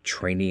during a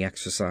training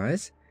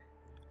exercise.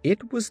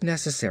 It was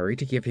necessary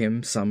to give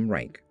him some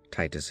rank,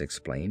 Titus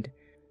explained.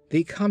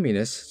 The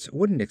communists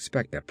wouldn't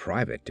expect a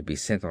private to be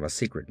sent on a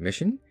secret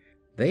mission.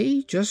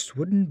 They just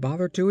wouldn't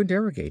bother to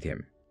interrogate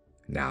him.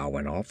 Now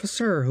an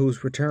officer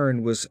whose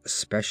return was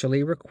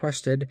specially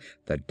requested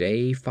the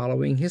day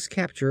following his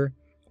capture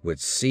would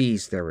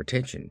seize their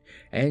attention,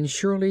 and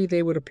surely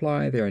they would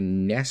apply their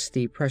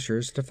nasty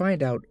pressures to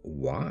find out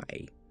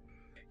why.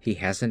 He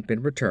hasn't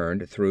been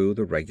returned through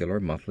the regular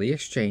monthly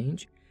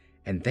exchange,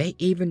 and they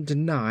even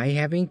deny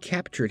having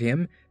captured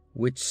him,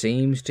 which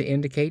seems to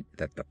indicate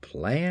that the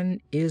plan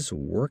is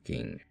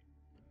working.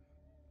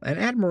 An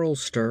admiral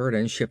stirred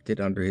and shifted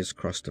under his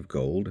crust of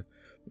gold.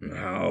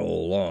 How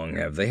long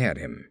have they had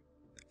him?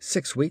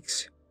 6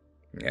 weeks.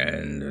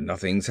 And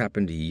nothing's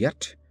happened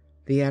yet,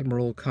 the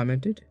admiral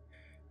commented.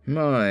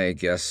 My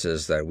guess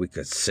is that we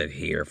could sit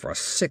here for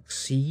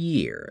 6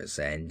 years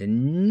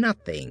and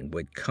nothing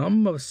would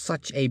come of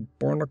such a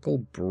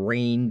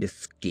barnacle-brained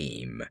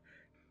scheme.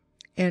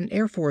 An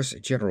Air Force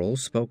general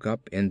spoke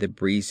up in the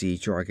breezy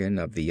jargon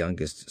of the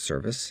youngest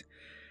service.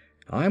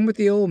 I'm with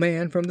the old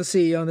man from the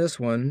sea on this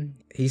one,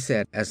 he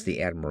said as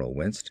the admiral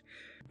winced.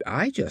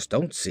 I just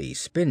don't see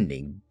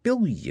spending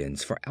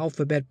billions for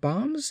alphabet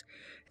bombs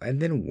and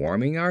then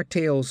warming our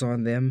tails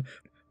on them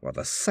while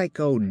the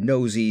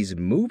psycho-nosies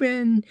move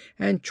in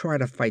and try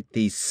to fight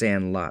these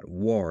sandlot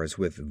wars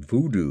with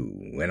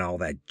voodoo and all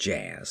that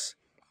jazz.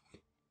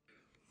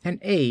 An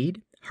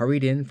aide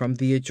hurried in from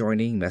the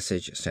adjoining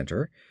message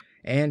center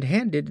and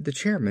handed the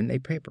chairman a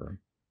paper.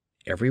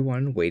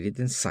 Everyone waited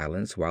in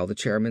silence while the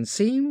chairman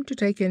seemed to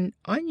take an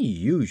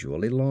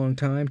unusually long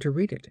time to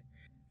read it.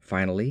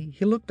 Finally,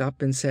 he looked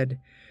up and said,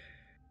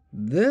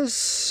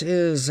 This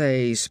is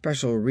a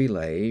special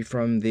relay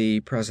from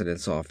the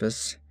President's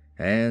office,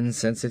 and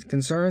since it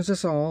concerns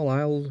us all,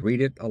 I'll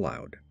read it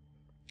aloud.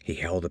 He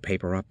held the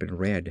paper up and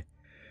read,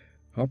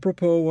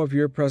 Apropos of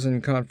your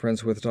present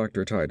conference with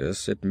Dr.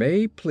 Titus, it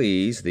may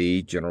please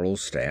the General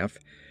Staff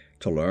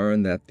to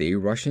learn that the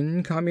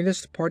Russian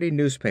Communist Party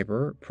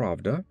newspaper,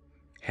 Pravda,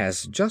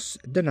 has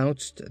just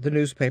denounced the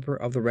newspaper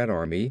of the Red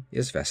Army,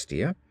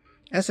 Izvestia,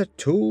 as a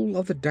tool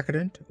of the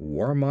decadent,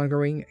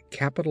 warmongering,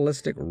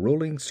 capitalistic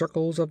ruling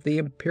circles of the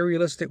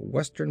imperialistic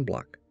Western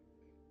Bloc.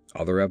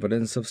 Other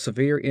evidence of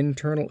severe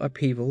internal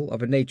upheaval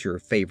of a nature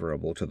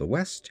favorable to the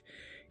West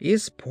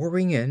is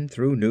pouring in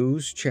through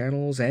news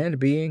channels and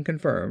being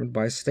confirmed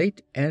by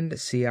state and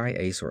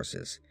CIA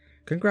sources.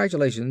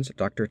 Congratulations,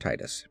 Dr.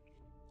 Titus.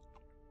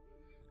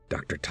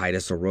 Dr.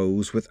 Titus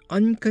arose with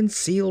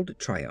unconcealed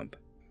triumph.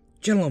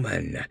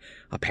 Gentlemen,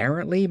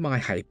 apparently my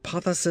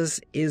hypothesis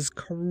is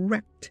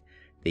correct.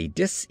 The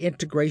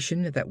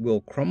disintegration that will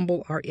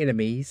crumble our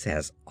enemies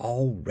has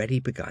already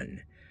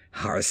begun.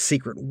 Our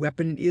secret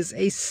weapon is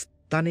a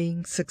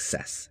stunning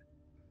success.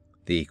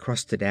 The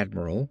crusted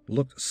admiral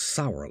looked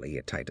sourly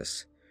at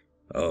Titus.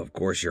 Of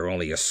course you're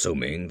only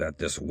assuming that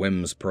this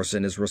Wims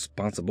person is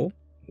responsible.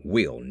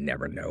 We'll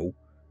never know.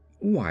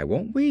 Why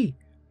won't we?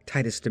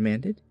 Titus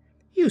demanded.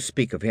 You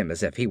speak of him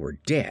as if he were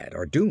dead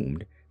or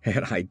doomed,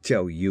 and I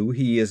tell you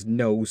he is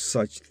no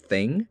such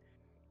thing.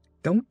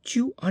 Don't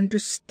you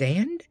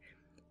understand?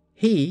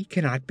 He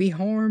cannot be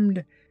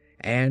harmed,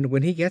 and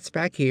when he gets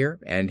back here,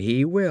 and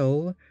he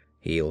will,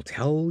 he'll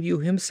tell you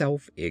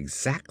himself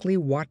exactly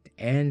what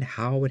and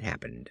how it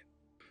happened.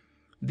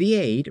 The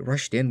aide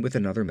rushed in with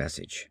another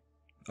message.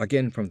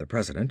 Again from the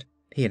President,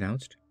 he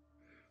announced.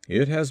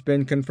 It has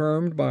been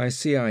confirmed by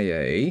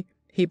CIA,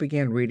 he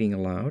began reading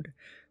aloud,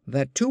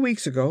 that 2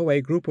 weeks ago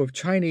a group of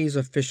Chinese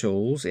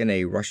officials in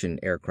a Russian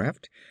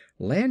aircraft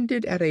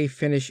landed at a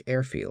Finnish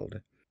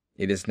airfield.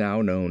 It is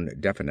now known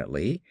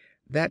definitely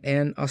that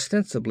an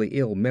ostensibly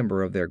ill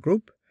member of their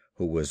group,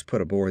 who was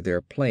put aboard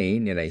their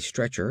plane in a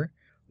stretcher,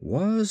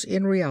 was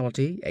in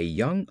reality a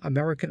young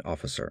American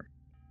officer.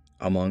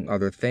 Among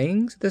other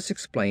things, this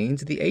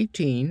explains the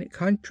 18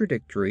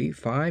 contradictory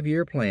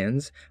 5-year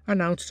plans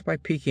announced by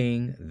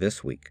Peking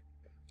this week.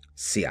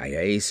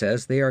 CIA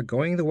says they are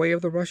going the way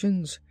of the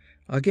Russians.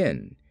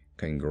 Again,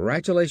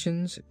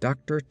 congratulations,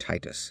 Dr.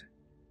 Titus.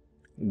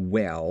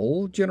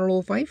 Well,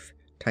 General Fife,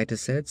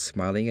 Titus said,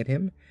 smiling at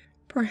him,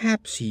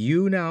 perhaps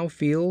you now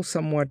feel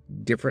somewhat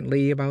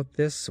differently about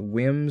this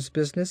Wims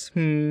business,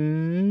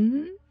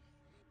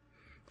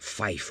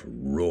 Fife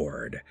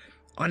roared,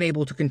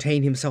 unable to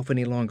contain himself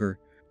any longer.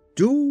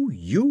 Do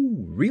you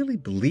really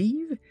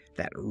believe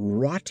that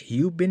rot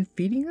you've been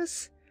feeding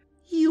us?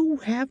 You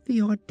have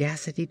the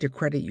audacity to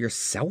credit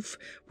yourself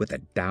with the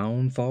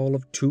downfall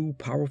of 2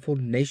 powerful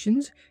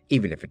nations,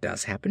 even if it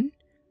does happen?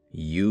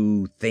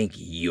 You think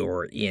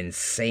your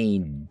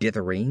insane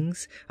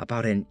ditherings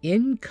about an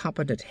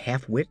incompetent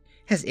half-wit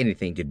has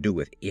anything to do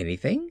with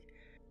anything?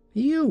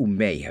 You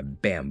may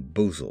have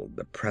bamboozled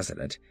the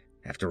President.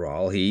 After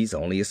all, he's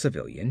only a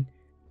civilian.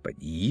 But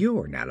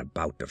you're not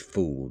about to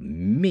fool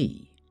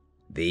me.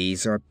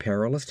 These are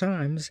perilous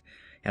times,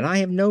 and I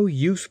have no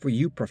use for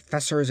you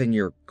professors and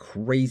your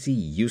crazy,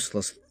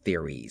 useless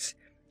theories.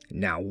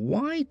 Now,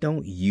 why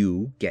don't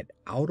you get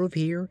out of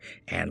here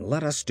and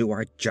let us do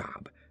our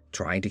job,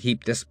 trying to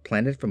keep this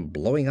planet from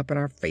blowing up in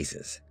our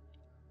faces?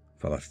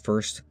 For the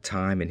first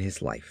time in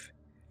his life,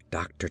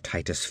 Dr.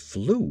 Titus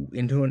flew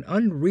into an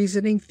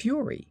unreasoning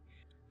fury.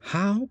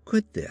 How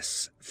could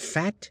this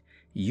fat,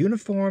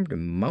 uniformed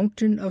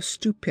mountain of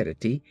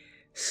stupidity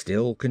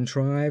still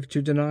contrive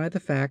to deny the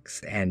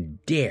facts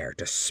and dare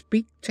to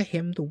speak to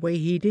him the way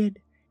he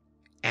did,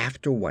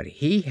 after what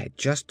he had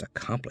just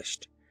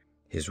accomplished?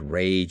 His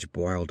rage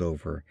boiled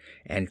over,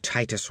 and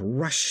Titus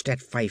rushed at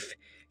Fife,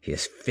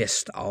 his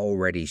fist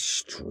already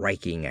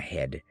striking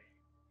ahead.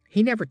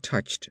 He never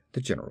touched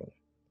the general.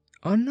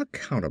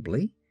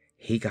 Unaccountably,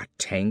 he got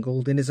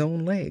tangled in his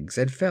own legs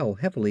and fell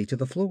heavily to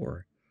the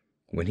floor.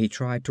 When he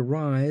tried to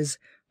rise,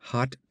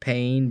 hot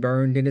pain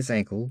burned in his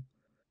ankle.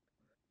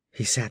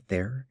 He sat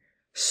there,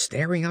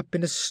 staring up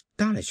in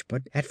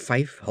astonishment at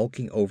Fife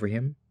hulking over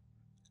him.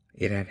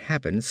 It had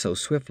happened so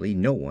swiftly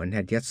no one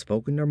had yet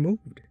spoken or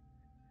moved.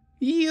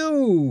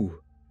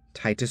 "You!"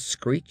 Titus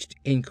screeched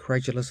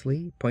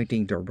incredulously,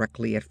 pointing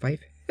directly at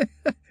Fife.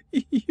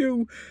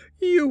 You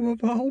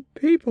of all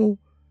people!"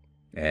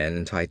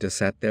 And Titus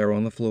sat there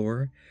on the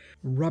floor,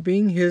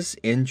 rubbing his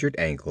injured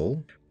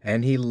ankle,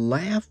 and he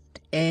laughed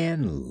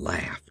and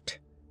laughed,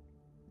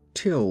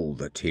 till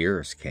the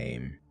tears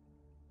came.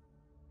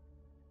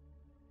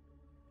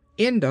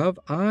 End of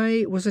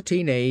I Was a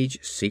Teenage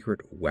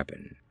Secret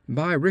Weapon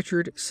by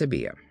Richard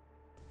Sabia.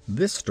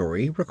 This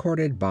story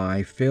recorded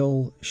by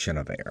Phil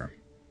Chenevert.